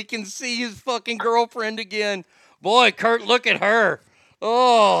games so he can see his fucking girlfriend again. Boy, Kurt, look at her.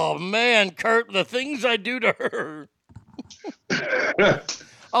 Oh, man, Kurt, the things I do to her.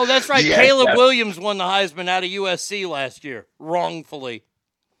 Oh, that's right. Yeah, Caleb Williams won the Heisman out of USC last year, wrongfully.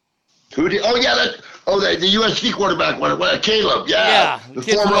 Who did? Oh, yeah, the USC quarterback won it. Caleb, yeah. The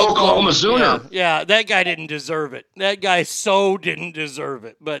former Oklahoma Sooner. Yeah, that guy didn't deserve it. That guy didn't deserve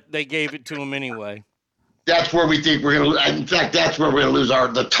it, but they gave it to him anyway. That's where we think we're going to. In fact, that's where we're going to lose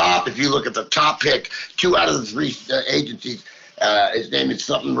the top. If you look at the top pick, 2 out of the 3 agencies. His name is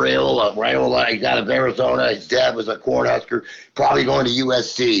something Raiola. He's out of Arizona. His dad was a Cornhusker. Probably going to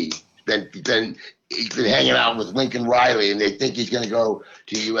USC. Then he's been hanging out with Lincoln Riley, and they think he's going to go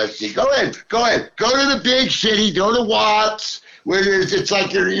to USC. Go ahead. Go to the big city. Go to Watts, where it's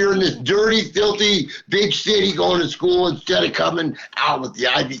like you're in this dirty, filthy big city going to school instead of coming out with the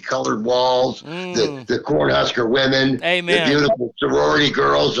ivy-colored walls, the Cornhusker women, Amen. The beautiful sorority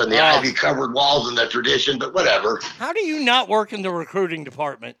girls, and the ivy-covered walls and the tradition. But whatever. How do you not work in the recruiting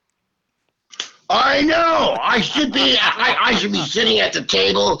department? I know. I should be sitting at the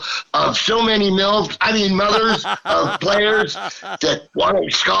table of so many mothers of players that want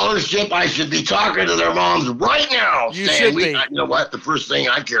a scholarship. I should be talking to their moms right now. You should be. You know what? The first thing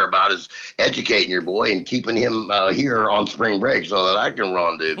I care about is educating your boy and keeping him here on spring break so that I can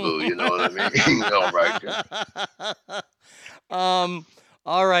rendezvous. You know what I mean? You know, right?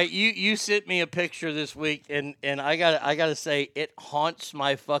 All right, you sent me a picture this week, and I gotta say it haunts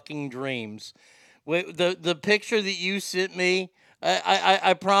my fucking dreams. The picture that you sent me,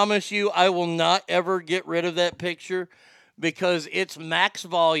 I promise you I will not ever get rid of that picture because it's max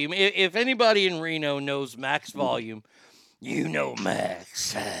volume. If anybody in Reno knows max volume, you know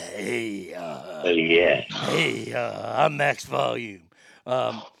Max. Hey, I'm Max Volume.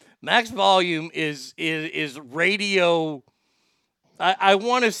 Max Volume is radio. I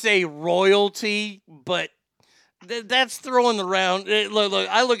want to say royalty, but that's throwing around. Look,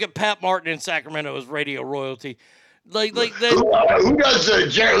 I look at Pat Martin in Sacramento as radio royalty. Who does the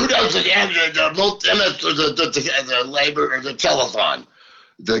labor or the telethon?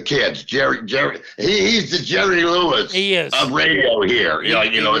 The kids, Jerry, he's the Jerry Lewis of radio here.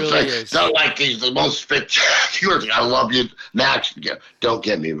 It's not like he's the most spectacular. I love you, Max. Don't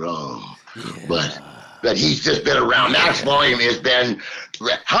get me wrong, but he's just been around. Max Volume has been.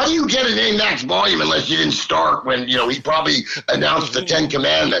 How do you get a name Max Volume unless you didn't start when he probably announced the 10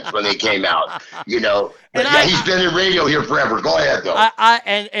 Commandments when they came out? But he's been in radio here forever. Go ahead though.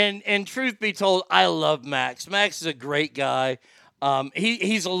 And truth be told, I love Max. Max is a great guy.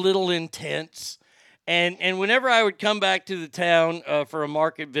 He's a little intense, and whenever I would come back to the town for a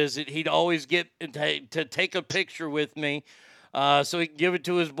market visit, he'd always get to take a picture with me, so he could give it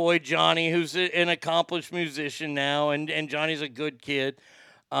to his boy Johnny, who's an accomplished musician now, and Johnny's a good kid.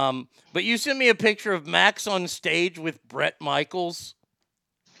 But you sent me a picture of Max on stage with Bret Michaels.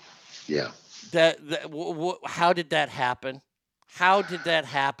 Yeah. How did that happen? How did that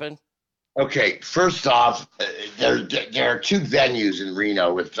happen? Okay, first off, there are two venues in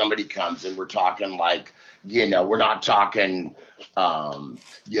Reno. If somebody comes and we're talking we're not talking,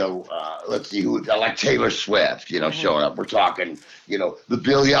 let's see who, like Taylor Swift, showing up. We're talking, the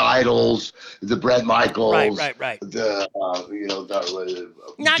Billy Idols, the Bret Michaels, right. The,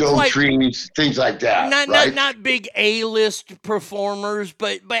 Joe Trees, things like that. Not big A-list performers,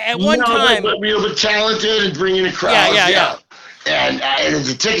 but at one time. But talented and bringing a crowd. Yeah. And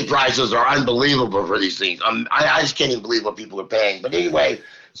the ticket prices are unbelievable for these things. I just can't even believe what people are paying. But anyway,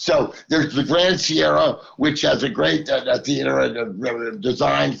 so there's the Grand Sierra, which has a great theater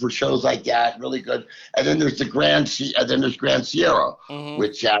designed for shows like that, really good. And then there's Grand Sierra,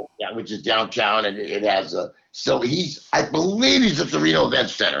 which is downtown, and it has a. So I believe he's at the Reno Event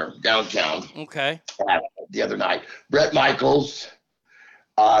Center downtown. Okay. The other night, Bret Michaels.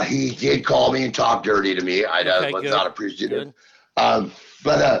 He did call me and talk dirty to me. I was not appreciative. Good.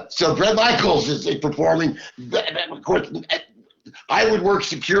 So Bret Michaels is performing. Of course, I would work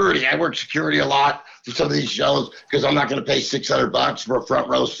security. I work security a lot for some of these shows because I'm not going to pay $600 for a front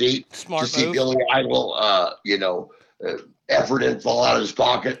row seat to see Billy Idol, effort and fall out of his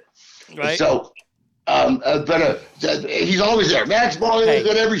pocket. Right. So, he's always there. Max Volume is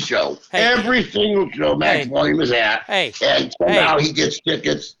at every show. Every single show Max Volume is at. And somehow he gets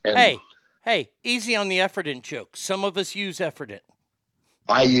tickets. And Hey, easy on the Effordent joke. Some of us use Effordent.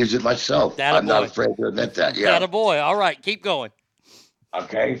 I use it myself. I'm not afraid to admit that. Yeah. That a boy. All right, keep going.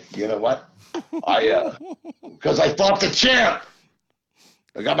 Okay, you know what? Because I fought the champ.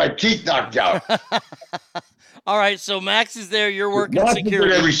 I got my teeth knocked out. All right, so Max is there. You're working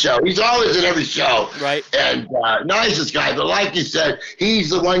security. At every show. He's always at every show. Right. And nicest guy. But like you said, he's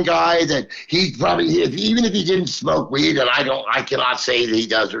the one guy that he probably, even if he didn't smoke weed, and I cannot say that he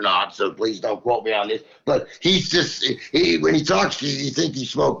does or not, so please don't quote me on this. But he's just, when he talks to you, you think he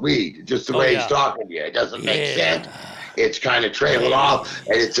smoked weed. Just the way he's talking to you. It doesn't make sense. It's kind of trailing off,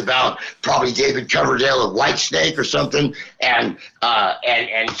 and it's about probably David Coverdale of Whitesnake or something, and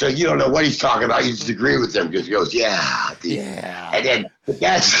so you don't know what he's talking about. You just agree with him because he goes, and then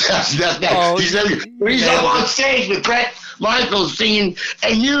that's he's up on stage with Bret Michaels singing,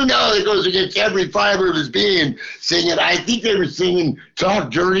 and it goes against every fiber of his being singing. I think they were singing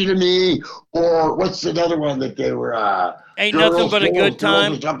 "Talk Dirty to Me," or what's another one that they were? Ain't nothing but a good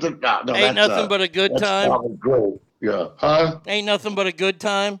time. Ain't nothing but a good time. Yeah. Huh? Ain't nothing but a good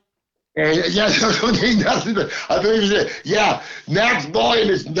time. Ain't nothing but, I believe it. Yeah. Max Volume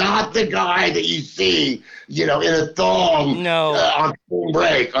is not the guy that you see, in a thong. No.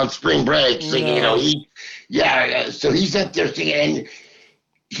 On spring break, singing. No. So he's up there singing,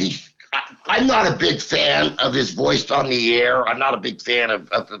 and I'm not a big fan of his voice on the air. I'm not a big fan of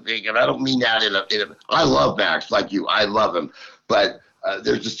and I don't mean that in a. I love Max like you. I love him, but.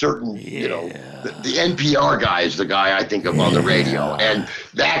 There's a certain, the NPR guy is the guy I think of on the radio, and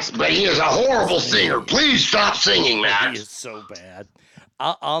but he is a horrible singer. Please stop singing, Max. He is so bad.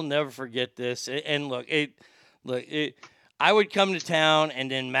 I'll never forget this. And look, I would come to town, and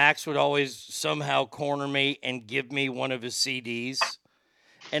then Max would always somehow corner me and give me one of his CDs,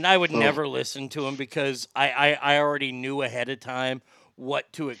 and I would never listen to him because I already knew ahead of time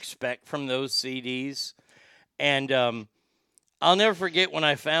what to expect from those CDs, and I'll never forget when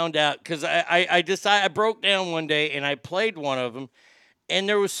I found out, because I broke down one day and I played one of them, and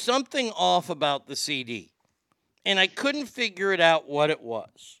there was something off about the CD, and I couldn't figure it out what it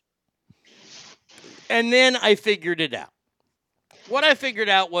was. And then I figured it out. What I figured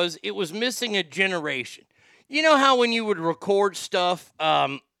out was it was missing a generation. You know how when you would record stuff,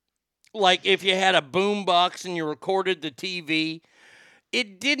 like if you had a boom box and you recorded the TV,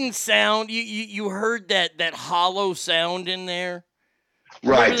 it didn't sound, you heard that hollow sound in there?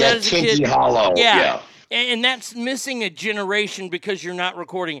 Right, that tinky hollow. Yeah. And that's missing a generation because you're not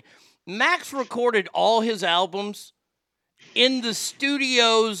recording. Max recorded all his albums in the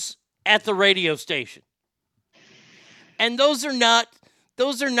studios at the radio station. And those are not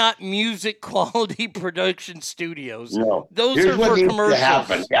music quality production studios. No. Those Here's are what for needs commercials. to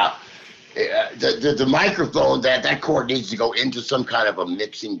happen. Yeah. The microphone, that cord needs to go into some kind of a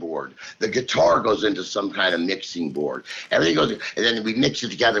mixing board. The guitar goes into some kind of mixing board. Everything goes, and then we mix it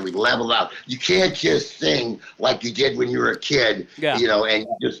together. We level out. You can't just sing like you did when you were a kid, you know, and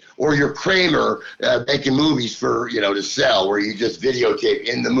or you're Kramer making movies for, you know, to sell, where you just videotape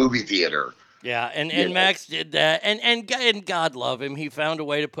in the movie theater. Yeah, and Max did that, and God love him. He found a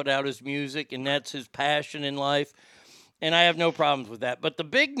way to put out his music, and that's his passion in life. And I have no problems with that. But the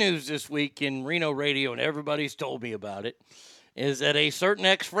big news this week in Reno radio, and everybody's told me about it, is that a certain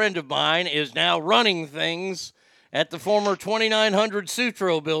ex-friend of mine is now running things at the former 2900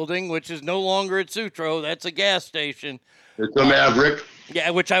 Sutro building, which is no longer at Sutro. That's a gas station. It's a Maverick. Yeah,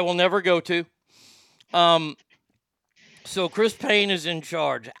 which I will never go to. So Chris Payne is in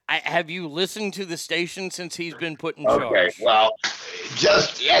charge. Have you listened to the station since he's been put in charge? Okay, well,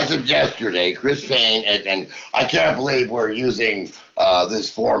 just as of yesterday, Chris Payne, and I can't believe we're using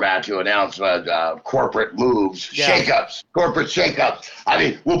this format to announce corporate moves, shakeups, corporate shakeups. I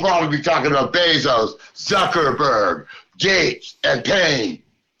mean, we'll probably be talking about Bezos, Zuckerberg, Gates, and Payne,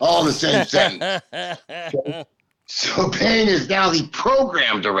 all the same sentence. So Payne is now the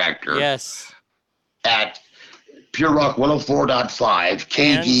program director. Yes. At Pure Rock 104.5,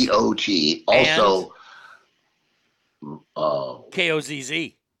 KDOT, also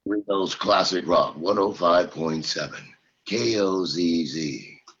KOZZ. Reno's Classic Rock 105.7,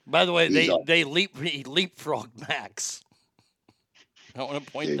 KOZZ. By the way, they leapfrogged Max. I want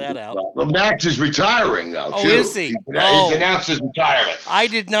to point that out. Well, Max is retiring now, too. Is he? He's announced his retirement. I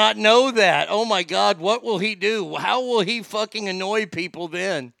did not know that. Oh, my God. What will he do? How will he fucking annoy people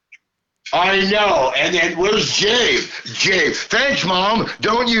then? I know. And then where's Jabe? Jabe. Thanks, Mom.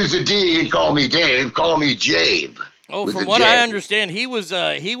 Don't use a D and call me Dave. Call me Jabe. Oh, from what I understand, he was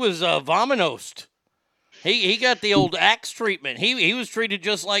vominosed. He got the old axe treatment. He was treated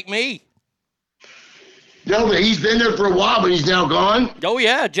just like me. No, but he's been there for a while, but he's now gone. Oh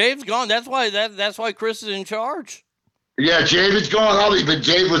yeah, Jabe's gone. That's why Chris is in charge. Yeah, Jabe is gone, but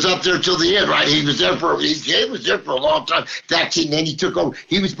Jabe was up there till the end, right? Jabe was there for a long time. And then he took over.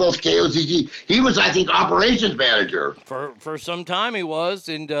 He was both KOZG. He was, I think, operations manager for some time. He was,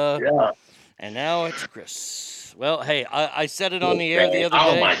 and and now it's Chris. Well, hey, I said it on the air the other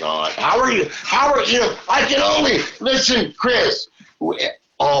day. Oh my God, how are you? I can only listen, Chris.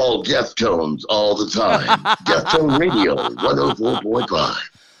 All Deftones all the time. Deftone Radio 104.5.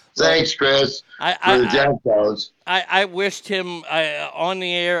 Thanks, Chris, for the Deftones. I wished him on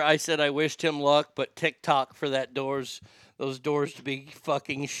the air. I said I wished him luck, but TikTok for those doors to be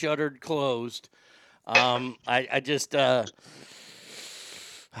fucking shuttered closed. I just I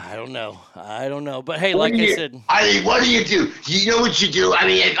don't know. But hey, like I said, what do? You know what you do? I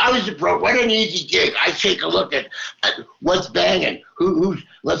mean, if I was a pro, what an easy gig. I take a look at what's banging.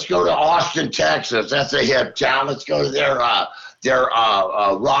 Let's go to Austin, Texas. That's a hip town. Let's go to their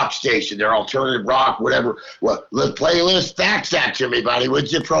rock station, their alternative rock, whatever. Well, the playlist, fax that to me, buddy. Would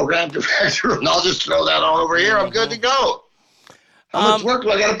you, program director? And I'll just throw that on over here. I'm good to go. How much work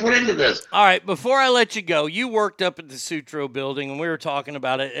do I got to put into this? All right, before I let you go, you worked up at the Sutro building, and we were talking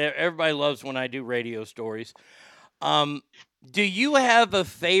about it. Everybody loves when I do radio stories. Do you have a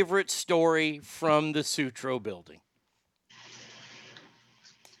favorite story from the Sutro building?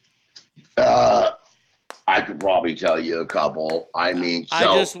 I could probably tell you a couple. I mean, I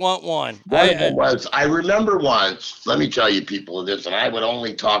just want one. One of them was, I remember once, let me tell you people of this, and I would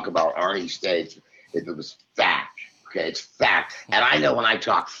only talk about Arnie States if it was fact. Okay, it's fact. And I know when I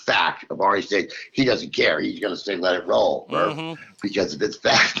talk fact of Arnie States, he doesn't care. He's going to say, let it roll, because if it's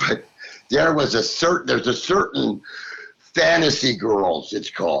fact. But there's a certain Fantasy Girls, it's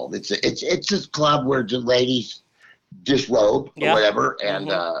called. It's this club where the ladies disrobe or whatever,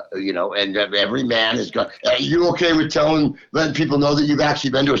 and and every man has got. Are you okay with letting people know that you've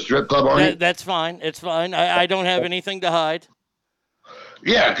actually been to a strip club, Arnie? That's fine. It's fine. I don't have anything to hide.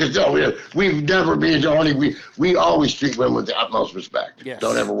 Yeah, because we've never been Arnie. We always treat women with the utmost respect. Yes.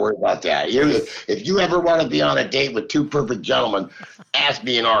 Don't ever worry about that. If you ever want to be on a date with two perfect gentlemen, ask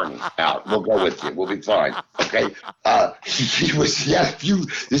me and Arnie out. We'll go with you. We'll be fine. Okay.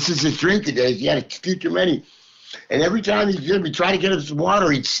 This is his drinking days. He had a few too many, and every time we try to get him some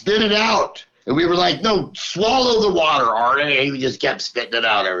water, he'd spit it out. And we were like, no, swallow the water, Arnie. And he just kept spitting it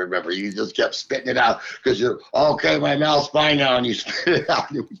out, I remember. You just kept spitting it out because you're, okay, my mouth's fine now, and you spit it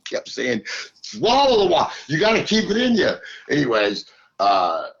out. And we kept saying, swallow the water. You got to keep it in you. Anyways,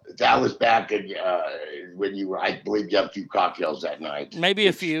 that was back in, when you were, I believe you had a few cocktails that night. Maybe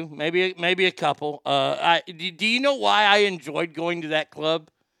a few, maybe a couple. Do you know why I enjoyed going to that club?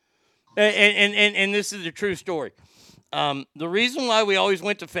 And this is a true story. The reason why we always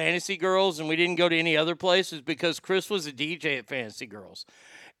went to Fantasy Girls and we didn't go to any other place is because Chris was a DJ at Fantasy Girls.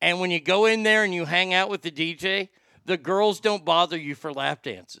 And when you go in there and you hang out with the DJ, the girls don't bother you for lap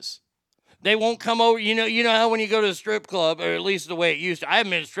dances. They won't come over. You know how when you go to a strip club, or at least the way it used to. I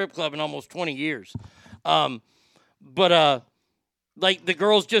haven't been to a strip club in almost 20 years. Like the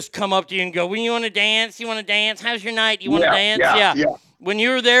girls just come up to you and go, "When you want to dance? You want to dance? How's your night? You want to dance?" Yeah. When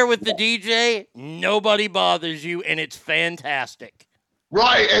you're there with the DJ, nobody bothers you, and it's fantastic.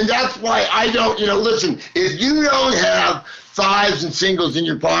 Right, and that's why I don't, listen, if you don't have fives and singles in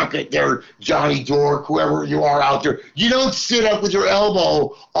your pocket, they're Johnny Dork, whoever you are out there, you don't sit up with your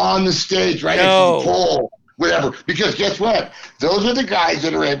elbow on the stage right into the pole, whatever, because guess what? Those are the guys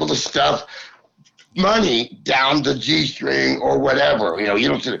that are able to stuff money down the G-string or whatever, you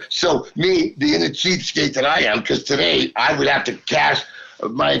don't. So me being the cheapskate that I am, because today I would have to cash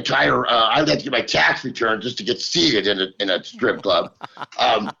my entire, I would have to get my tax return just to get seated in a strip club.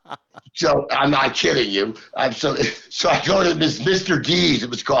 So I'm not kidding you. So I go to Mr. D's, it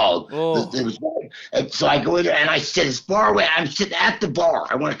was called. Oh. It was, and so I go in there and I sit as far away. I'm sitting at the bar.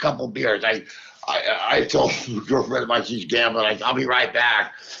 I want a couple of beers. I told a girlfriend of mine, she's gambling. I'll be right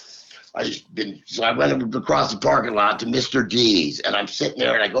back. So I went across the parking lot to Mr. D's, and I'm sitting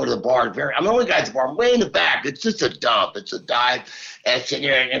there, and I go to the bar. I'm the only guy at the bar. I'm way in the back. It's just a dump. It's a dive. And I'm sitting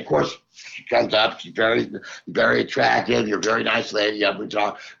there, and of course, she comes up. She's very, very attractive. You're a very nice lady. We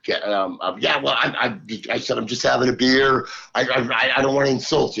talk. I said, I'm just having a beer. I don't want to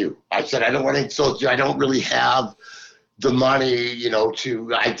insult you. I said, I don't want to insult you. I don't really have the money,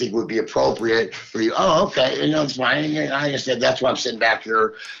 to, I think would be appropriate for you. Oh, okay. It's fine. I said, that's why I'm sitting back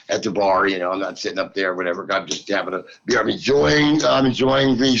here at the bar. I'm not sitting up there, whatever. I'm just having a beer. I'm enjoying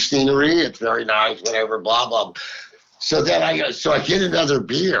the scenery. It's very nice, whatever, blah, blah. So then I get another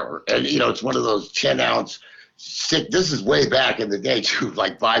beer, and, it's one of those 10-ounce, this is way back in the day, too,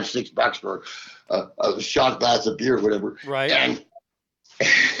 like $5-6 for a shot glass of beer, whatever. Right.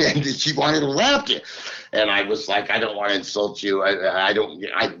 And she wanted a lap dance. And I was like, I don't want to insult you. I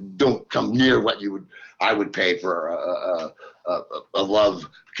don't come near what I would pay for a love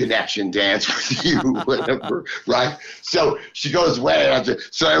connection dance with you, whatever, right? So she goes away.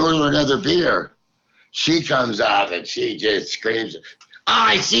 So I order another beer. She comes out and she just screams,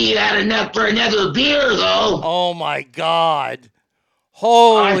 I see you had enough for another beer, though. Oh, my God.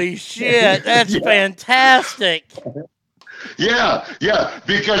 Holy shit. That's fantastic. Yeah,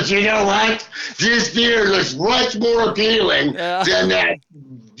 because you know what? This beer looks much more appealing than that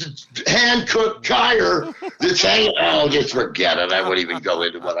hand-cooked tire that's hanging. Oh, just forget it. I wouldn't even go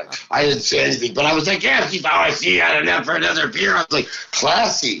into what I didn't say anything, but I was like, yeah, she's I see you had enough for another beer. I was like,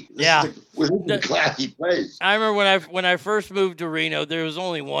 classy. This is a classy place. I remember when I first moved to Reno, there was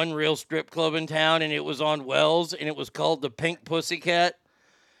only one real strip club in town, and it was on Wells, and it was called the Pink Pussycat.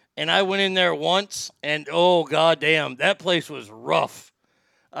 And I went in there once, and oh, goddamn, that place was rough.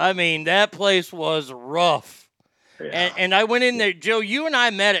 I mean, that place was rough. Yeah. And I went in there. Joe, you and I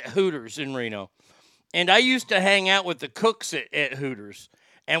met at Hooters in Reno. And I used to hang out with the cooks at Hooters.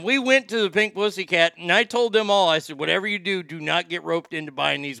 And we went to the Pink Pussycat, and I told them all, I said, whatever you do not get roped into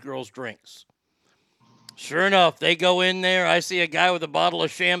buying these girls drinks. Sure enough, they go in there. I see a guy with a bottle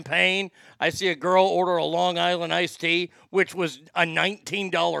of champagne. I see a girl order a Long Island iced tea, which was a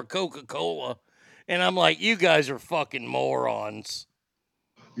 $19 Coca-Cola. And I'm like, you guys are fucking morons.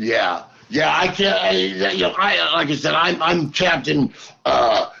 Yeah, I can't. Like I said, I'm Captain,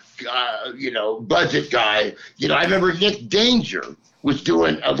 budget guy. I remember Nick Danger was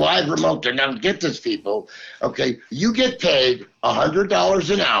doing a live remote there. Now, get this, people. Okay, you get paid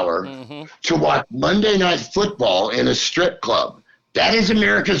 $100 an hour to watch Monday Night Football in a strip club. That is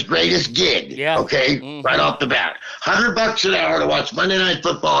America's greatest gig. Yeah. Okay, right off the bat, $100 an hour to watch Monday Night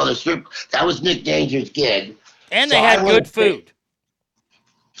Football in a strip. That was Nick Danger's gig. And they had good food.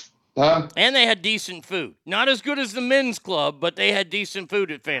 Huh? And they had decent food. Not as good as the men's club, but they had decent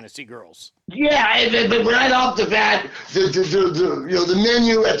food at Fantasy Girls. Yeah, but right off the bat, the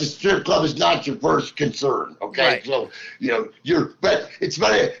menu at the strip club is not your first concern. Okay, Right. So but it's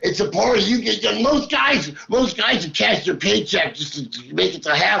a party. You get most guys who cash their paycheck just to make it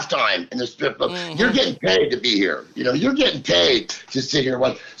to halftime in the strip club. Mm-hmm. You're getting paid to be here. You're getting paid to sit here.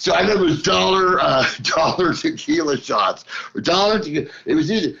 So I remember it was dollar tequila shots. It was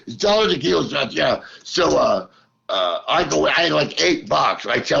either dollar tequila shots. Yeah. So. I had like $8.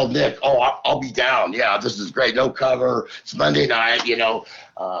 I tell Nick, I'll be down. Yeah, this is great. No cover. It's Monday night,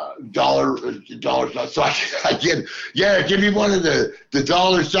 dollar shots. So I give me one of the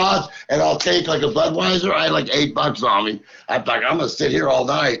dollar shots, and I'll take like a Budweiser. I had like $8 on me. I'm like, I'm gonna sit here all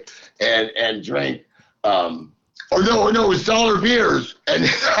night and drink. It was dollar beers, and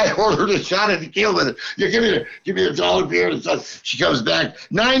I ordered a shot of tequila. Give me a dollar beer, and so she comes back,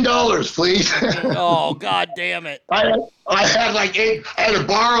 $9, please. Oh, God damn it! I had like $8. I had to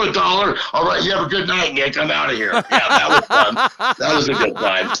borrow $1. All right, you have a good night, Nick. I'm out of here. Yeah, that was fun. That was a good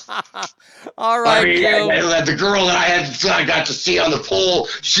time. All right, Joe. The girl that I got to see on the pole,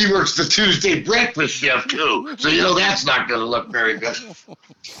 she works the Tuesday breakfast shift too. So that's not going to look very good.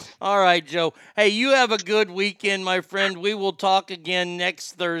 All right, Joe. Hey, you have a good weekend, my friend. We will talk again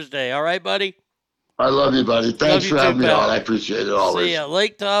next Thursday. All right, buddy? I love you, buddy. Thanks for having me on. I appreciate it always. See ya.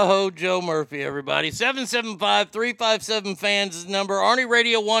 Lake Tahoe, Joe Murphy, everybody. 775-357-FANS is the number.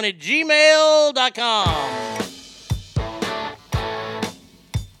 ArnieRadio1@gmail.com.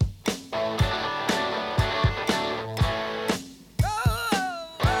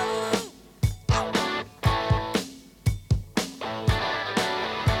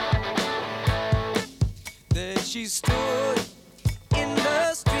 She stood in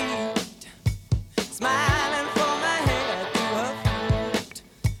the street, smiling from her head to her feet.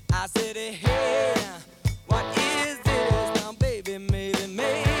 I said, hey, what is this? Now, baby,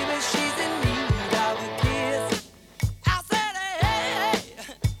 maybe she's in need of a kiss. I said, hey,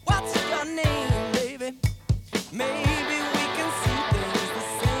 what's your name, baby? Maybe we can see things the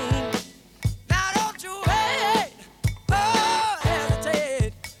same. Now, don't you wait,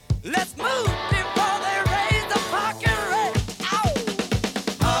 hesitate. Let's move.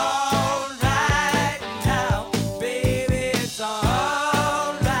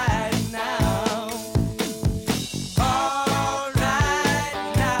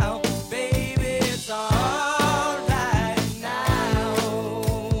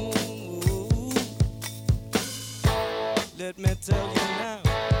 Let me tell you now.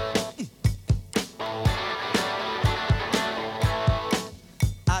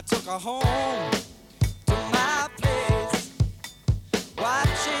 I took her home to my place,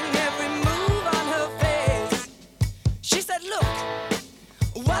 watching every move on her face. She said, look,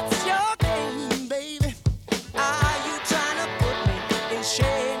 what's your game, baby? Are you trying to put me in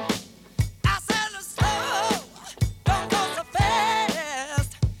shame? I said, slow, don't go so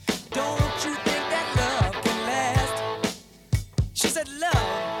fast. Don't you think that love can last? She said,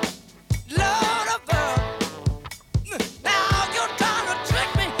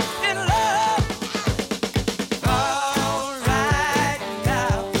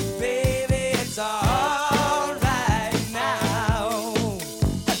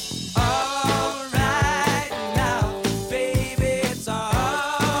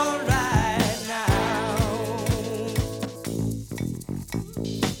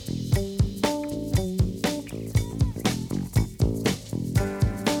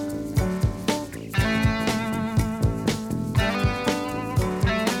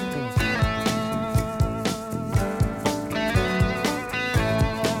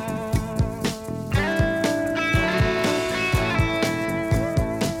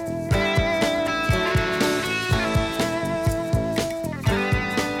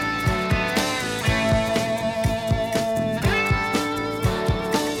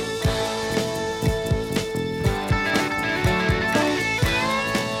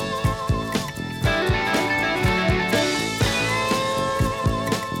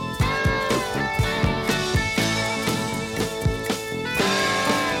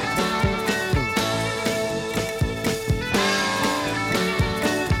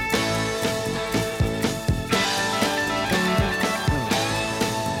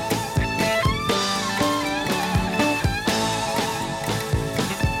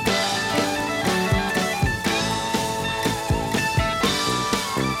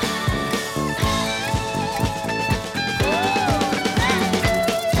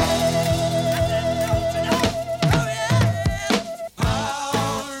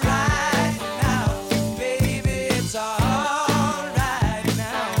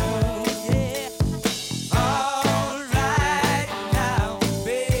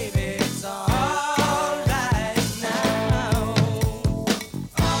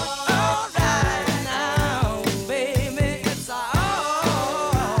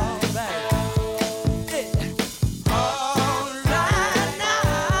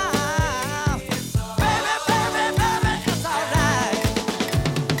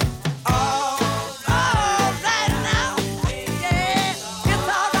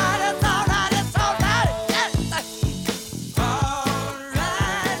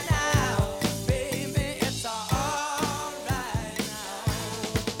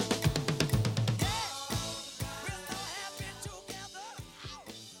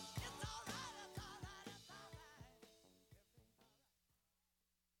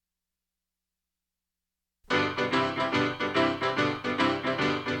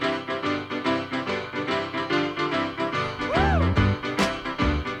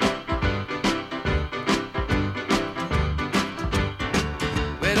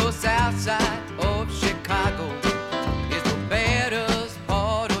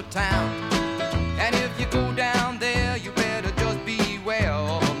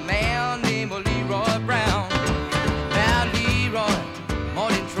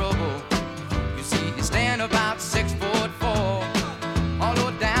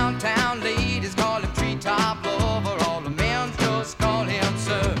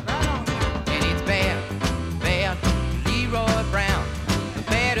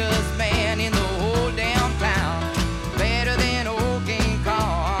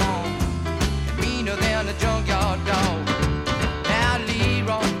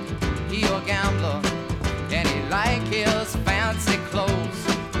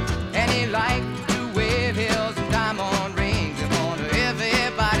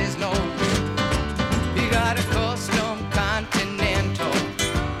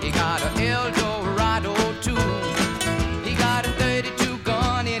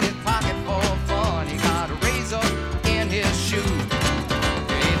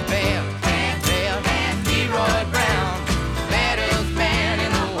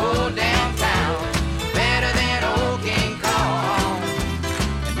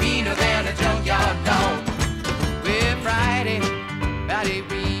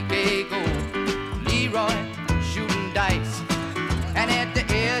 Leroy shooting dice. And at the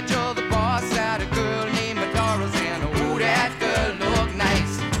edge of the bar sat a girl named Medora, and oh, that girl looked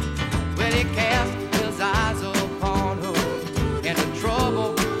nice. Well, he cast his eyes upon her, and the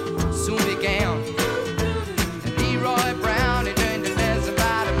trouble soon began. And Leroy Brown, he turned to mess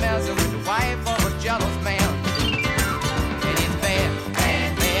about a mess with the wife of a jealous man. And he's bad,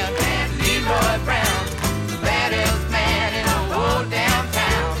 bad, bad, bad. Leroy Brown, the baddest man in the whole damn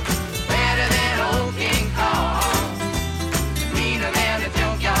town. Better than old King Kong, meaner than a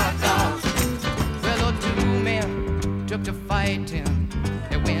junkyard dog. Well, the two men took to fighting,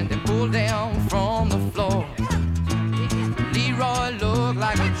 and when they pulled down from the floor, Leroy looked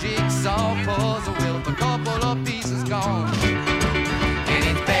like a jigsaw puzzle with a couple of pieces gone. And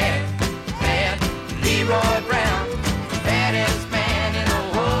it's bad, bad, Leroy Brown, baddest man in the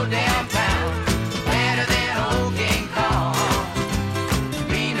whole damn town. Better than old King Kong,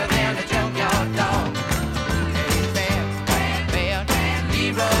 meaner than a junkyard dog. And it's bad, bad, bad,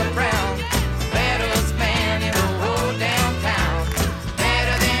 Leroy Brown, baddest man in the whole damn town.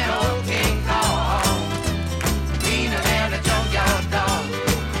 Better than old King Kong, meaner than a junkyard dog.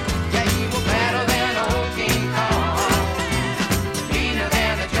 Yeah, he was better than old King Kong, meaner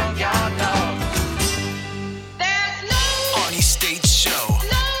than a junkyard dog. Arnie State Show.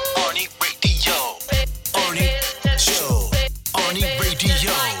 Arnie Radio. Arnie Show. Arnie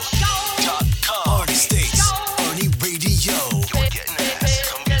Radio.com. Arnie States. Arnie Radio. You're getting ass.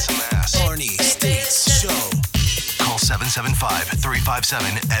 Come get some ass. Arnie States Show. Call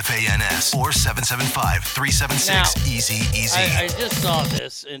 775-357-FANS or 775-376-EASY-EASY. I just saw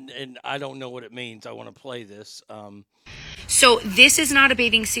this, and I don't know what it means. I want to play this. So this is not a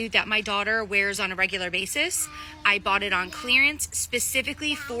bathing suit that my daughter wears on a regular basis. I bought it on clearance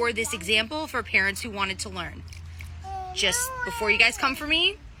specifically for this example for parents who wanted to learn. Just before you guys come for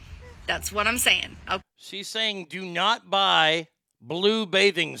me, that's what I'm saying. Okay. She's saying do not buy blue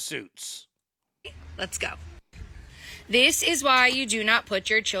bathing suits. Let's go. This is why you do not put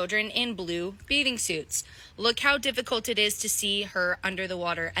your children in blue bathing suits. Look how difficult it is to see her under the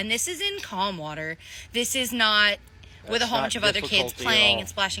water. And this is in calm water. This is not with a whole bunch of other kids playing and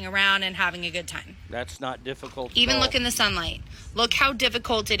splashing around and having a good time. That's not difficult Even at all. look in the sunlight. Look how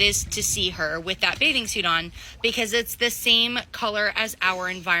difficult it is to see her with that bathing suit on because it's the same color as our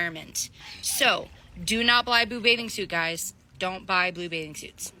environment. So, do not buy blue bathing suit, guys. Don't buy blue bathing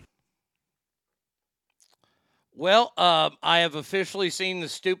suits. Well, I have officially seen the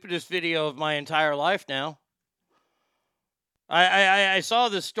stupidest video of my entire life now. I saw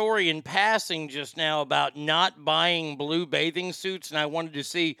the story in passing just now about not buying blue bathing suits, and I wanted to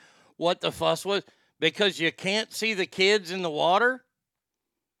see what the fuss was. Because you can't see the kids in the water?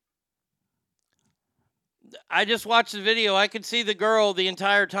 I just watched the video. I could see the girl the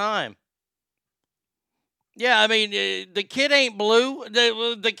entire time. Yeah, I mean, the kid ain't blue.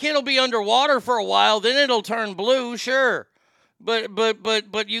 The kid will be underwater for a while, then it'll turn blue, sure.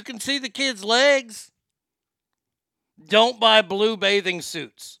 But you can see the kid's legs. Don't buy blue bathing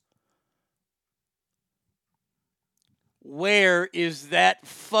suits. Where is that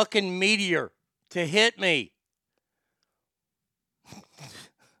fucking meteor to hit me?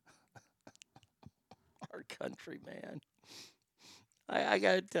 Our country, man. I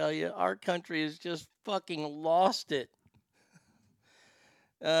gotta tell you, our country has just fucking lost it.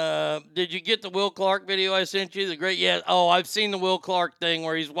 Did you get the Will Clark video I sent you? I've seen the Will Clark thing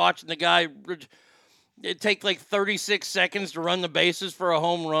where he's watching the guy. It takes like 36 seconds to run the bases for a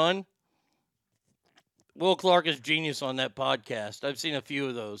home run. Will Clark is genius on that podcast. I've seen a few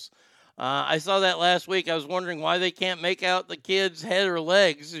of those. I saw that last week. I was wondering why they can't make out the kid's head or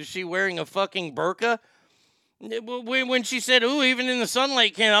legs. Is she wearing a fucking burqa? When she said, ooh, even in the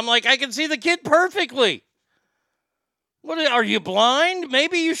sunlight can, I'm like, I can see the kid perfectly. What are you blind?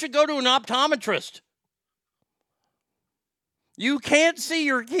 Maybe you should go to an optometrist. You can't see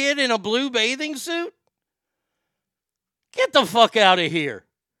your kid in a blue bathing suit? Get the fuck out of here.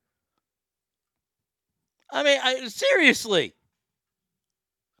 I mean, seriously.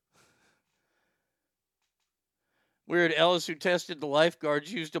 Weird. Ellis, who tested the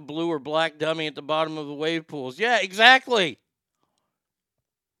lifeguards, used a blue or black dummy at the bottom of the wave pools. Yeah, exactly.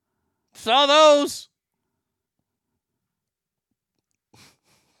 Saw those.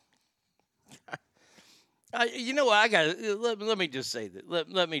 You know what? Let me just say that.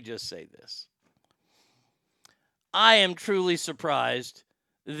 Let me just say this. I am truly surprised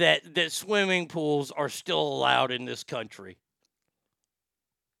that swimming pools are still allowed in this country.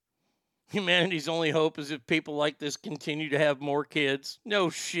 Humanity's only hope is if people like this continue to have more kids. No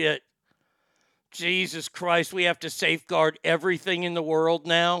shit. Jesus Christ, we have to safeguard everything in the world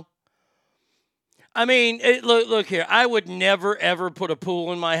now. I mean, look here. I would never, ever put a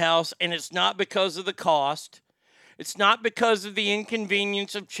pool in my house, and it's not because of the cost. It's not because of the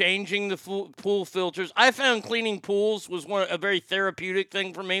inconvenience of changing the pool filters. I found cleaning pools was a very therapeutic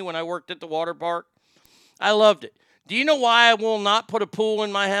thing for me when I worked at the water park. I loved it. Do you know why I will not put a pool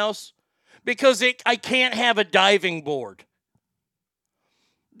in my house? Because I can't have a diving board.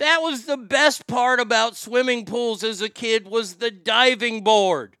 That was the best part about swimming pools as a kid was the diving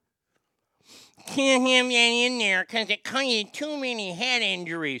board. Can't have that in there because it causes too many head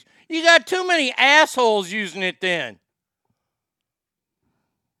injuries. You got too many assholes using it then.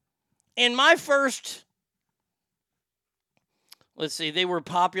 In my first, let's see, they were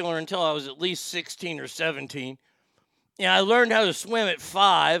popular until I was at least 16 or 17. Yeah, I learned how to swim at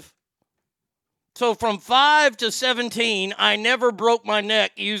 5. So from 5 to 17, I never broke my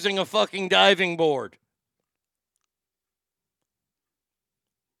neck using a fucking diving board.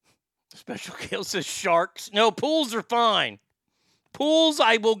 Special Kale says sharks. No, pools are fine. Pools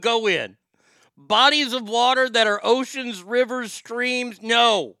I will go in. Bodies of water that are oceans, rivers, streams,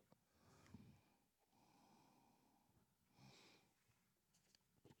 no.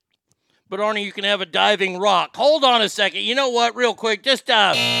 But Arnie, you can have a diving rock. Hold on a second. You know what? Real quick, just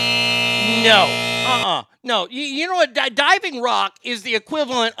dive. No. No. You know what? Diving rock is the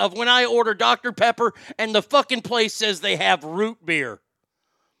equivalent of when I order Dr. Pepper and the fucking place says they have root beer.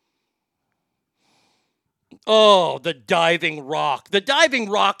 Oh, the diving rock. The diving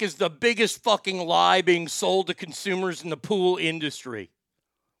rock is the biggest fucking lie being sold to consumers in the pool industry.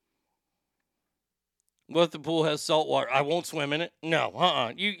 What if the pool has salt water? I won't swim in it.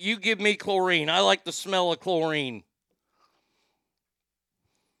 No, You give me chlorine. I like the smell of chlorine.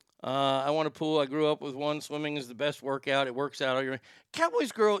 I want a pool. I grew up with one. Swimming is the best workout. It works out.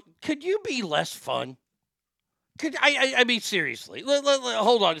 Cowboys girl, could you be less fun? Could I mean, seriously.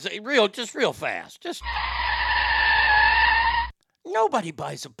 Hold on. Real fast. Nobody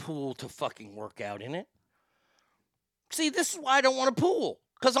buys a pool to fucking work out in it. See, this is why I don't want a pool.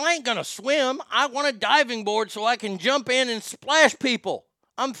 Because I ain't going to swim. I want a diving board so I can jump in and splash people.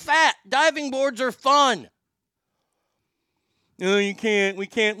 I'm fat. Diving boards are fun. No, you can't. We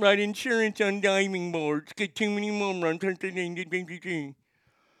can't write insurance on diving boards. Get too many morons.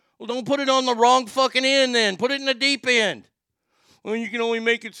 Well, don't put it on the wrong fucking end then. Put it in the deep end. Well, you can only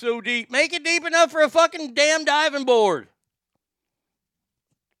make it so deep. Make it deep enough for a fucking damn diving board.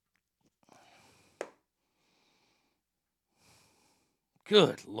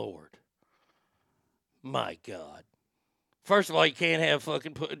 Good Lord. My God. First of all, you can't have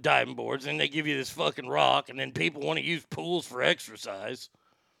fucking diving boards, and they give you this fucking rock, and then people want to use pools for exercise.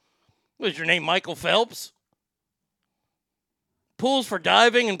 What's your name, Michael Phelps? Pools for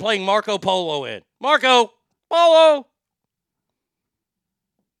diving and playing Marco Polo in. Marco Polo!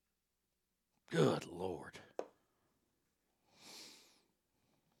 Good Lord.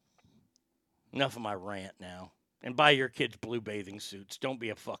 Enough of my rant now. And buy your kids blue bathing suits. Don't be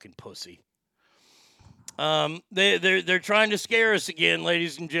a fucking pussy. They're trying to scare us again,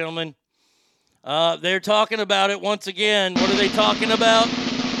 ladies and gentlemen. They're talking about it once again. What are they talking about?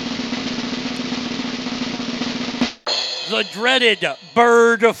 The dreaded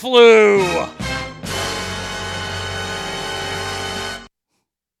bird flu.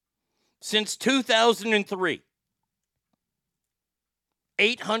 Since 2003.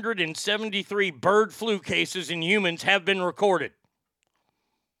 873 bird flu cases in humans have been recorded.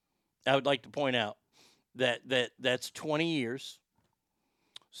 I would like to point out that's 20 years.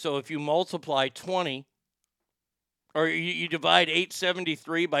 So if you multiply 20, or you divide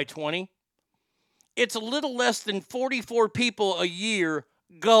 873 by 20, it's a little less than 44 people a year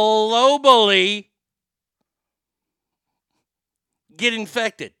globally get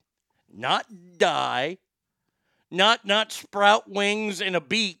infected. Not die. Not sprout wings and a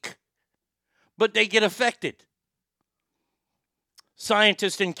beak, but they get affected.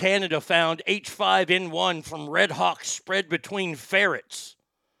 Scientists in Canada found H5N1 from red hawks spread between ferrets.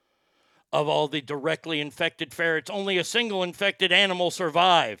 Of all the directly infected ferrets, only a single infected animal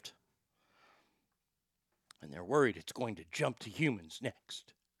survived. And they're worried it's going to jump to humans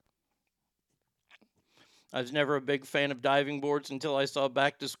next. I was never a big fan of diving boards until I saw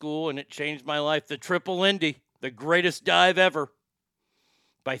Back to School, and it changed my life. The Triple Lindy. The Greatest Dive Ever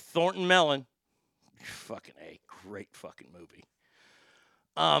by Thornton Mellon. Fucking A. Great fucking movie.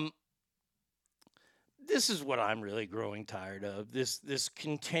 This is what I'm really growing tired of. This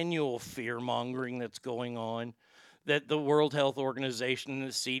continual fear-mongering that's going on that the World Health Organization and the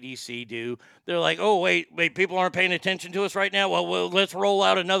CDC do. They're like, oh, wait, people aren't paying attention to us right now? Well, let's roll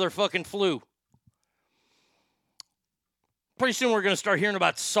out another fucking flu. Pretty soon we're going to start hearing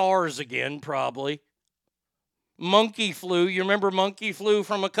about SARS again, probably. Monkey flu. You remember monkey flu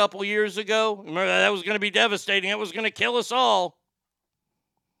from a couple years ago? Remember that was going to be devastating. It was going to kill us all.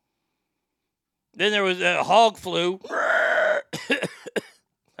 Then there was hog flu.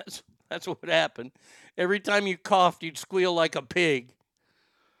 That's what happened. Every time you coughed, you'd squeal like a pig.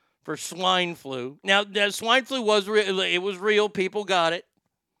 For swine flu. Now, the swine flu was real. It was real. People got it.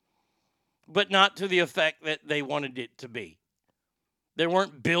 But not to the effect that they wanted it to be. There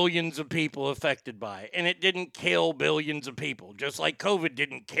weren't billions of people affected by it. And it didn't kill billions of people. Just like COVID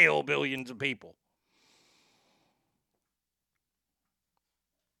didn't kill billions of people.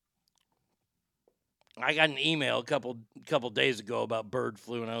 I got an email a couple days ago about bird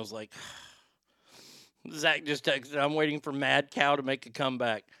flu, and I was like, Zach just texted, I'm waiting for Mad Cow to make a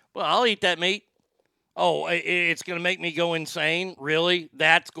comeback. Well, I'll eat that meat. Oh, it's going to make me go insane? Really?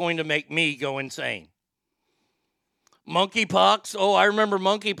 That's going to make me go insane. Monkeypox? Oh, I remember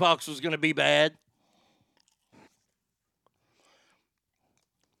monkeypox was going to be bad.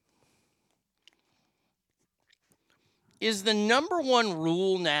 Is the number one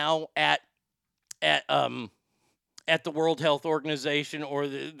rule now at the World Health Organization or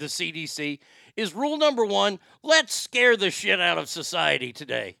the CDC, is rule number one, let's scare the shit out of society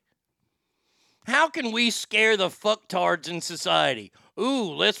today. How can we scare the fucktards in society?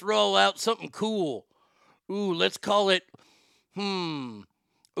 Ooh, let's roll out something cool. Ooh, let's call it, iguana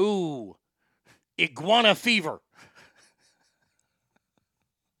fever.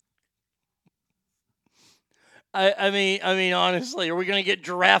 I mean, honestly, are we going to get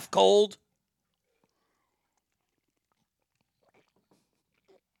giraffe cold?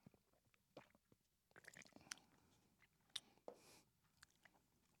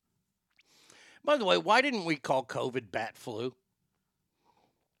 By the way, why didn't we call COVID bat flu?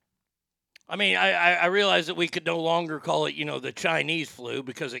 I mean, I realize that we could no longer call it, the Chinese flu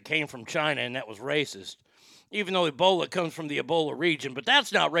because it came from China and that was racist. Even though Ebola comes from the Ebola region, but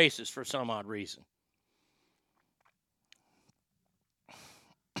that's not racist for some odd reason.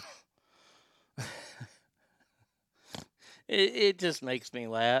 It just makes me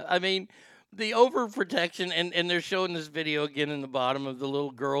laugh. I mean, the overprotection, and they're showing this video again in the bottom of the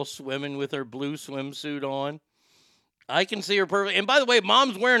little girl swimming with her blue swimsuit on. I can see her perfectly. And by the way,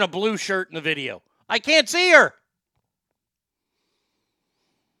 Mom's wearing a blue shirt in the video. I can't see her.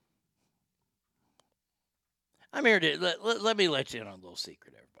 I'm here to let me let you in on a little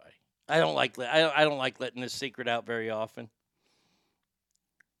secret, everybody. I don't like letting this secret out very often.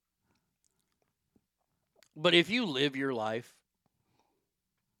 But if you live your life,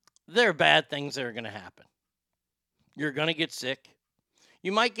 there are bad things that are going to happen. You're going to get sick.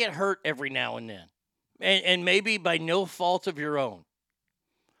 You might get hurt every now and then. And maybe by no fault of your own.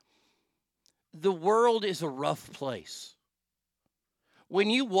 The world is a rough place.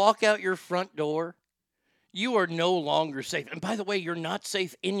 When you walk out your front door, you are no longer safe. And by the way, you're not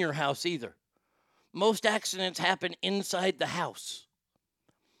safe in your house either. Most accidents happen inside the house.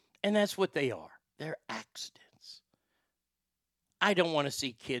 And that's what they are. They're accidents. I don't want to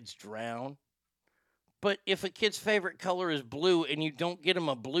see kids drown. But if a kid's favorite color is blue and you don't get him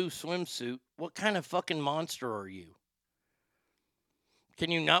a blue swimsuit, what kind of fucking monster are you?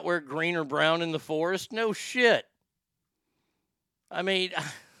 Can you not wear green or brown in the forest? No shit. I mean,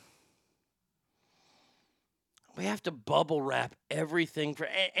 we have to bubble wrap everything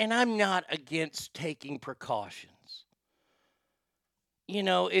and I'm not against taking precautions.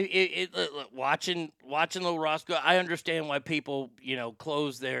 Watching little Roscoe, I understand why people,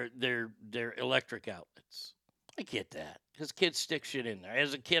 close their electric outlets. I get that because kids stick shit in there.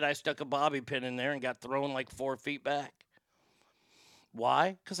 As a kid, I stuck a bobby pin in there and got thrown like 4 feet back.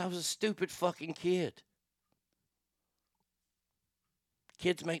 Why? Because I was a stupid fucking kid.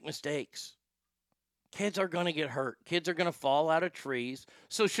 Kids make mistakes. Kids are going to get hurt. Kids are going to fall out of trees.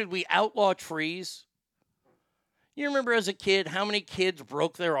 So should we outlaw trees? You remember as a kid how many kids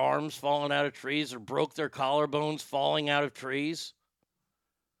broke their arms falling out of trees or broke their collarbones falling out of trees?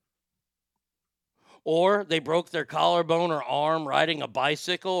 Or they broke their collarbone or arm riding a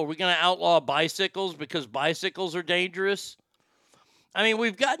bicycle. Are we going to outlaw bicycles because bicycles are dangerous? I mean,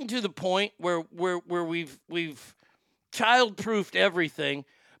 we've gotten to the point where we've child-proofed everything,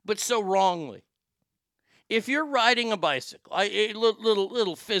 but so wrongly. If you're riding a bicycle, a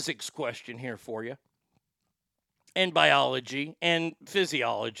little physics question here for you. And biology and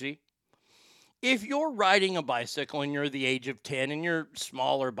physiology. If you're riding a bicycle and you're the age of 10 and you're a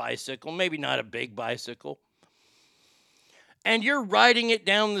smaller bicycle, maybe not a big bicycle, and you're riding it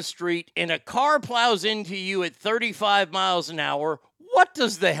down the street and a car plows into you at 35 miles an hour, what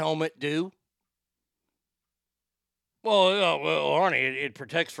does the helmet do? Well, Arnie, it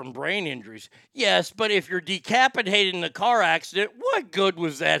protects from brain injuries. Yes, but if you're decapitated in a car accident, what good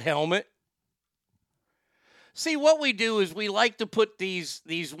was that helmet? See, what we do is we like to put these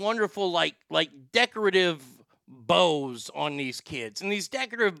wonderful, like decorative bows on these kids. And these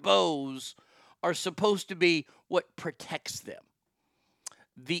decorative bows are supposed to be what protects them.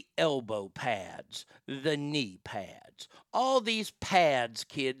 The elbow pads, the knee pads. All these pads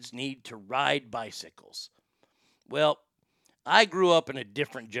kids need to ride bicycles. Well, I grew up in a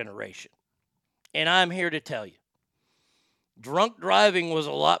different generation, and I'm here to tell you, drunk driving was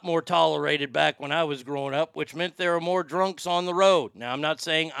a lot more tolerated back when I was growing up, which meant there were more drunks on the road. Now, I'm not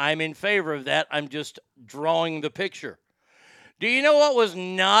saying I'm in favor of that. I'm just drawing the picture. Do you know what was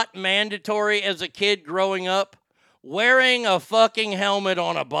not mandatory as a kid growing up? Wearing a fucking helmet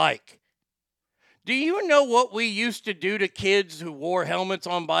on a bike. Do you know what we used to do to kids who wore helmets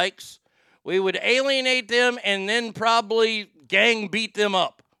on bikes? We would alienate them and then probably gang beat them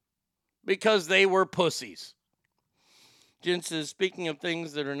up because they were pussies. Jen says, speaking of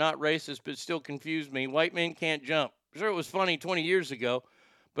things that are not racist but still confuse me, white men can't jump. Sure, it was funny 20 years ago,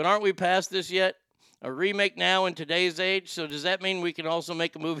 but aren't we past this yet? A remake now in today's age, so does that mean we can also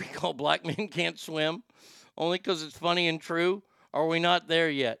make a movie called Black Men Can't Swim? Only because it's funny and true? Are we not there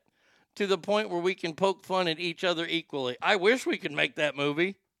yet? To the point where we can poke fun at each other equally. I wish we could make that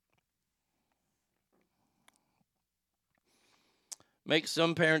movie. Makes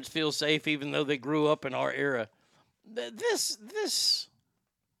some parents feel safe even though they grew up in our era. This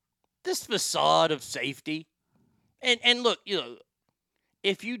facade of safety. And look, you know,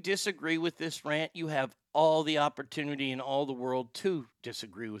 if you disagree with this rant, you have all the opportunity in all the world to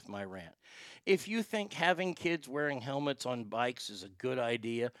disagree with my rant. If you think having kids wearing helmets on bikes is a good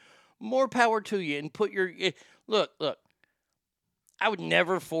idea, more power to you. And put your look. I would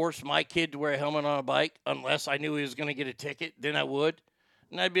never force my kid to wear a helmet on a bike unless I knew he was going to get a ticket. Then I would.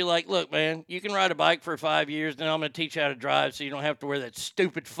 And I'd be like, look, man, you can ride a bike for 5 years, then I'm going to teach you how to drive so you don't have to wear that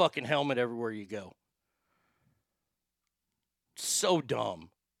stupid fucking helmet everywhere you go. So dumb.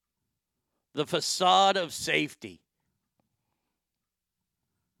 The facade of safety.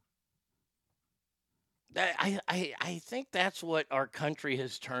 I think that's what our country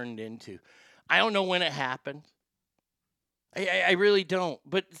has turned into. I don't know when it happened. I really don't.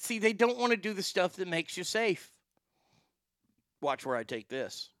 But see, they don't want to do the stuff that makes you safe. Watch where I take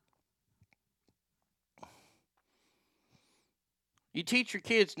this. You teach your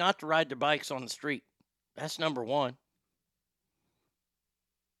kids not to ride their bikes on the street. That's number one.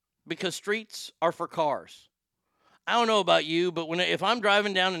 Because streets are for cars. I don't know about you, but if I'm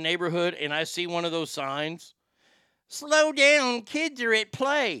driving down a neighborhood and I see one of those signs, slow down, kids are at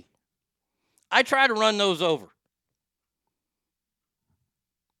play, I try to run those over.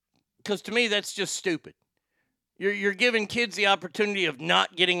 Because to me, that's just stupid. You're giving kids the opportunity of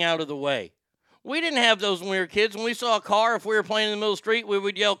not getting out of the way. We didn't have those when we were kids. When we saw a car, if we were playing in the middle of the street, we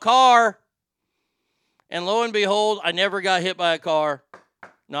would yell, car. And lo and behold, I never got hit by a car.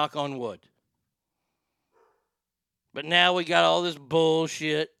 Knock on wood. But now we got all this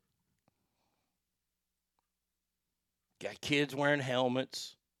bullshit. Got kids wearing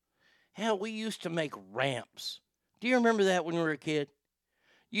helmets. Hell, we used to make ramps. Do you remember that when we were a kid?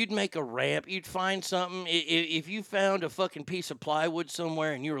 You'd make a ramp. You'd find something. If you found a fucking piece of plywood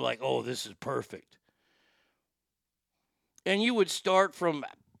somewhere and you were like, oh, this is perfect. And you would start from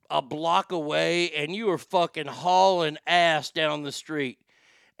a block away and you were fucking hauling ass down the street.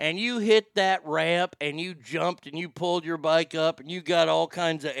 And you hit that ramp and you jumped and you pulled your bike up and you got all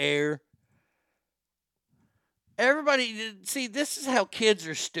kinds of air. Everybody, see, this is how kids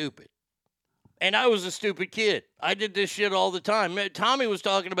are stupid. And I was a stupid kid. I did this shit all the time. Tommy was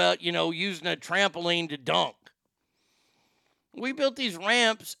talking about, using a trampoline to dunk. We built these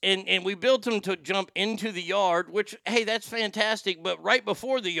ramps, and we built them to jump into the yard, which, hey, that's fantastic. But right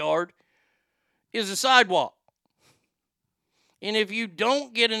before the yard is a sidewalk. And if you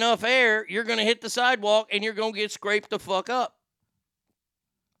don't get enough air, you're going to hit the sidewalk, and you're going to get scraped the fuck up.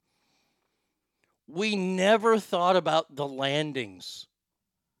 We never thought about the landings.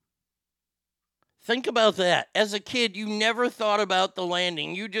 Think about that. As a kid, you never thought about the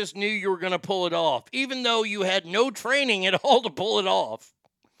landing. You just knew you were going to pull it off, even though you had no training at all to pull it off.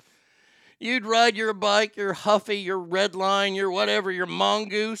 You'd ride your bike, your Huffy, your Redline, your whatever, your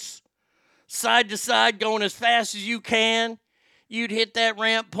Mongoose, side to side, going as fast as you can. You'd hit that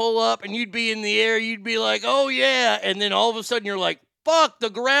ramp, pull up, and you'd be in the air. You'd be like, oh, yeah. And then all of a sudden, you're like, fuck, the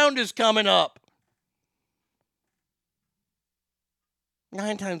ground is coming up.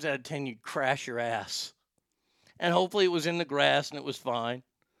 9 times out of 10, you'd crash your ass. And hopefully it was in the grass and it was fine.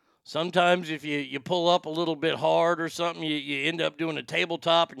 Sometimes if you pull up a little bit hard or something, you end up doing a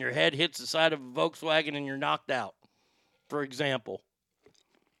tabletop and your head hits the side of a Volkswagen and you're knocked out, for example.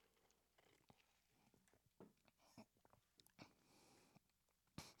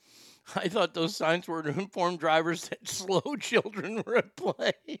 I thought those signs were to inform drivers that slow children were at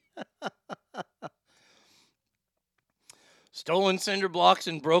play. Stolen cinder blocks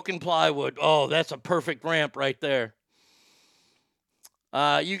and broken plywood. Oh, that's a perfect ramp right there.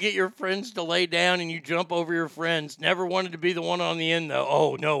 You get your friends to lay down and you jump over your friends. Never wanted to be the one on the end, though.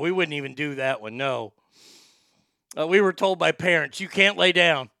 Oh, no, we wouldn't even do that one, no. We were told by parents, you can't lay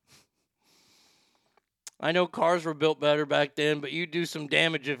down. I know cars were built better back then, but you'd do some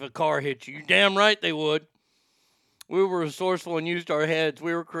damage if a car hit you. You're damn right they would. We were resourceful and used our heads.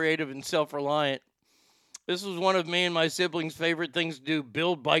 We were creative and self-reliant. This was one of me and my siblings' favorite things to do,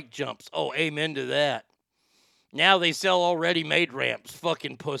 build bike jumps. Oh, amen to that. Now they sell already made ramps.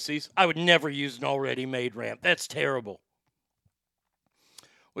 Fucking pussies. I would never use an already made ramp. That's terrible.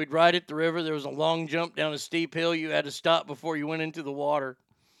 We'd ride at the river. There was a long jump down a steep hill. You had to stop before you went into the water.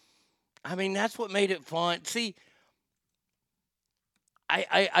 I mean, that's what made it fun. See,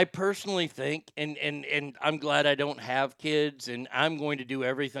 I personally think, and I'm glad I don't have kids, and I'm going to do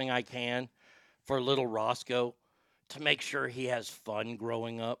everything I can for little Roscoe to make sure he has fun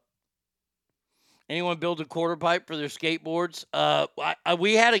growing up. Anyone build a quarter pipe for their skateboards?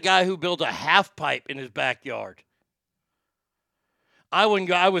 We had a guy who built a half pipe in his backyard. I wouldn't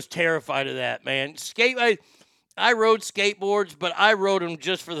go. I was terrified of that, man. I rode skateboards, but I rode them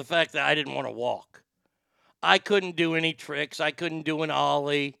just for the fact that I didn't want to walk. I couldn't do any tricks. I couldn't do an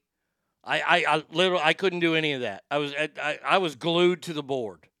ollie. I literally couldn't do any of that. I was glued to the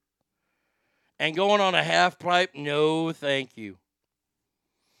board. And going on a half pipe, no, thank you.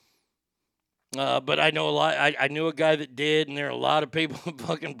 But I know a lot. I knew a guy that did, and there are a lot of people who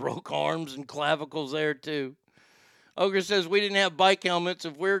fucking broke arms and clavicles there too. Ogre says we didn't have bike helmets.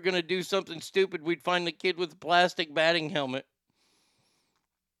 If we were going to do something stupid, we'd find the kid with a plastic batting helmet.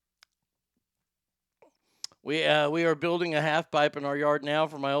 We are building a half pipe in our yard now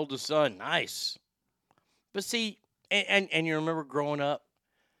for my oldest son. Nice. But see, and you remember growing up,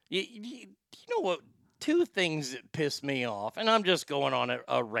 you know what? Two things that piss me off, and I'm just going on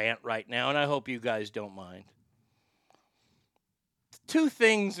a rant right now, and I hope you guys don't mind. Two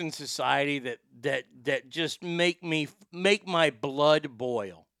things in society that just make my blood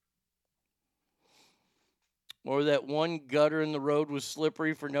boil. Or that one gutter in the road was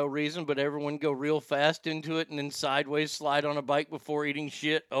slippery for no reason, but everyone go real fast into it and then sideways slide on a bike before eating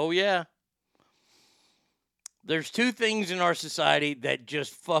shit. Oh, yeah. There's two things in our society that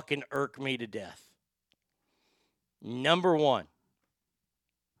just fucking irk me to death. Number one,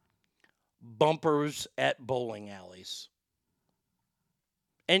 bumpers at bowling alleys.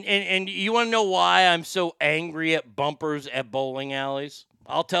 And you want to know why I'm so angry at bumpers at bowling alleys?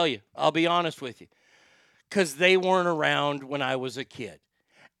 I'll tell you. I'll be honest with you. Because they weren't around when I was a kid.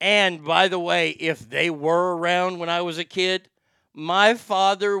 And, by the way, if they were around when I was a kid, my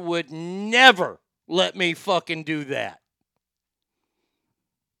father would never let me fucking do that.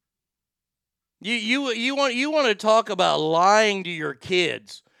 You want to talk about lying to your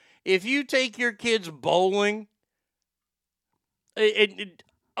kids. If you take your kids bowling,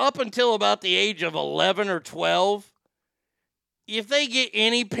 up until about the age of 11 or 12, if they get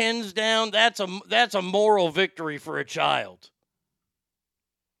any pins down, that's a moral victory for a child.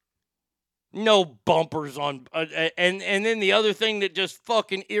 No bumpers on, and then the other thing that just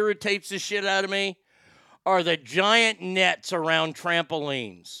fucking irritates the shit out of me are the giant nets around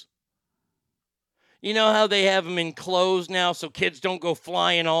trampolines. You know how they have them enclosed now so kids don't go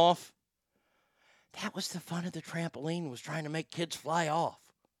flying off? That was the fun of the trampoline, was trying to make kids fly off.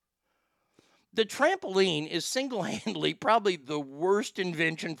 The trampoline is single-handedly probably the worst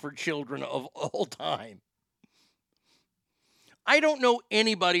invention for children of all time. I don't know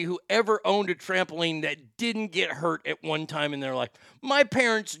anybody who ever owned a trampoline that didn't get hurt at one time in their life. My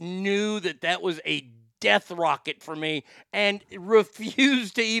parents knew that was a death rocket for me and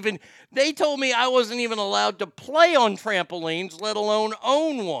refused to even... They told me I wasn't even allowed to play on trampolines, let alone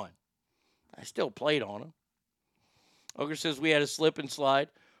own one. I still played on them. Ogre says we had a slip and slide.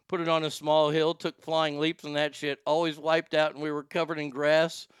 Put it on a small hill, took flying leaps and that shit. Always wiped out and we were covered in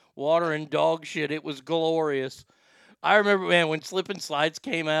grass, water, and dog shit. It was glorious. I remember, man, when slip and slides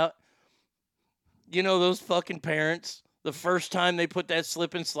came out, you know those fucking parents, the first time they put that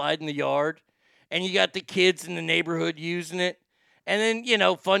slip and slide in the yard, and you got the kids in the neighborhood using it, and then, you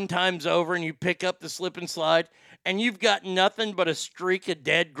know, fun time's over and you pick up the slip and slide, and you've got nothing but a streak of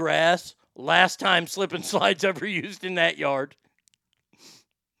dead grass. Last time slip and slides ever used in that yard.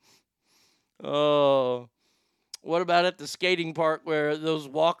 Oh. What about at the skating park where those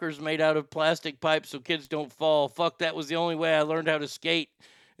walkers made out of plastic pipes so kids don't fall? Fuck, that was the only way I learned how to skate.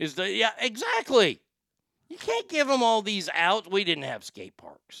 Yeah, exactly. You can't give them all these outs. We didn't have skate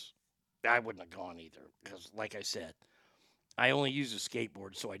parks. I wouldn't have gone either because, like I said, I only used a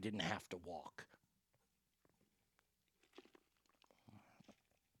skateboard so I didn't have to walk.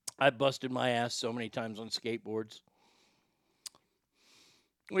 I busted my ass so many times on skateboards.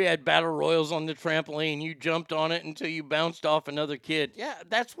 We had battle royals on the trampoline. You jumped on it until you bounced off another kid. Yeah,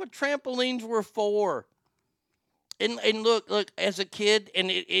 that's what trampolines were for. And look, as a kid, and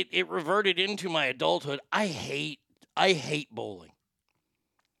it reverted into my adulthood, I hate bowling.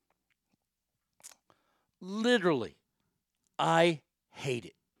 Literally, I hate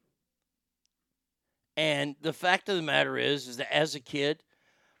it. And the fact of the matter is that as a kid,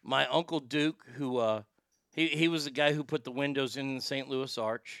 my Uncle Duke, who he was the guy who put the windows in the St. Louis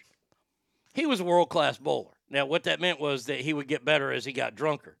Arch. He was a world-class bowler. Now, what that meant was that he would get better as he got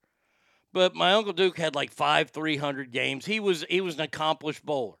drunker. But my Uncle Duke had like 5 300 games. He was an accomplished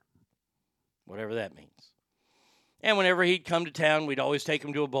bowler, whatever that means. And whenever he'd come to town, we'd always take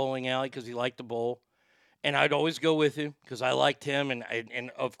him to a bowling alley because he liked to bowl. And I'd always go with him because I liked him.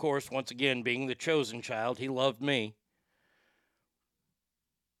 And of course, once again, being the chosen child, he loved me.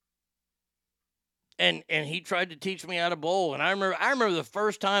 And he tried to teach me how to bowl. And I remember the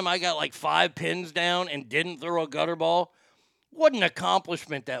first time I got like 5 pins down and didn't throw a gutter ball. What an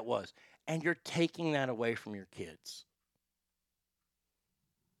accomplishment that was. And you're taking that away from your kids.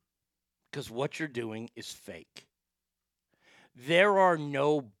 Because what you're doing is fake. There are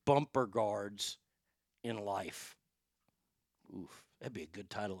no bumper guards in life. Oof, that'd be a good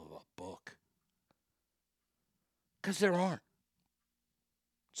title of a book. Because there aren't.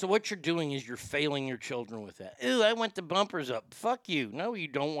 So what you're doing is you're failing your children with that. Ooh, I want the bumpers up. Fuck you. No, you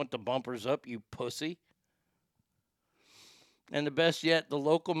don't want the bumpers up, you pussy. And the best yet, the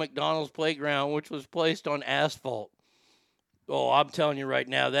local McDonald's playground, which was placed on asphalt. Oh, I'm telling you right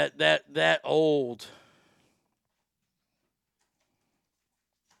now, that old.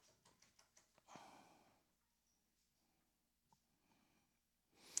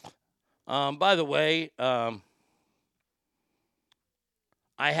 By the way,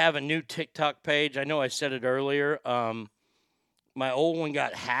 I have a new TikTok page. I know I said it earlier. My old one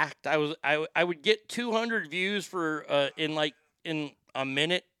got hacked. I would get 200 views for in a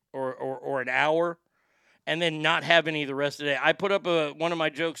minute or an hour, and then not have any the rest of the day. I put up one of my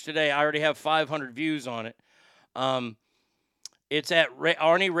jokes today. I already have 500 views on it. It's at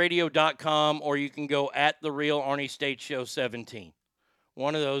ArnieRadio.com, or you can go at The Real Arnie State Show 17.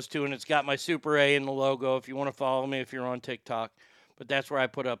 One of those two, and it's got my Super A in the logo if you want to follow me if you're on TikTok. But that's where I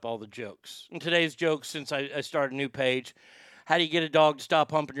put up all the jokes. And today's joke, since I started a new page, how do you get a dog to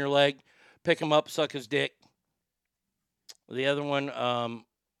stop humping your leg? Pick him up, suck his dick. The other one, I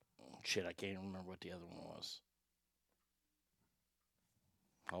can't even remember what the other one was.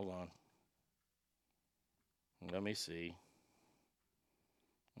 Hold on. Let me see.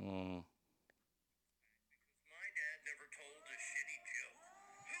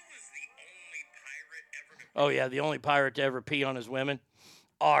 Oh, yeah, the only pirate to ever pee on his women?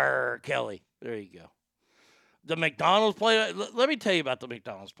 R. Kelly. There you go. The McDonald's play. Let me tell you about the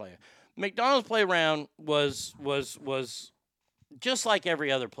McDonald's play. McDonald's playground was just like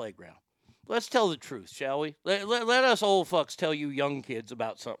every other playground. Let's tell the truth, shall we? Let us old fucks tell you young kids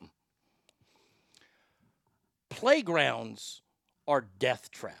about something. Playgrounds are death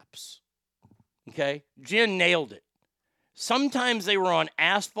traps. Okay? Jen nailed it. Sometimes they were on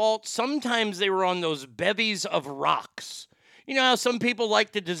asphalt. Sometimes they were on those bevies of rocks. You know how some people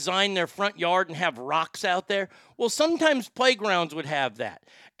like to design their front yard and have rocks out there? Well, sometimes playgrounds would have that.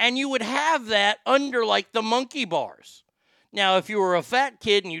 And you would have that under like the monkey bars. Now, if you were a fat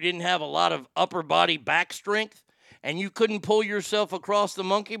kid and you didn't have a lot of upper body back strength and you couldn't pull yourself across the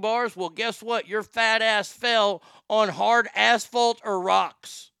monkey bars, well, guess what? Your fat ass fell on hard asphalt or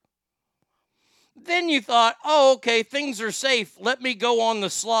rocks. Then you thought, oh, okay, things are safe. Let me go on the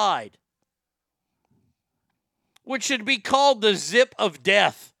slide, which should be called the zip of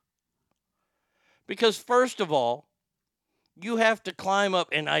death. Because first of all, you have to climb up,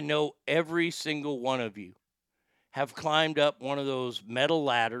 and I know every single one of you have climbed up one of those metal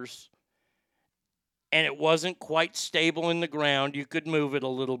ladders, and it wasn't quite stable in the ground. You could move it a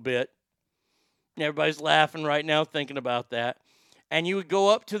little bit. And everybody's laughing right now thinking about that. And you would go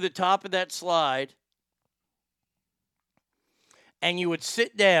up to the top of that slide, and you would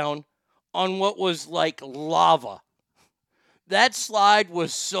sit down on what was like lava. That slide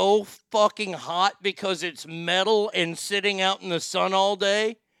was so fucking hot because it's metal and sitting out in the sun all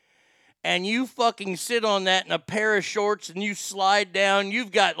day. and you fucking sit on that in a pair of shorts and you slide down,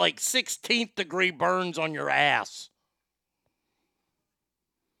 you've got like 16th degree burns on your ass.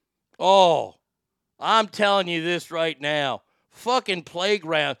 Oh, I'm telling you this right now. Fucking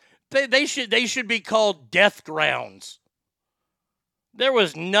playground. They should be called death grounds. There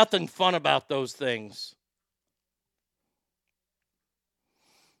was nothing fun about those things.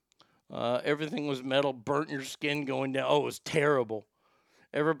 Everything was metal, burnt your skin going down. Oh, it was terrible.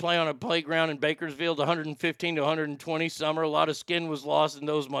 Ever play on a playground in Bakersfield, 115 to 120 summer? A lot of skin was lost in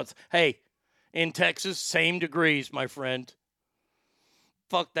those months. Hey, in Texas, same degrees, my friend.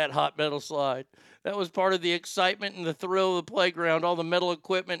 Fuck that hot metal slide. That was part of the excitement and the thrill of the playground, all the metal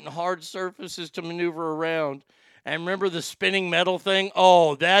equipment and hard surfaces to maneuver around. And remember the spinning metal thing?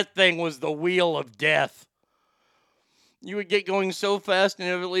 Oh, that thing was the wheel of death. You would get going so fast,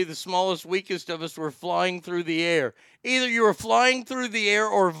 inevitably the smallest, weakest of us were flying through the air. Either you were flying through the air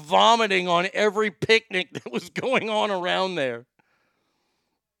or vomiting on every picnic that was going on around there.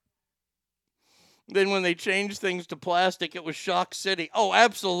 Then when they changed things to plastic, it was Shock City. Oh,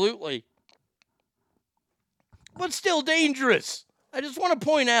 absolutely. But still dangerous. I just want to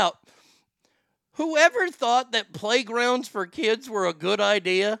point out, whoever thought that playgrounds for kids were a good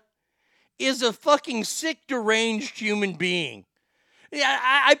idea is a fucking sick, deranged human being. Yeah,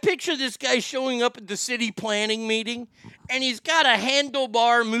 I picture this guy showing up at the city planning meeting, and he's got a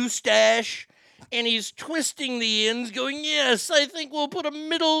handlebar mustache, and he's twisting the ends, going, yes, I think we'll put a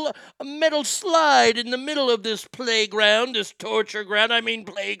metal slide in the middle of this playground, this torture ground,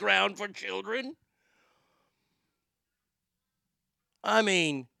 playground for children.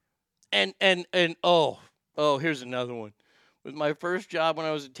 And here's another one. With my first job when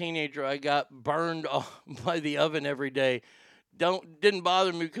I was a teenager, I got burned by the oven every day. Didn't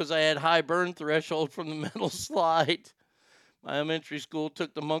bother me because I had high burn threshold from the metal slide. My elementary school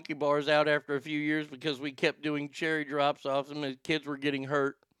took the monkey bars out after a few years because we kept doing cherry drops off them and kids were getting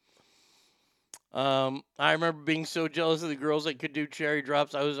hurt. I remember being so jealous of the girls that could do cherry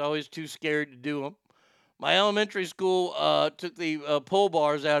drops. I was always too scared to do them. My elementary school took the pull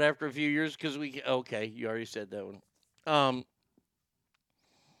bars out after a few years because okay, you already said that one.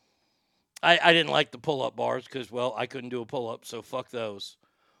 I didn't like the pull-up bars because, well, I couldn't do a pull-up, so fuck those.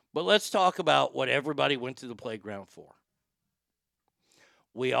 But let's talk about what everybody went to the playground for.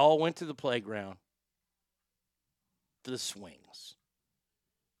 We all went to the playground for the swings.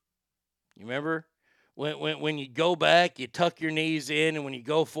 You remember? When you go back, you tuck your knees in, and when you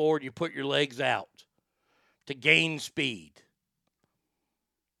go forward, you put your legs out to gain speed.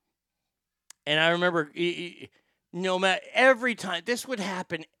 And I remember... No matter, every time, this would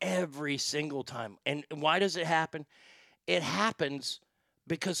happen every single time. And why does it happen? It happens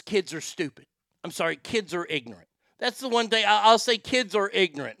because kids are stupid. I'm sorry, kids are ignorant. That's the one thing, I'll say kids are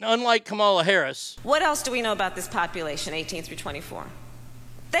ignorant. Unlike Kamala Harris. What else do we know about this population, 18 through 24?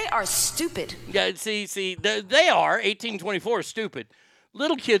 They are stupid. Yeah, see, they are, 18 to 24 are stupid.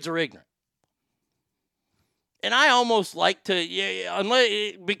 Little kids are ignorant. And I almost like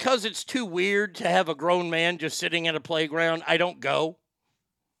to, because it's too weird to have a grown man just sitting at a playground, I don't go.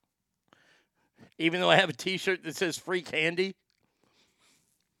 Even though I have a t-shirt that says free candy.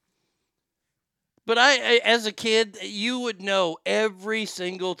 But as a kid, you would know every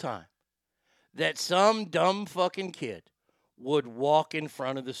single time that some dumb fucking kid would walk in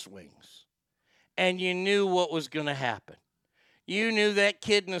front of the swings. And you knew what was going to happen. You knew that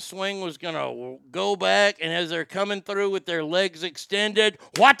kid in the swing was going to go back, and as they're coming through with their legs extended,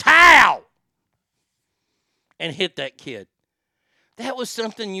 what-how? And hit that kid. That was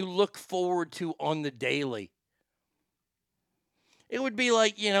something you look forward to on the daily. It would be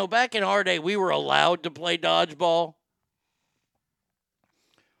like, back in our day, we were allowed to play dodgeball.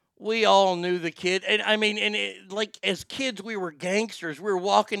 We all knew the kid. And as kids, we were gangsters. We were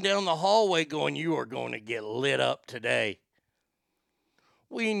walking down the hallway going, you are going to get lit up today.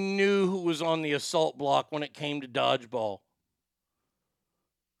 We knew who was on the assault block when it came to dodgeball.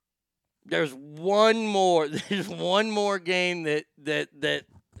 There's one more game that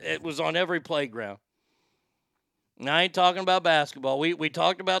it was on every playground. Now, I ain't talking about basketball. We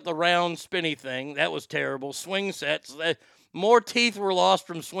talked about the round spinny thing. That was terrible. Swing sets. More teeth were lost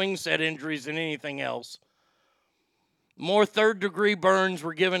from swing set injuries than anything else. More third-degree burns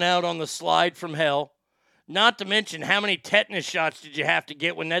were given out on the slide from hell. Not to mention, how many tetanus shots did you have to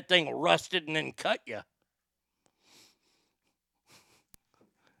get when that thing rusted and then cut you?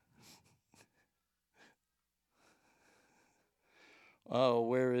 Oh,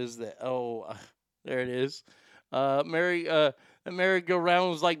 where is that? Oh, there it is. Merry-go-round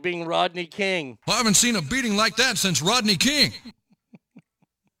was like being Rodney King. Well, I haven't seen a beating like that since Rodney King.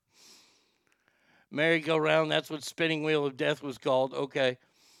 Merry-go-round, that's what spinning wheel of death was called. Okay.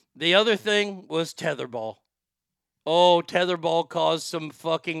 The other thing was tetherball. Oh, tetherball caused some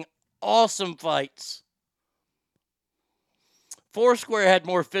fucking awesome fights. Foursquare had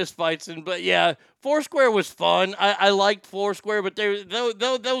more fist fights, but yeah, Foursquare was fun. I liked Foursquare, but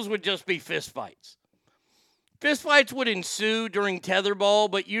those would just be fist fights. Fist fights would ensue during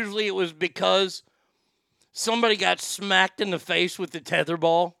tetherball, but usually it was because somebody got smacked in the face with the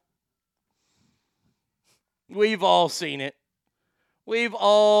tetherball. We've all seen it. We've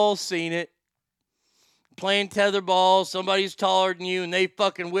all seen it. Playing tetherball, somebody's taller than you, and they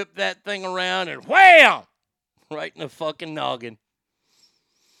fucking whip that thing around and wham! Right in the fucking noggin.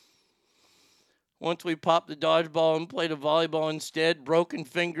 Once we popped the dodgeball and played a volleyball instead, broken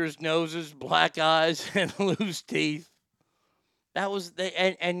fingers, noses, black eyes, and loose teeth. That was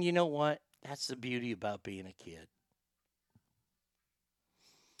and you know what? That's the beauty about being a kid.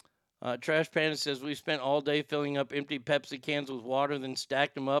 Trash Panda says, we spent all day filling up empty Pepsi cans with water, then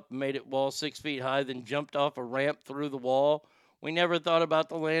stacked them up and made it wall 6 feet high, then jumped off a ramp through the wall. We never thought about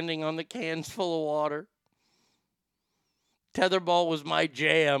the landing on the cans full of water. Tetherball was my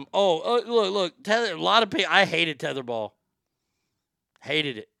jam. Look, a lot of people, I hated tetherball.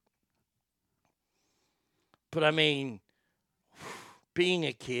 Hated it. But I mean, being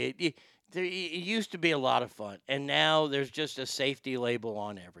a kid, it used to be a lot of fun. And now there's just a safety label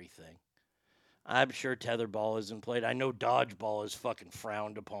on everything. I'm sure tetherball isn't played. I know dodgeball is fucking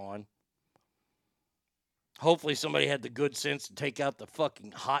frowned upon. Hopefully somebody had the good sense to take out the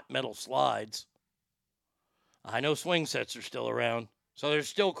fucking hot metal slides. I know swing sets are still around. So there's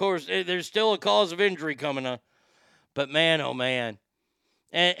still a cause of injury coming up. But man, oh man.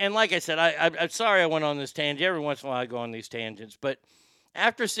 And like I said, I'm sorry I went on this tangent. Every once in a while I go on these tangents. But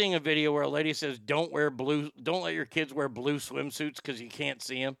after seeing a video where a lady says, don't let your kids wear blue swimsuits because you can't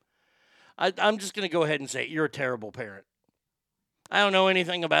see them, I'm just going to go ahead and say, you're a terrible parent. I don't know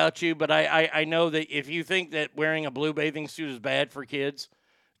anything about you, but I know that if you think that wearing a blue bathing suit is bad for kids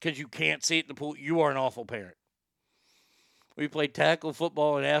because you can't see it in the pool, you are an awful parent. We played tackle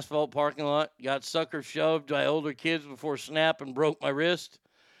football in asphalt parking lot, got sucker shoved by older kids before snap and broke my wrist.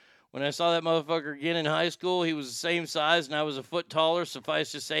 When I saw that motherfucker again in high school, he was the same size and I was a foot taller.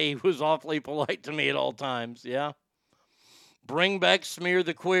 Suffice to say, he was awfully polite to me at all times. Yeah. Bring back Smear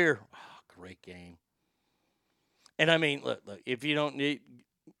the Queer. Oh, great game. And I mean, look, if you don't need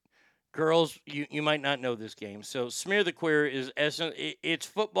girls, you might not know this game. So Smear the Queer it's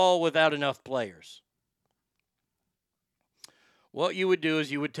football without enough players. What you would do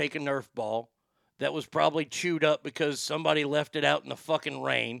is you would take a Nerf ball that was probably chewed up because somebody left it out in the fucking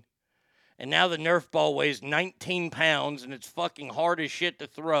rain. And now the Nerf ball weighs 19 pounds and it's fucking hard as shit to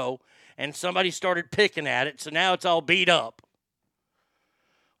throw. And somebody started picking at it, so now it's all beat up.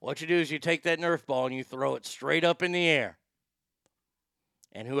 What you do is you take that Nerf ball and you throw it straight up in the air.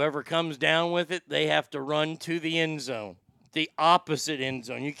 And whoever comes down with it, they have to run to the end zone. The opposite end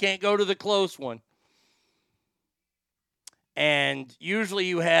zone. You can't go to the close one. And usually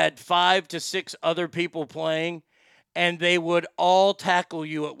you had 5 to 6 other people playing, and they would all tackle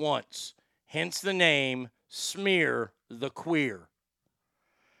you at once. Hence the name, Smear the Queer.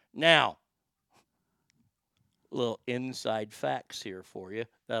 Now, little inside facts here for you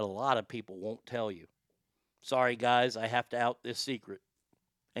that a lot of people won't tell you. Sorry, guys, I have to out this secret.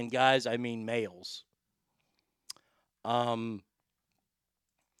 And guys, I mean males.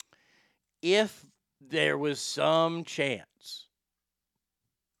 If there was some chance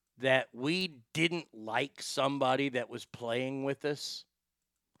that we didn't like somebody that was playing with us,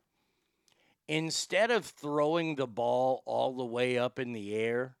 instead of throwing the ball all the way up in the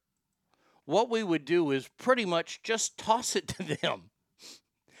air, what we would do is pretty much just toss it to them.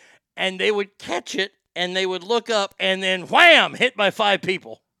 And they would catch it, and they would look up, and then wham, hit by 5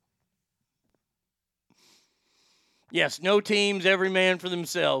 people. Yes, no teams, every man for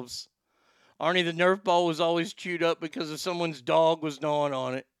themselves. Arnie, the Nerf ball was always chewed up because of someone's dog was gnawing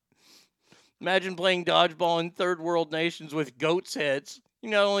on it. Imagine playing dodgeball in third world nations with goats' heads.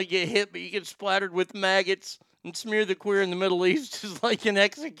 You not only get hit, but you get splattered with maggots. And Smear the Queer in the Middle East is like an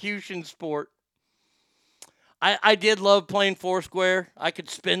execution sport. I did love playing Foursquare. I could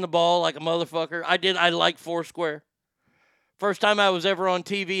spin the ball like a motherfucker. I liked Foursquare. First time I was ever on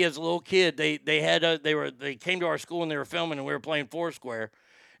TV as a little kid, they came to our school and they were filming and we were playing Foursquare.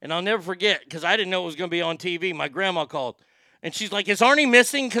 And I'll never forget, because I didn't know it was going to be on TV. My grandma called. And she's like, is Arnie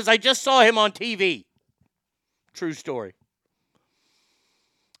missing? Because I just saw him on TV. True story.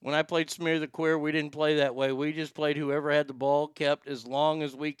 When I played Smear the Queer, we didn't play that way. We just played whoever had the ball kept as long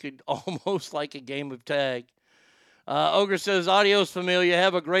as we could, almost like a game of tag. Ogre says, adios, familia.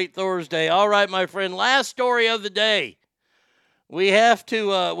 Have a great Thursday. All right, my friend. Last story of the day. We have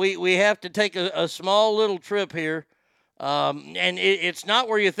to we have to take a small little trip here, and it's not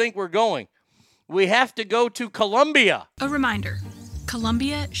where you think we're going. We have to go to Colombia. A reminder,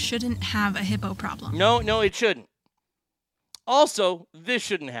 Colombia shouldn't have a hippo problem. No, it shouldn't. Also, this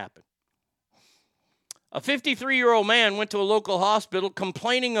shouldn't happen. A 53-year-old man went to a local hospital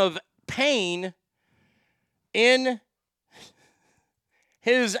complaining of pain in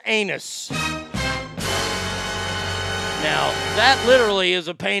his anus. Now, that literally is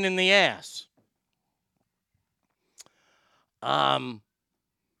a pain in the ass.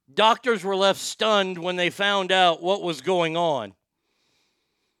 Doctors were left stunned when they found out what was going on.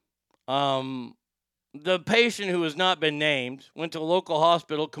 The patient, who has not been named, went to a local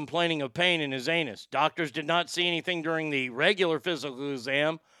hospital complaining of pain in his anus. Doctors did not see anything during the regular physical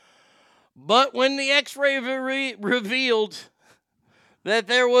exam, but when the x-ray revealed that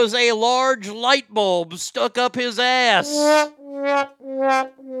there was a large light bulb stuck up his ass.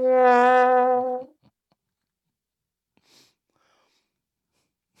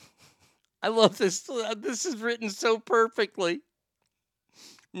 I love this. This is written so perfectly.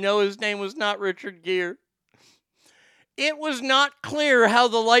 No, his name was not Richard Gere. It was not clear how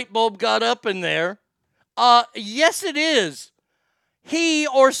the light bulb got up in there. Yes, it is. He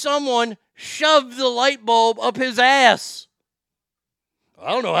or someone shoved the light bulb up his ass.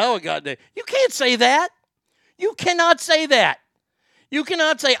 I don't know how it got there. You can't say that. You cannot say that. You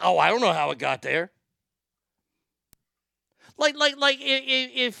cannot say, oh, I don't know how it got there. Like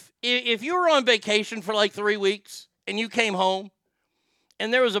if you were on vacation for like 3 weeks and you came home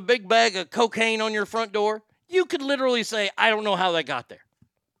and there was a big bag of cocaine on your front door, you could literally say, I don't know how that got there.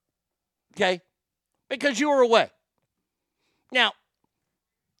 Okay? Because you were away. Now,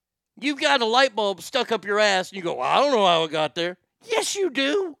 you've got a light bulb stuck up your ass and you go, well, I don't know how it got there. Yes, you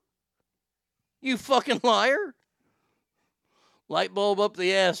do. You fucking liar. Light bulb up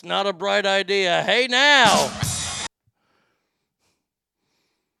the ass, not a bright idea. Hey, now.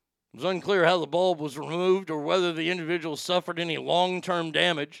 It was unclear how the bulb was removed or whether the individual suffered any long-term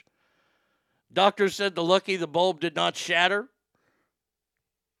damage. Doctors said the bulb did not shatter.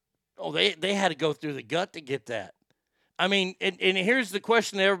 Oh, they had to go through the gut to get that. I mean, and here's the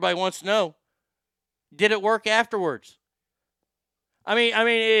question that everybody wants to know. Did it work afterwards? I mean,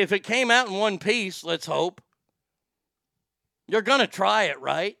 if it came out in one piece, let's hope. You're gonna try it,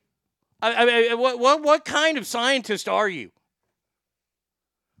 right? I mean, what kind of scientist are you?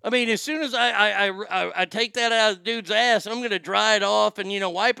 I mean, as soon as I take that out of the dude's ass, I'm gonna dry it off and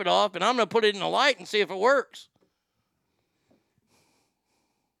wipe it off, and I'm gonna put it in the light and see if it works.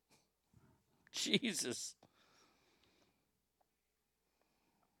 Jesus.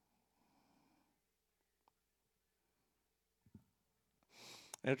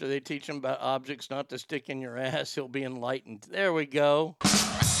 After they teach him about objects not to stick in your ass, he'll be enlightened. There we go.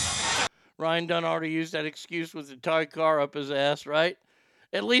 Ryan Dunn already used that excuse with the toy car up his ass, right?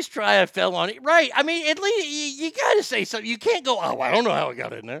 At least try a fell on it. Right. I mean, at least you got to say something. You can't go, oh, I don't know how it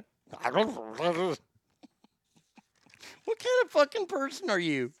got in there. I don't know. What kind of fucking person are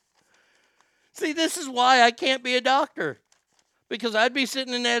you? See, this is why I can't be a doctor. Because I'd be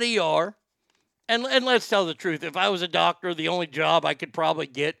sitting in that ER. And let's tell the truth. If I was a doctor, the only job I could probably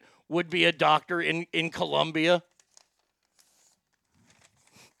get would be a doctor in Colombia.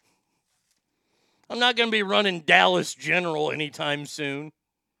 I'm not going to be running Dallas General anytime soon.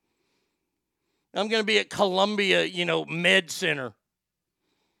 I'm going to be at Columbia, Med Center.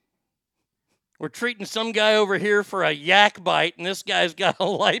 We're treating some guy over here for a yak bite, and this guy's got a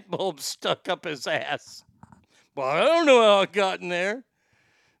light bulb stuck up his ass. Well, I don't know how it got in there.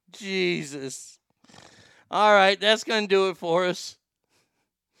 Jesus. All right, that's going to do it for us.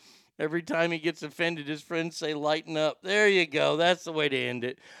 Every time he gets offended, his friends say, lighten up. There you go. That's the way to end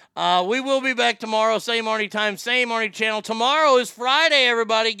it. We will be back tomorrow. Same Arnie time, same Arnie channel. Tomorrow is Friday,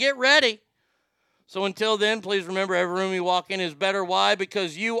 everybody. Get ready. So until then, please remember every room you walk in is better. Why?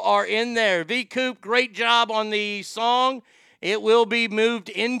 Because you are in there. V Coop, great job on the song. It will be moved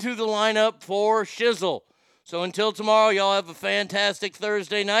into the lineup for Shizzle. So until tomorrow, y'all have a fantastic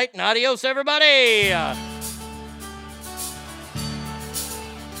Thursday night. And adios, everybody.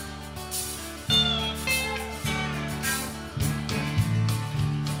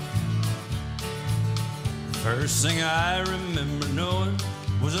 First thing I remember knowing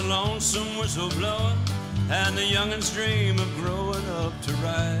was a lonesome whistle blowing and the youngin's dream of growing up to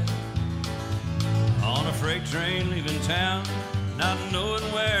ride on a freight train leaving town, not knowing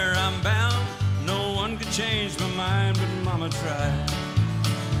where I'm bound. No one could change my mind, but Mama tried.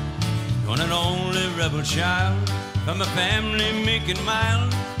 When an only rebel child From a family meek and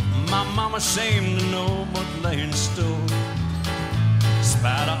mild, my mama seemed to know what lay in store. In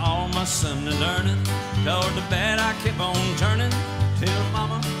spite of all my Sunday learning, toward the bed I kept on turning, till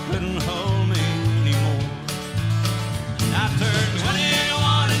mama couldn't hold me anymore. I turned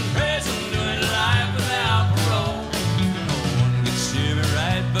 21 in prison, doing life without parole. No one could steer me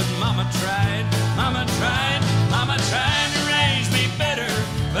right, but mama tried, mama tried, mama tried to raise me better,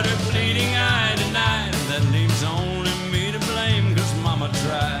 but her pleading I denied. That leaves only me to blame, 'cause mama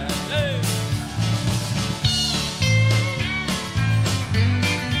tried. Hey.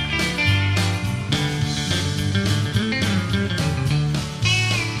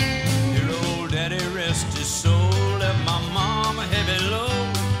 Your old daddy rest his soul, left my mom a heavy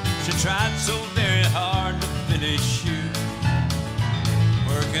load. She tried so very hard to finish you,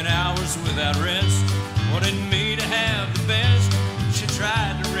 working hours without rest, wanted me to have the best. She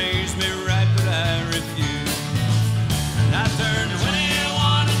tried to raise me right, but I refused. And I turned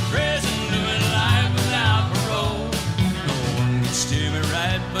 21 in prison, doing life without parole. No one could steer me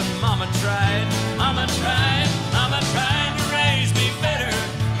right, but mama tried, mama tried, mama tried to raise me better,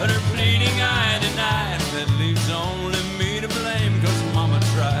 but her pleading I denied. That leaves only me to blame, 'cause mama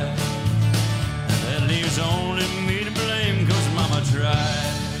tried. That leaves only me to blame, 'cause mama tried.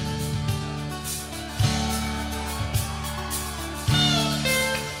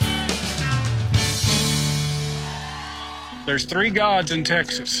 There's 3 gods in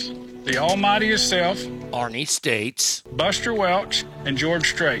Texas. The Almighty Himself, Arnie states, Buster Welch, and George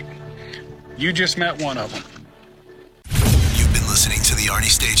Strait. You just met one of them. You've been listening to The Arnie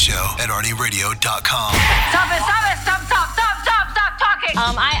State Show at ArnieRadio.com. Stop it, stop talking.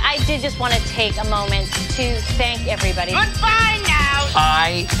 I did just want to take a moment to thank everybody. Goodbye now.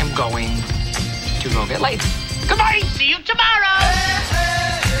 I am going to go get laid. Goodbye. See you tomorrow.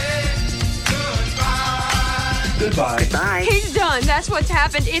 Goodbye. Bye. He's done. That's what's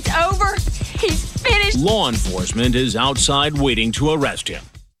happened. It's over. He's finished. Law enforcement is outside waiting to arrest him.